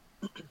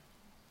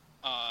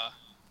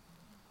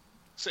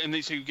so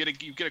you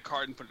get a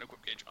card and put an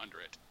equip gauge under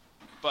it.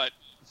 But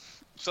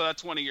so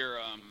that's one of your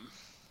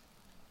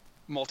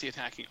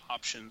multi-attacking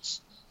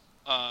options.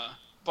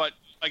 But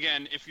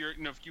again, if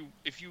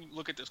you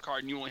look at this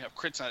card and you only have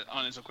crits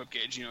on his equip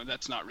gauge,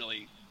 that's not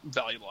really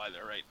valuable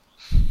either, right?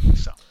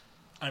 So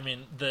I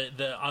mean,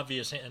 the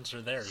obvious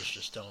answer there is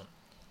just don't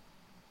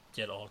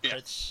get all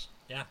crits.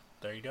 Yeah,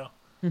 there you go.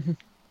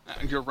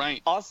 You're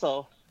right.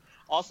 Also,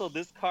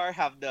 this card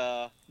have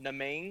the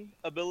Namain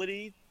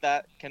ability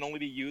that can only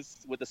be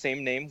used with the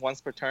same name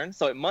once per turn,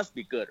 so it must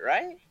be good,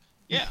 right?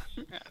 Yeah,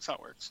 that's how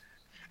it works.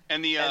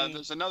 And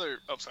there's another.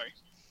 Oh, sorry.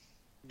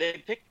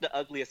 They picked the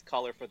ugliest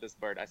color for this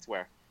bird, I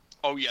swear.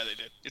 Oh yeah, they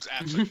did. It's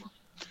absolutely.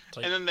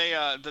 Like, and then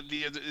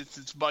it's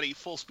its buddy,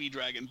 Full Speed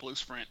Dragon, Blue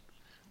Sprint.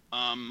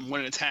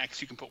 When it attacks,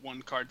 you can put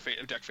one card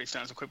of deck face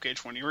down as a equip gauge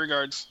for one of your rear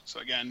guards. So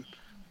again,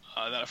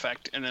 that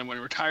effect, and then when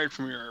retired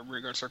from your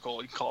rearguard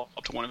circle, you call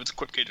up to one of its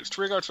equip gauges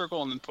to rearguard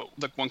circle, and then put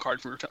like one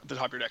card from the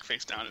top of your deck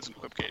face down as an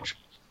equip gauge.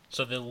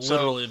 So they're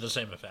literally the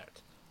same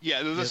effect.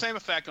 Yeah, they're the same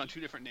effect on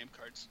 2 different named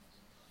cards.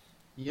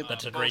 Yep.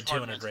 That's a Both grade 2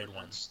 hard and a monster grade 1.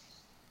 cards.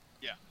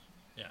 Yeah.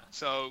 Yeah.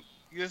 So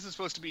this is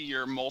supposed to be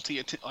your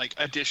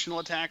additional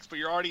attacks, but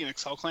you're already an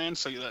Excel clan,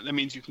 so that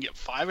means you can get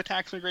 5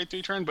 attacks in a grade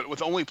 3 turn, but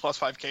with only plus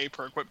 5k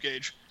per equip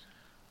gauge,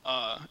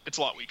 it's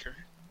a lot weaker.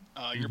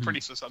 You're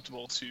pretty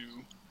susceptible to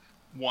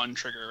 1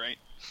 trigger, right?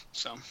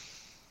 So,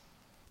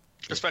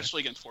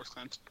 especially against Force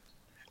Clans.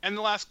 And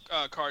the last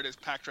card is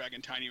Pack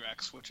Dragon Tiny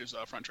Rex, which is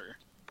a front trigger.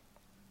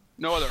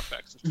 No other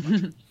effects. Just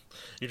front trigger.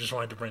 You just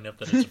wanted to bring up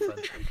that it's a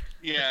front trigger.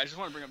 Yeah, I just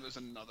want to bring up there's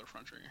another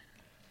front trigger.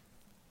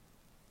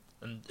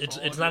 And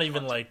it's not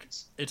even like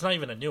it's not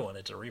even a new one.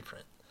 It's a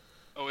reprint.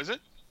 Oh, is it?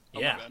 Oh,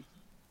 Yeah. my bad.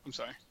 I'm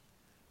sorry.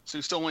 So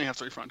you still only have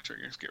 3 front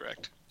triggers. Get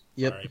wrecked.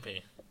 Yep.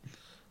 R.I.P.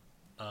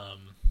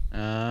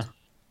 Uh,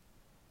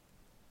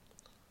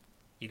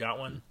 You got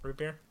one, Root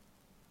Beer?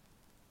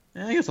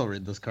 I guess I'll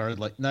read this card.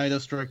 Like Knight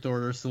of Strict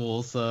Order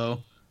Soul.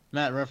 So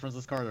Matt referenced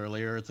this card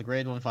earlier. It's a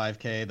grade 1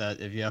 5k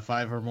that if you have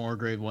 5 or more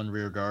grade 1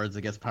 rear guards,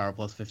 it gets power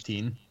plus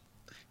 15.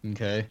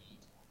 Okay.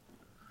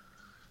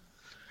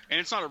 And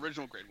it's not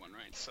original grade 1,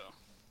 right? So.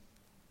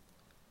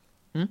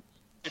 Hmm?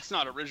 It's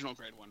not original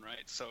grade 1,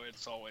 right? So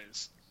it's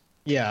always.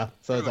 Yeah.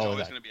 So it's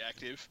always going to be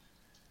active.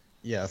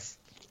 Yes.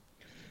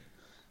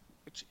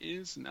 Which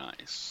is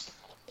nice.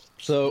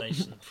 So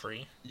Nice and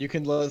free. you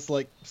can let us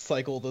like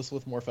cycle this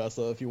with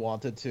Morfessa if you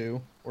wanted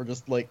to, or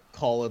just like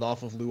call it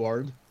off of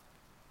Luard.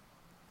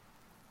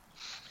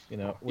 You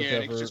know, Yeah, it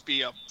whichever. could just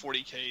be a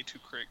 40k to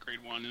crit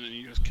grade 1, and then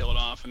you just kill it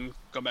off and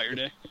go about your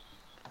day.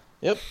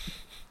 Yep.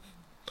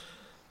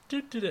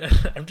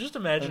 I'm just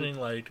imagining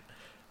like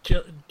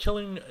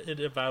killing it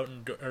about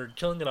or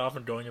killing it off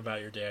and going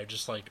about your day.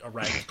 Just like a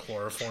rag of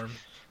chloroform.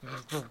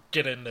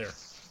 Get in there.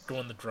 Go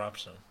in the drop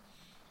zone.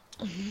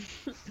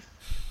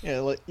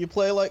 Yeah, like you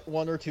play like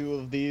 1 or 2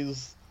 of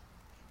these.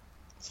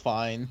 It's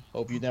fine.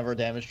 Hope you never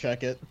damage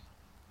check it.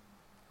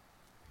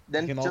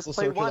 Then You can just also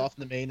play search one. it off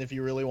in the main if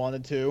you really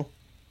wanted to.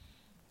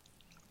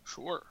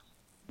 Sure.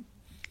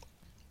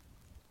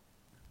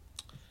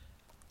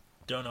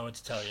 Don't know what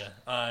to tell you.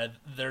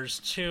 There's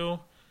 2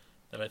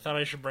 that I thought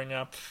I should bring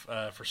up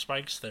for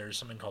spikes. There's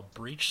something called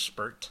Breach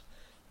Spurt.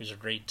 These are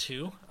grade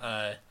 2.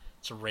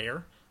 It's a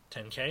rare,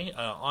 10k.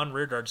 On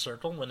Rearguard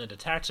Circle, when it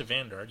attacks a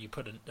Vanguard, you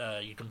can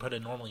put a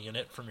normal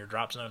unit from your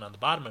drop zone on the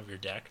bottom of your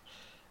deck,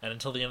 and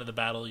until the end of the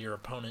battle, your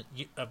opponent's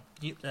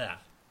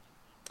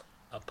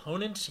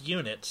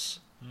units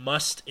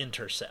must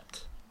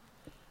intercept.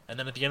 And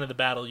then at the end of the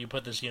battle, you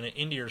put this unit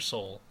into your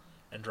soul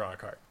and draw a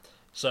card.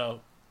 So,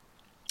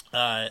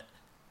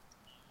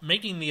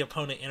 making the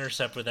opponent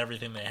intercept with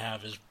everything they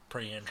have is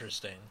pretty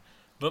interesting.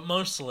 But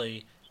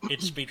mostly,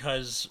 it's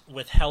because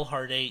with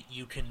Hellheart 8,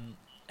 you can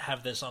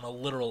have this on a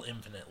literal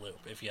infinite loop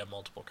if you have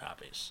multiple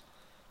copies.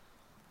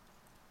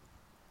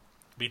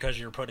 Because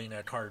you're putting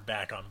a card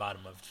back on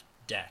bottom of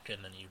deck,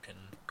 and then you can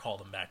call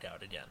them back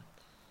out again.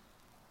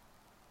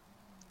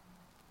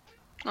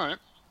 Alright.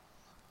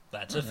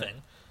 That's a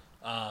thing.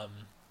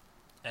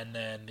 And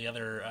then the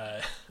other,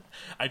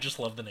 I just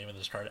love the name of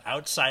this card,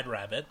 Outside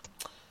Rabbit,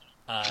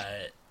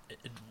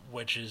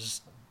 which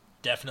is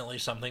definitely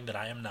something that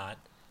I am not,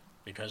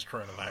 because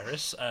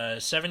coronavirus.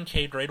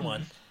 7k grade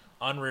 1,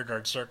 on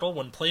Rearguard Circle.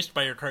 When placed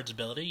by your card's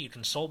ability, you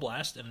can Soul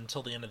Blast, and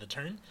until the end of the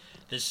turn,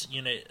 this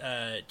unit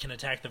can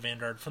attack the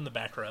Vanguard from the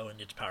back row and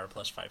gets power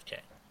plus 5k.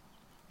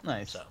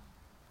 Nice. So,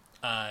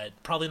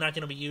 probably not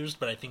going to be used,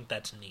 but I think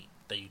that's neat,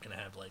 that you can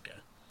have like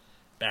a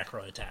back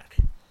row attack.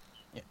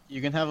 Yeah,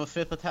 you can have a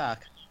 5th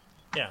attack.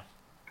 Yeah.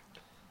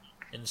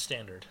 In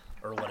standard,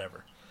 or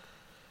whatever.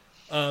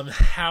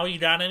 How, you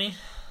got any?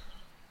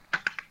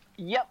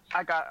 Yep,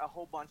 I got a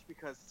whole bunch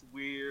because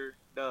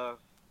the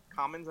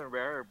commons and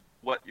rare are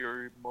what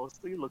you're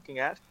mostly looking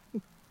at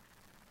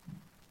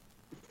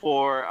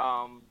for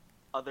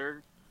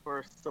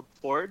for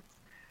support.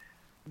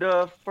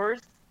 The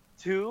first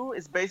 2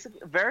 is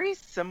basically very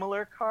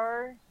similar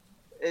card.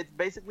 It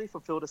basically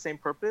fulfill the same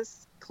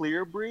purpose.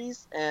 Clear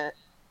Breeze, and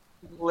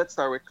let's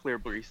start with Clear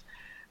Breeze.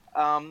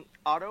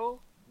 Auto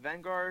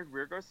Vanguard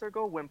Rearguard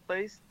Circle. When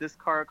placed,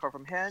 discard a card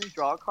from hand,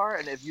 draw a card,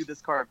 and if you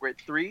discard a grade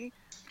 3,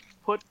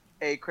 put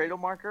a Cradle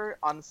marker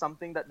on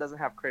something that doesn't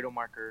have Cradle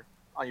marker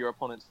on your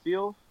opponent's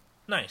field.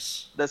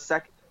 Nice. The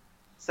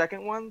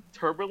second one,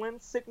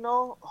 Turbulence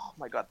Signal. Oh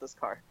my god, this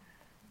card.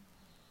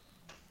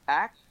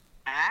 Act,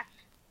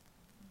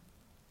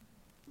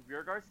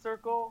 Rearguard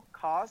Circle,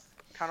 cost,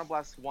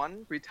 counterblast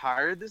 1,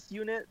 retire this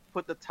unit,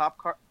 put the top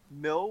card,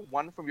 mill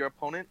 1 from your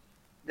opponent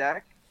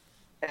deck,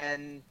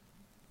 and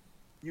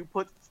you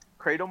put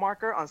Cradle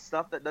marker on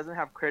stuff that doesn't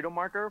have Cradle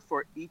marker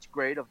for each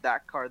grade of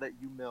that card that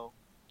you mill.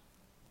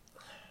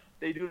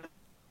 They do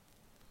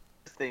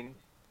this thing.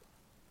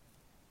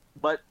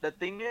 But the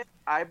thing is,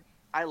 I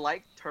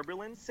like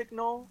Turbulence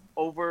Signal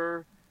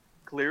over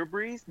Clear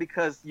Breeze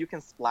because you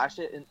can splash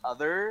it in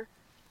other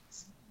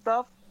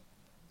stuff.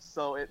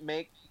 So it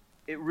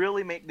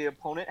really make the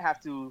opponent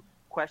have to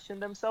question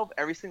themselves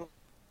every single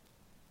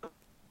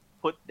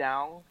put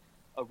down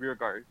a rear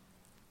guard.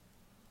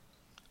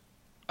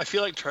 I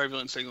feel like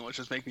Turbulent Signal would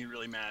just make me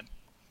really mad.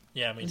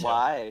 Yeah, me too.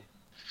 Why?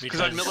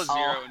 Because I'd mill a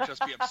zero and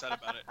just be upset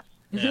about it.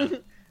 Yeah.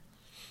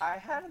 I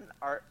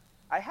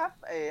have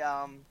a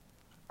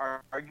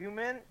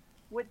argument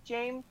with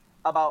James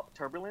about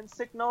turbulence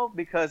signal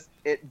because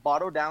it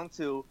bottled down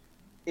to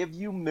if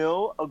you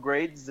mill a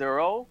grade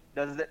 0,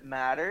 does it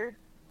matter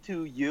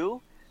to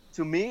you?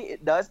 To me,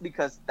 it does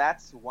because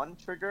that's one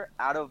trigger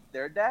out of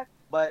their deck.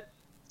 But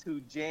to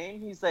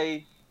James, he's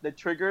the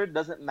trigger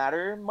doesn't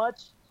matter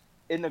much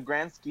in the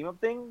grand scheme of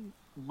things.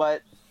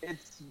 But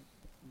it's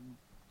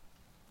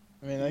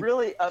I mean,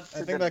 really up to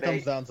I think that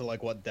comes debate. down to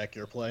like what deck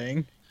you're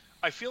playing.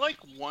 I feel like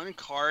one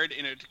card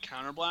in a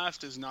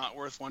counterblast is not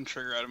worth one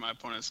trigger out of my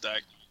opponent's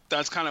deck.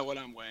 That's kind of what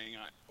I'm weighing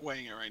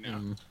it right now.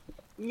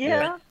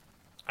 Yeah.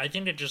 I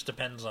think it just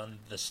depends on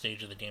the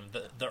stage of the game.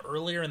 The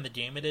earlier in the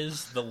game it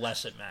is, the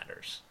less it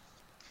matters.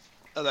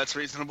 Oh, that's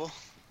reasonable.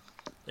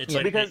 It's Yeah,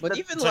 like because But It's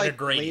even like a like late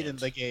gradient. in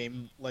the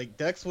game, like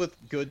decks with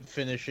good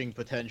finishing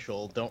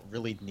potential don't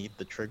really need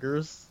the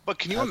triggers. But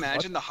can you As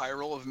imagine the high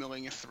roll of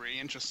milling a 3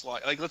 and just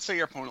like let's say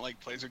your opponent like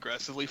plays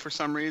aggressively for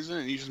some reason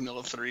and you just mill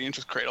a 3 and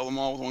just cradle them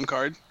all with one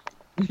card?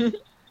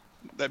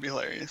 That'd be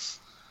hilarious.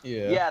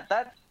 Yeah,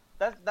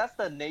 that's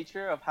the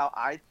nature of how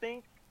I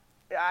think.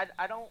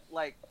 I don't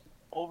like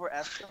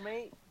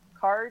overestimate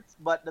cards,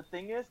 but the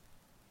thing is,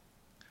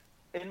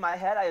 in my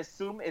head, I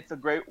assume it's a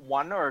grade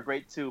 1 or a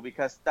grade 2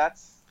 because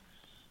that's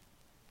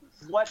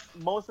what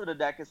most of the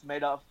deck is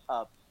made of.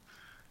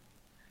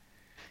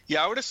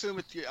 Yeah, I would assume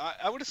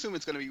I would assume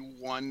it's going to be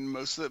 1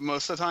 most of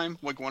the time,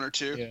 like 1 or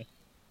 2.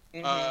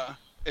 Yeah.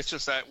 It's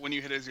just that when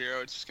you hit a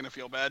 0, it's just going to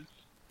feel bad.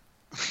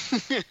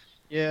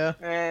 Yeah.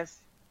 It's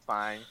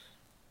fine.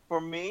 For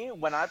me,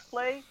 when I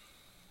play,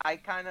 I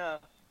kind of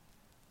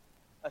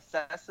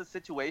assess the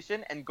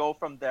situation and go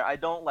from there. I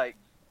don't like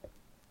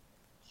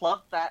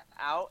pluck that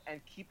out and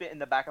keep it in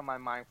the back of my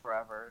mind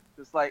forever.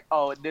 Just like,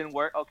 oh, it didn't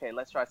work. Okay,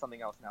 let's try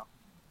something else now.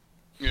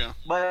 Yeah.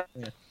 But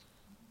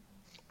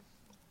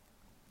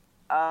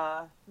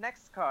Yeah.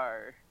 next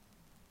card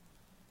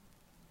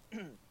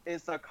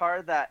is a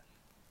card that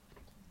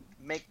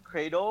make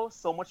Cradle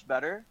so much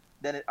better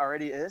than it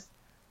already is.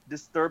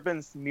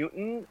 Disturbance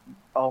Mutant.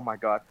 Oh my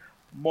god.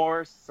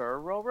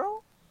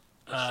 Morsororo?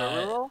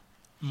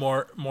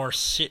 more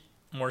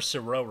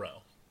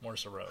Sororo.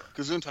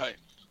 Gesundheit.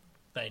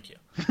 Thank you.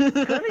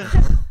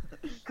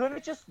 Couldn't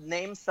it just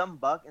name some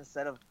bug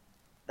instead of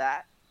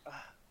that?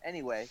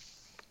 Anyway,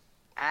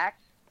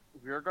 act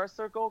rearguard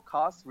circle,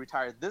 cost,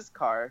 retire this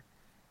card.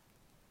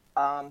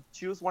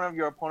 Choose one of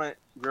your opponent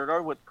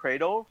rearguard with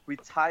Cradle,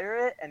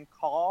 retire it, and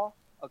call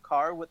a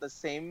card with the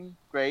same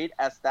grade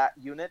as that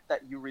unit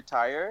that you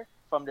retire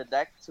from the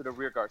deck to the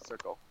rearguard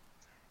circle.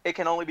 It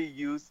can only be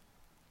used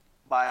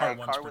by Hard a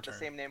once card per with the turn.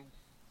 same name.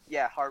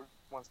 Yeah, hard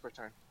once per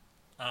turn.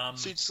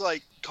 So you just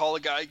like call a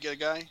guy, get a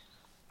guy.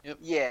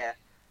 Yeah.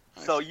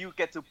 So you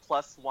get to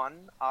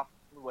 +1 off.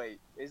 Wait,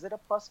 is it a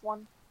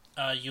 +1?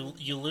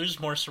 You lose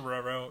more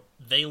Sororo.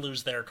 They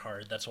lose their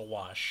card. That's a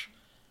wash.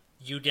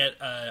 You get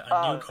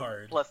a new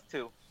card.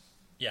 +2.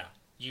 Yeah.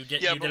 You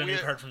get Yeah, a but new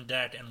card from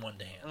deck and one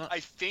to hand. I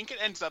think it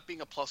ends up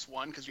being a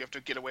 +1 because you have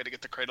to get a way to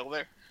get the cradle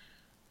there.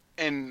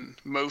 And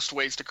most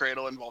ways to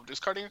cradle involve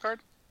discarding a card.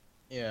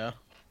 Yeah.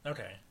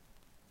 Okay.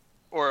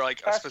 Or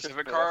like a That's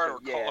specific just- card, or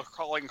yeah.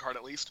 calling a card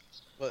at least.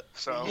 But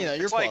So you know,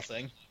 you're it's like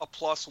plussing. a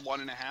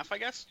 +1.5, I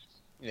guess.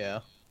 Yeah.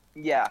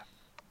 Yeah,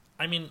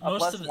 I mean, a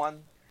most of the +1.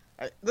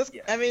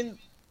 Yeah. I mean,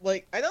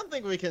 like, I don't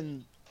think we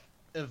can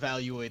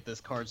evaluate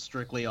this card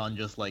strictly on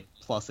just like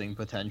plussing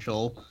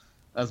potential,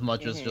 as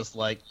much as Mhm. just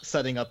like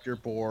setting up your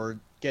board,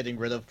 getting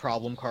rid of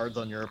problem cards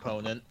on your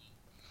opponent.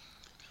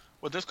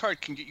 Well, this card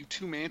can get you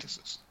 2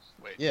 mantises.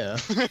 Wait. Yeah.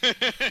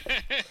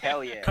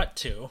 Hell yeah. cut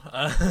to.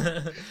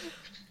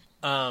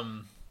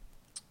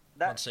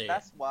 Let's see.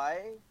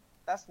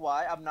 That's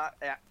why I'm not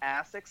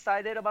as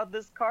excited about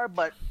this card,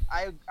 but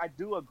I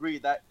do agree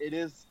that it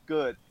is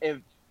good if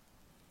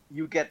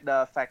you get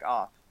the effect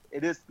off.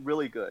 It is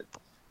really good.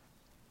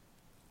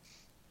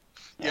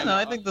 Yeah, no,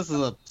 I think this is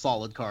a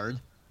solid card.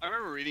 I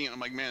remember reading it. I'm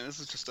like, man, this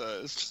is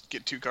just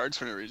get 2 cards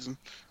for no reason.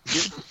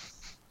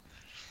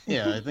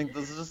 Yeah, I think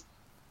this is just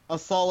a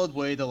solid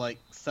way to like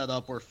set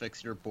up or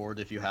fix your board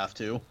if you have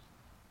to.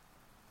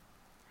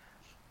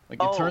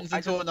 Like it Oh, turns I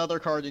into just- another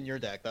card in your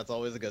deck. That's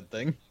always a good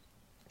thing.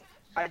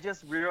 I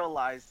just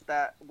realized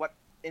that what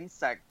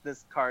insect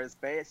this card is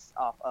based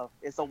off of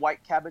is a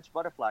white cabbage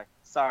butterfly.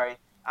 Sorry,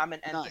 I'm an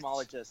Nice.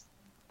 entomologist.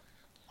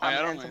 I I'm an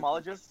don't know.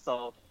 entomologist,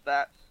 so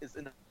that is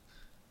in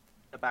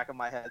the back of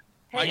my head.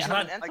 Hey, He's I'm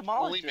not- an I can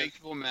only entomologist. make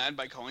people mad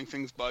by calling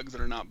things bugs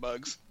that are not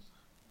bugs.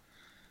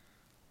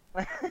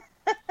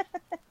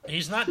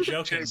 He's not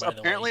joking, There's by the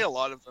apparently way. a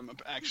lot of them,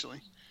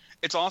 actually.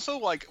 It's also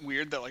like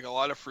weird that like a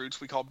lot of fruits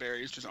we call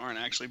berries just aren't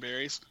actually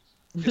berries.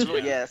 It's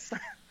really, Yes.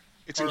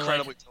 it's Or like-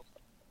 incredibly.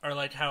 Or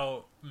like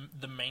how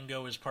the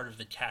mango is part of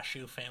the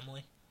cashew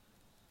family.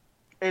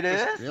 It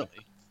is? Really?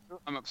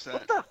 I'm upset.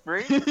 What the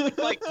freak?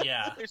 Like,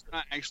 Yeah. there's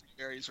not actually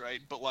berries, right?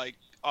 But like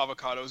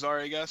avocados are,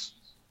 I guess.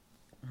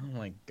 Oh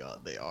my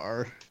god, they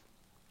are.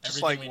 Just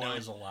Everything like we know wine.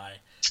 is a lie.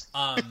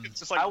 It's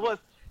just like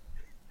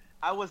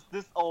I was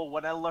this old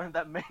when I learned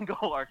that mango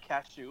are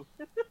cashew.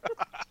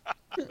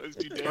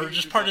 Or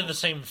just part of the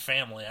same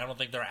family. I don't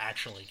think they're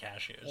actually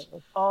cashews.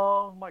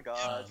 Oh my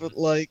god. But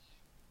like,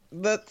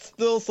 that's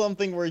still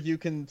something where you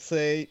can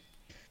say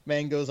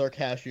mangoes are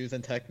cashews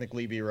and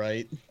technically be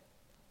right.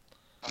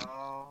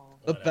 Oh.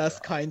 The Whatever.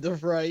 best kind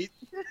of right.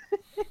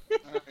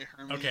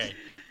 Okay.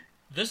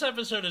 This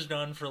episode has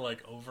gone for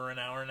like over an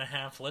hour and a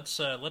half. Let's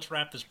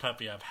wrap this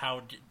puppy up.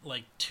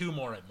 Like 2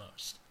 more at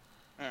most.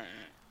 All right.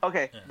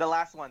 Okay, Yeah. the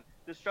last one.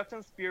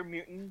 Destruction Spear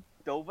Mutant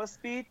Dova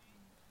Speed.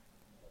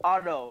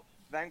 Auto.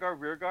 Vanguard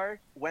Rearguard.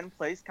 When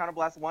placed,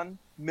 Counterblast 1.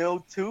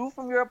 Mill 2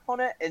 from your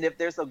opponent. And if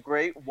there's a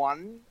grade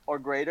 1 or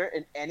greater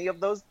in any of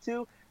those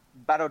 2,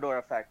 Battle Door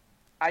effect.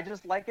 I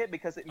just like it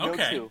because it Mill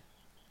Okay. 2.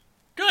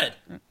 Good.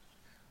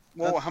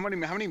 Whoa, how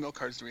many milk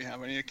cards do we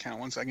have? I need to count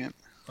 1 second.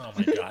 Oh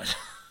my god.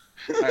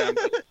 All right,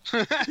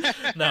 I'm-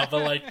 No,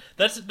 but like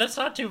that's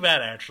not too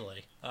bad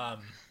actually.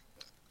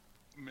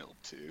 Milk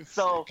 2.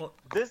 So Well-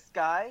 this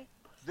guy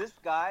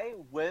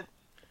with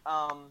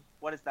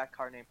what is that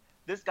card name?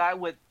 This guy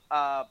with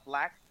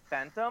Black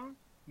Phantom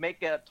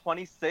make it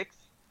 26,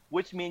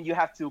 which means you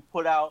have to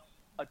put out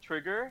a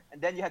trigger, and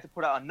then you have to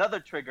put out another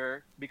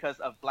trigger because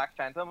of Black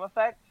Phantom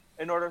effect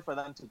in order for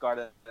them to guard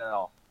it at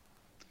all.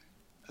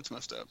 That's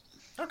messed up.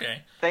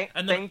 Okay. Thank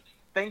And then-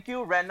 thank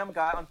you, random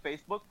guy on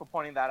Facebook, for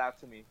pointing that out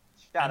to me.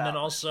 Shout And out. then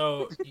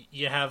also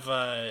you have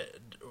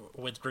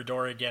with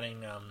Gridora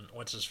getting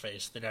what's his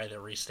face, the guy that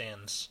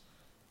restands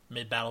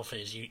mid battle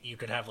phase, you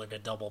could have like a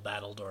double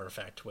battle door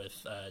effect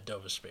with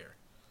Dova Spear.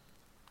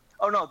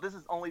 Oh no, this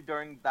is only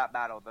during that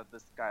battle that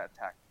this guy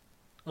attacked.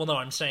 Well, no,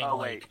 I'm saying Oh,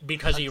 like wait.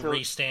 because he Until-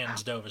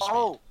 restands Dova Spear.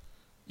 Oh,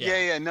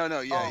 Yeah, no,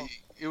 Oh.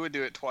 it would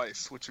do it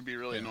twice, which would be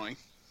really Yeah. annoying.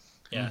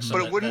 Yeah, Mhm. so But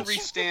that- it wouldn't that's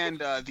restand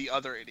the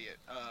other idiot,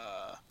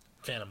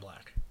 Phantom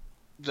Black.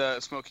 the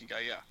smoking guy.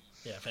 Yeah,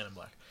 Yeah, Phantom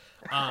Black.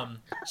 the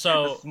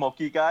So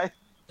smoky guy.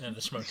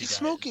 the smoky he's guy.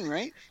 smoking,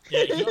 right?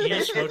 Yeah, he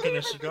Is is smoking he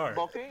a cigar.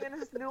 Smoking in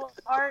his new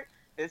art?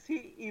 Is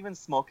he even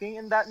smoking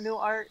in that new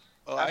art?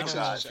 Oh, I I don't actually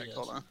know have if to he check. is.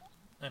 Hold on.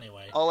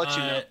 Anyway, I'll let you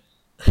know.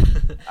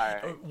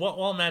 Alright.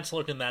 While Matt's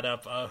looking that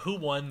up, who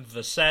won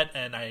the set?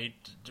 And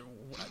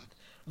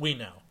we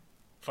know,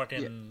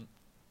 fucking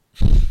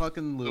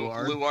Fucking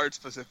Luar. Luard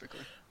specifically.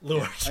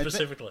 Luard I thi-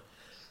 specifically.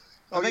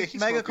 Oh, I think he's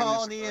Mega smoking his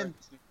Colony cigar.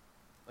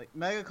 and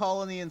Mega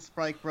Colony and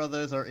Spike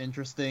Brothers are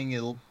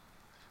interesting.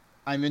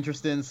 I'm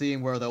interested in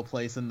seeing where they'll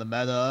place in the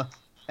meta.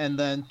 And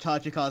then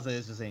Tachikaze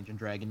is just Ancient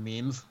Dragon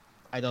memes.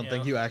 I don't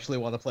think Yeah. you actually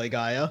want to play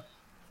Gaia.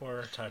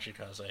 Or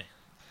Tachikaze.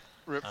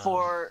 Rip. Um,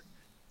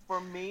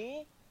 For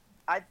me,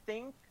 I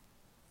think,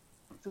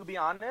 to be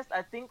honest,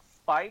 I think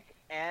Spike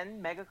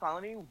and Mega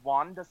Colony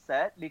won the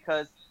set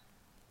because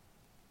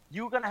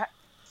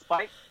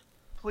Spike,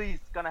 please,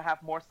 gonna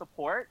have more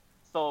support,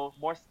 so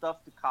more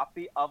stuff to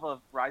copy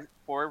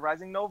for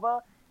Rising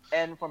Nova,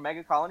 and for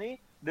Mega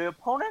Colony, the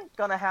opponent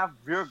gonna have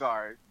rear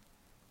guard.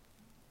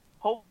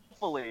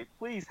 Hopefully,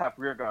 please have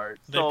rear guard.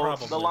 They So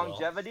probably the will.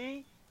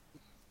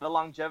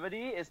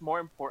 longevity is more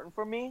important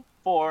for me.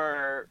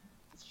 For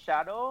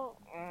Shadow,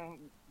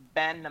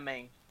 ban the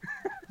main.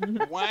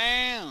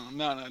 Wow!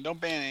 No, don't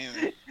ban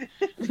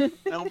anything.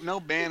 No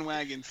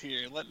bandwagons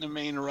here. Let the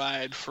main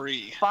ride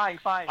free. Fine.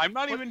 I'm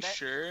not Put even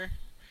sure.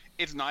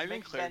 It's not even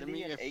Make clear to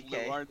me Bendy if an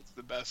AK. Luard is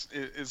the best.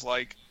 Is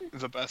like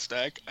the best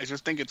deck. I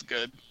just think it's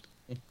good,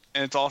 and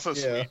it's also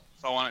Yeah. sweet.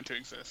 So I want it to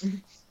exist.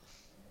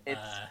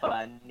 It's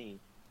funny.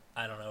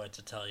 I don't know what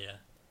to tell you.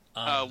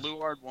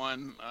 Luard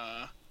won.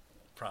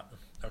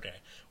 Okay.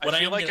 I What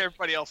feel am like gonna-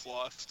 everybody else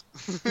lost.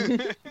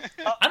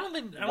 I don't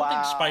think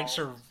Wow. Spikes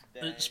are.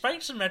 Dang.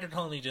 Spikes and Mega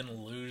Colony didn't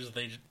lose.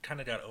 They kind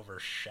of got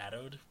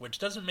overshadowed, which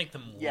doesn't make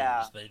them lose.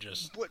 Yeah. They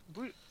just.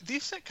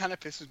 This set kind of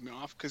pisses me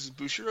off because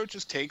Bushiro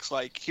just takes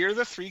like, here are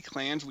the 3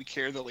 clans we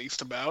care the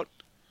least about,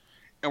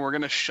 and we're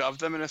gonna shove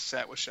them in a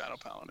set with Shadow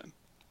Paladin.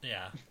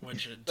 Yeah,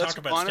 which That's talk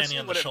about honestly standing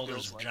on the what it shoulders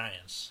feels of like.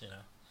 giants. You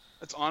know.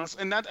 That's honest,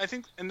 and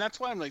that's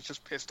why I'm like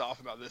just pissed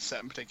off about this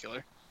set in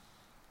particular.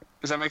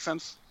 Does that make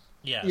sense?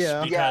 Yes,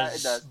 Yeah. Yeah, it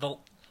because does.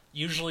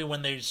 usually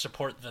when they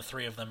support the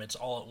 3 of them, it's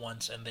all at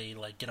once, and they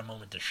like get a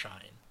moment to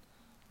shine,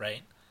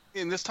 right?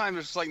 And this time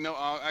it's just like, no,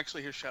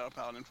 actually here's Shadow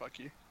Paladin. Fuck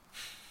you.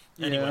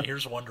 Anyway, Yeah.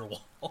 here's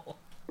Wonderwall.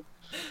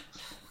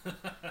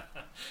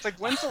 It's like,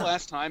 when's the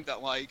last time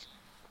that like,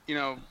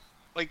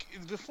 like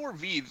before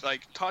V,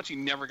 like Tachi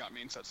never got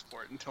main set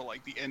support until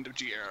like the end of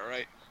G era,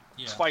 right?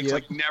 Yeah. Spikes Yep.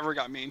 like never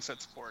got main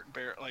set support,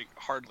 like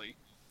hardly.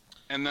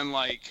 And then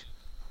like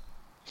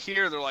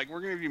here they're like,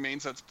 we're gonna give you main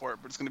set support,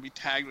 but it's gonna be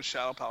tagged with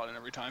Shadow Paladin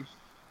every time.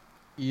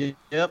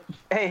 Yep.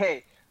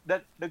 Hey,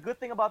 the good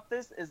thing about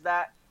this is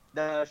that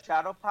the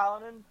Shadow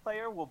Paladin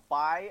player will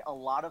buy a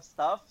lot of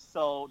stuff,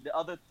 so the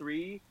other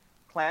 3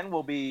 clan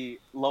will be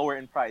lower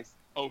in price.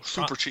 Oh,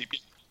 super cheap.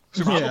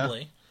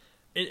 Probably.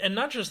 And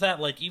not just that,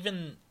 like,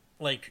 even,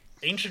 like,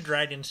 Ancient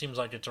Dragon seems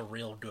like it's a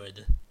real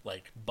good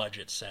like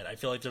budget set. I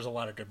feel like there's a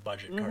lot of good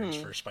budget cards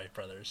for Spike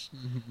Brothers.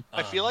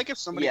 I feel like if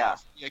somebody Yeah.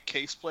 offered me a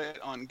case split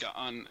on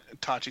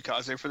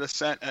Tachikaze for the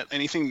set at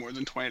anything more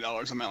than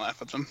 $20, I might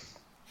laugh at them.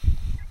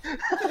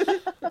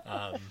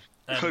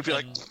 I would be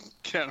like,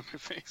 get out of my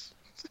face.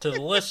 To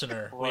the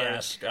listener, we Poor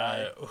asked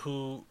guy.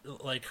 who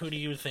do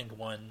you think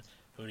won?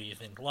 Who do you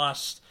think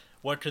lost?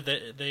 What could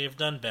they have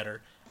done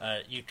better?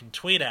 You can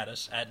tweet at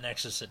us at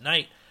Nexus at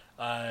Night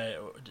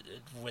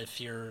with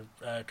your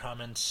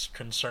comments,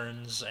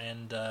 concerns,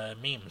 and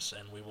memes,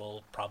 and we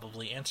will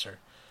probably answer.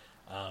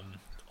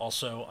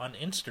 Also on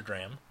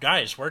Instagram,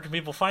 guys, where can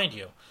people find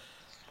you?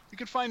 You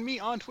can find me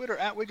on Twitter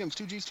at Wiggums,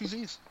 2Gs,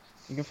 2Zs.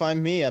 You can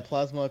find me at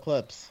Plasma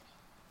Eclipse.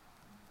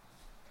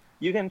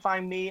 You can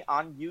find me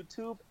on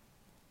YouTube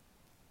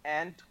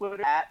and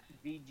Twitter at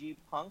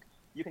VGPunk.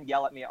 You can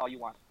yell at me all you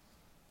want.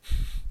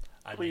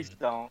 Please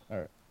don't.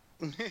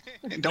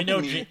 We Don't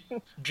know be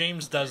mean.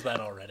 James does that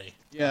already.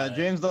 Yeah,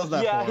 James does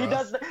that Yeah, for he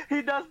us. does.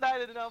 He does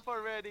that enough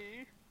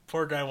already.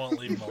 Poor guy won't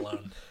leave him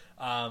alone.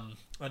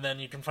 And then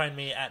you can find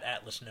me at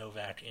Atlas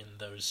Novak in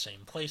those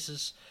same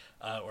places,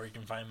 or you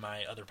can find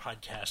my other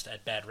podcast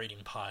at Bad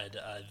Rating Pod.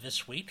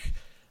 This week,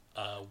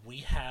 we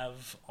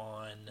have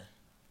on...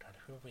 God,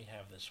 who do we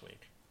have this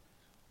week?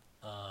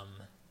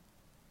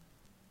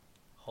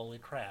 Holy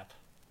crap.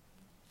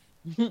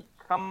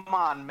 Come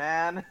on,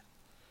 man.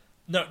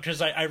 No,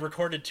 because I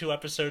recorded 2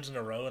 episodes in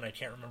a row, and I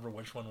can't remember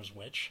which one was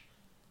which.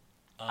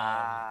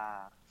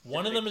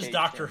 One of them is syndication.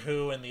 Doctor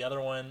Who, and the other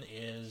one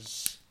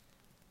is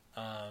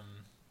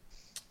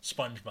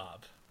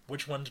SpongeBob.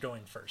 Which one's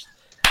going first?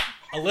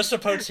 Alyssa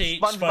Poteet,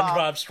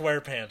 SpongeBob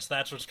SquarePants.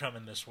 That's what's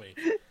coming this week.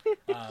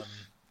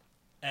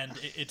 And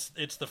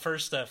it's the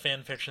first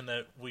fan fiction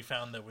that we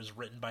found that was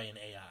written by an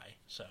AI.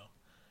 So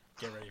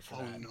get ready for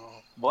that. No.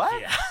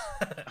 What? Yeah,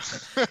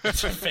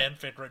 it's a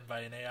fanfic written by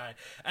an AI.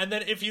 And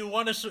then if you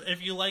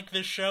like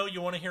this show,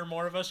 you want to hear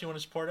more of us, you want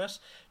to support us,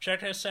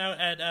 check us out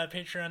at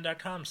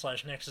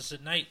patreon.com/Nexus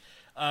at Night.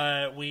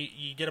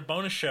 You get a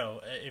bonus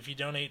show if you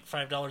donate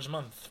 $5 a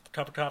month, a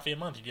cup of coffee a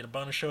month. You get a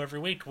bonus show every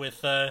week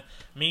with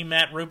me,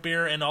 Matt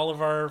Rootbeer, and all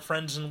of our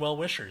friends and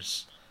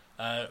well-wishers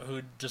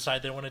who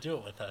decide they want to do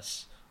it with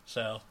us.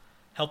 So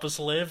help us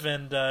live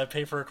and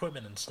pay for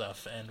equipment and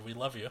stuff, and we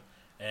love you.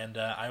 And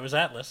I was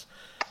Atlas.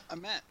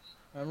 I'm Matt.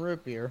 I'm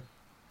Root Beer.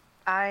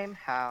 I'm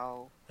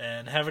Hal.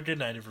 And have a good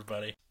night,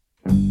 everybody.